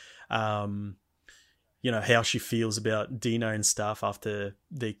be, how she feels about Dina and stuff after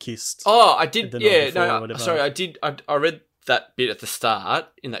they kissed. Oh, I did. Yeah, no, sorry. I did. I read that bit at the start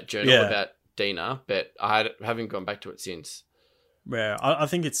in that journal about Dina, but I haven't gone back to it since. Yeah, I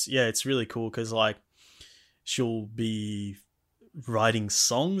think it's really cool because like she'll be writing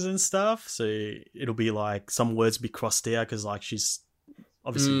songs and stuff, so it'll be like some words be crossed out because like she's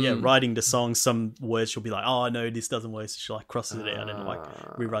obviously writing the song. Some words she'll be like, oh no, this doesn't work, so she like crosses it out and like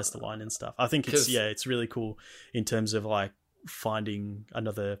rewrites the line and stuff. I think it's really cool in terms of like finding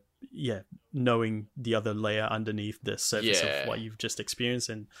another knowing the other layer underneath the surface of what you've just experienced,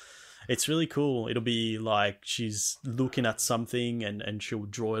 and it's really cool. It'll be like she's looking at something and she'll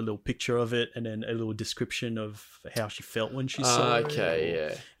draw a little picture of it and then a little description of how she felt when she saw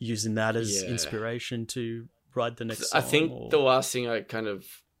it. Using that as inspiration to write the next song. I think the last thing I kind of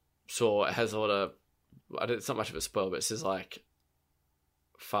saw has a lot of... it's not much of a spoil, but it says like,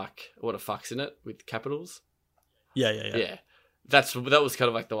 fuck, a lot of fucks in it with capitals. Yeah. That was kind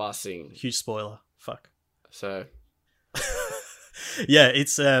of like the last thing. Huge spoiler. Fuck. So...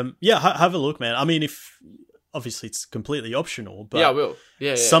 it's have a look, man. I mean, if obviously it's completely optional, but I will.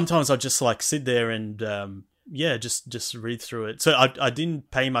 Sometimes I just like sit there and just read through it. So I didn't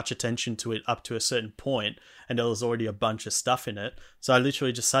pay much attention to it up to a certain point, and there was already a bunch of stuff in it. So I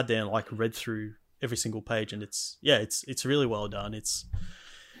literally just sat there and like read through every single page, and it's really well done.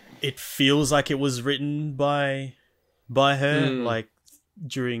 It feels like it was written by her, like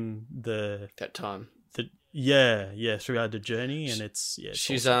during that time. Throughout the journey, and it's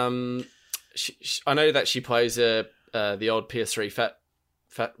she's awesome. I know that she plays the old PS3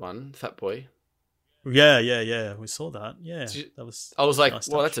 fat boy. Yeah, we saw that. That was. I was like, nice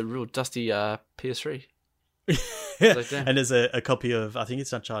well, that's a real dusty PS3. Like, and there's a copy of, I think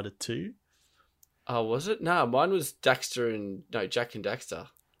it's Uncharted 2. Oh, was it? No, mine was Jack and Daxter.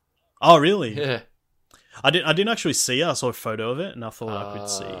 Oh, really? Yeah. I didn't actually see it. I saw a photo of it, and I thought I could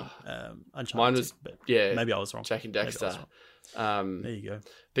see Uncharted. Mine was, maybe I was wrong. Jack and Daxter. There you go.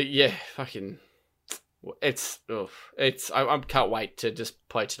 But yeah, fucking, I can't wait to just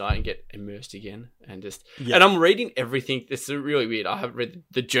play tonight and get immersed again, and just, and I'm reading everything. This is really weird. I haven't read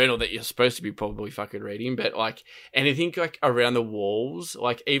the journal that you're supposed to be probably fucking reading, but anything around the walls,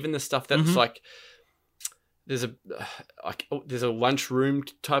 even the stuff that's there's a lunchroom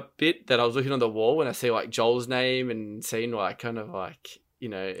type bit that I was looking on the wall and I see Joel's name and seeing I don't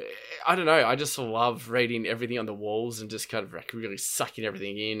know. I just love reading everything on the walls and just kind of really sucking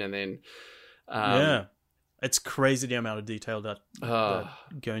everything in, and then it's crazy the amount of detail that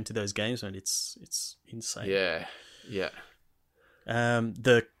go into those games, and it's insane. Yeah.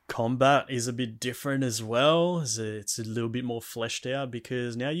 The combat is a bit different as well. It's a little bit more fleshed out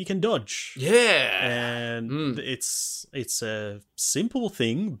because now you can dodge. Yeah. And it's a simple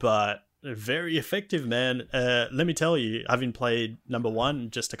thing, but very effective, man. Let me tell you, having played number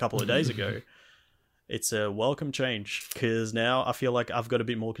 1 just a couple of days ago, it's a welcome change because now I feel like I've got a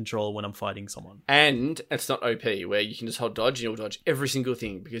bit more control when I'm fighting someone. And it's not OP where you can just hold dodge and you'll dodge every single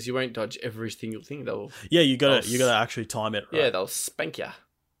thing because you won't dodge every single thing. You gotta actually time it right. Yeah, they'll spank you.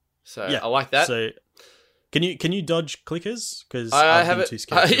 So I like that. So can you dodge clickers? Because I haven't. Too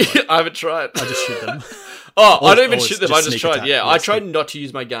scared I haven't tried. I just shoot them. I don't even shoot them. I just tried. Attack. Yeah, I tried not to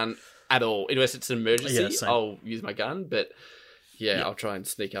use my gun at all. Unless it's an emergency, same. I'll use my gun. But I'll try and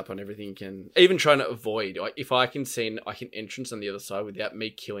sneak up on everything. Even trying to avoid. If I can see I can entrance on the other side without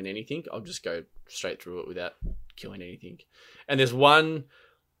me killing anything, I'll just go straight through it without killing anything. And there's one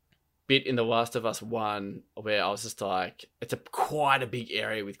bit in The Last of Us 1 where I was just like, it's quite a big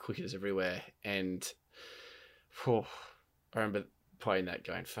area with clickers everywhere, and I remember playing that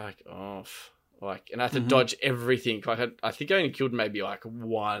going fuck off, and I had to dodge everything. I think I only killed maybe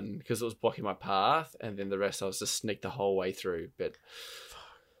one because it was blocking my path, and then the rest I was just sneaked the whole way through. But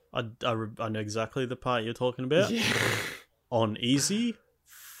I know exactly the part you're talking about. Yeah. On easy,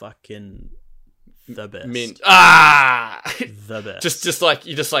 fucking the best. Mint. The best. Just like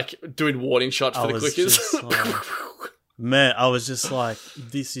you're just like doing warning shots for the clickers. Man, I was just like,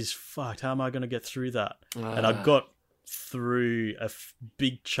 this is fucked. How am I going to get through that? And I got through a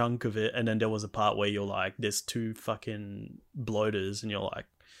big chunk of it, and then there was a part where you're like, there's 2 fucking bloaters, and you're like,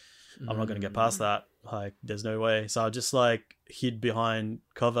 I'm not going to get past that. Like, there's no way. So I just hid behind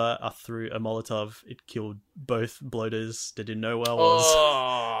cover. I threw a Molotov. It killed both bloaters. They didn't know where I was.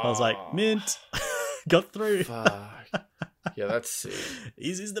 I was like, mint. Got through. Fuck. Yeah, that's sick.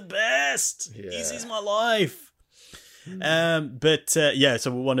 Easy's the best. Yeah. Easy's my life.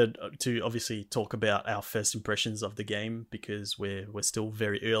 So we wanted to obviously talk about our first impressions of the game because we're still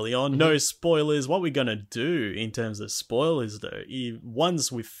very early on. No spoilers. What we're gonna do in terms of spoilers, though,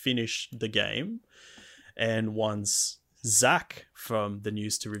 once we finish the game, and once Zach from the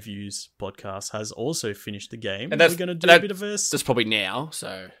News to Reviews podcast has also finished the game, and we're gonna do a bit of a. That's probably now.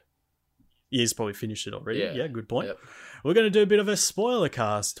 So he's probably finished it already. Yeah, good point. Yep. We're going to do a bit of a spoiler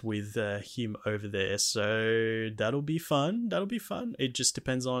cast with him over there. So that'll be fun. It just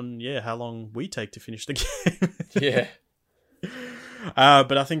depends on, how long we take to finish the game. Yeah.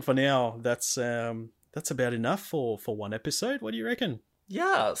 But I think for now, that's about enough for one episode. What do you reckon?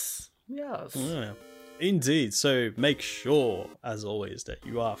 Yes. Yeah. Indeed. So make sure, as always, that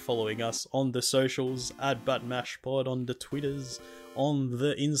you are following us on the socials, at ButMashPod, on the Twitters, on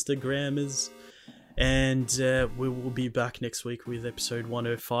the Instagrammers. And we will be back next week with episode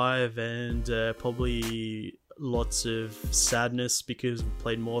 105 and probably lots of sadness because we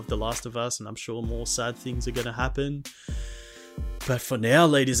played more of The Last of Us and I'm sure more sad things are going to happen. But for now,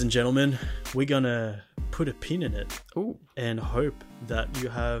 ladies and gentlemen, we're going to put a pin in it. Ooh. And hope that you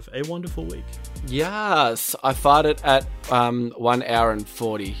have a wonderful week. Yes, I farted at 1 hour and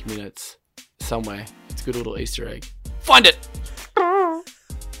 40 minutes somewhere. It's a good little Easter egg. Find it!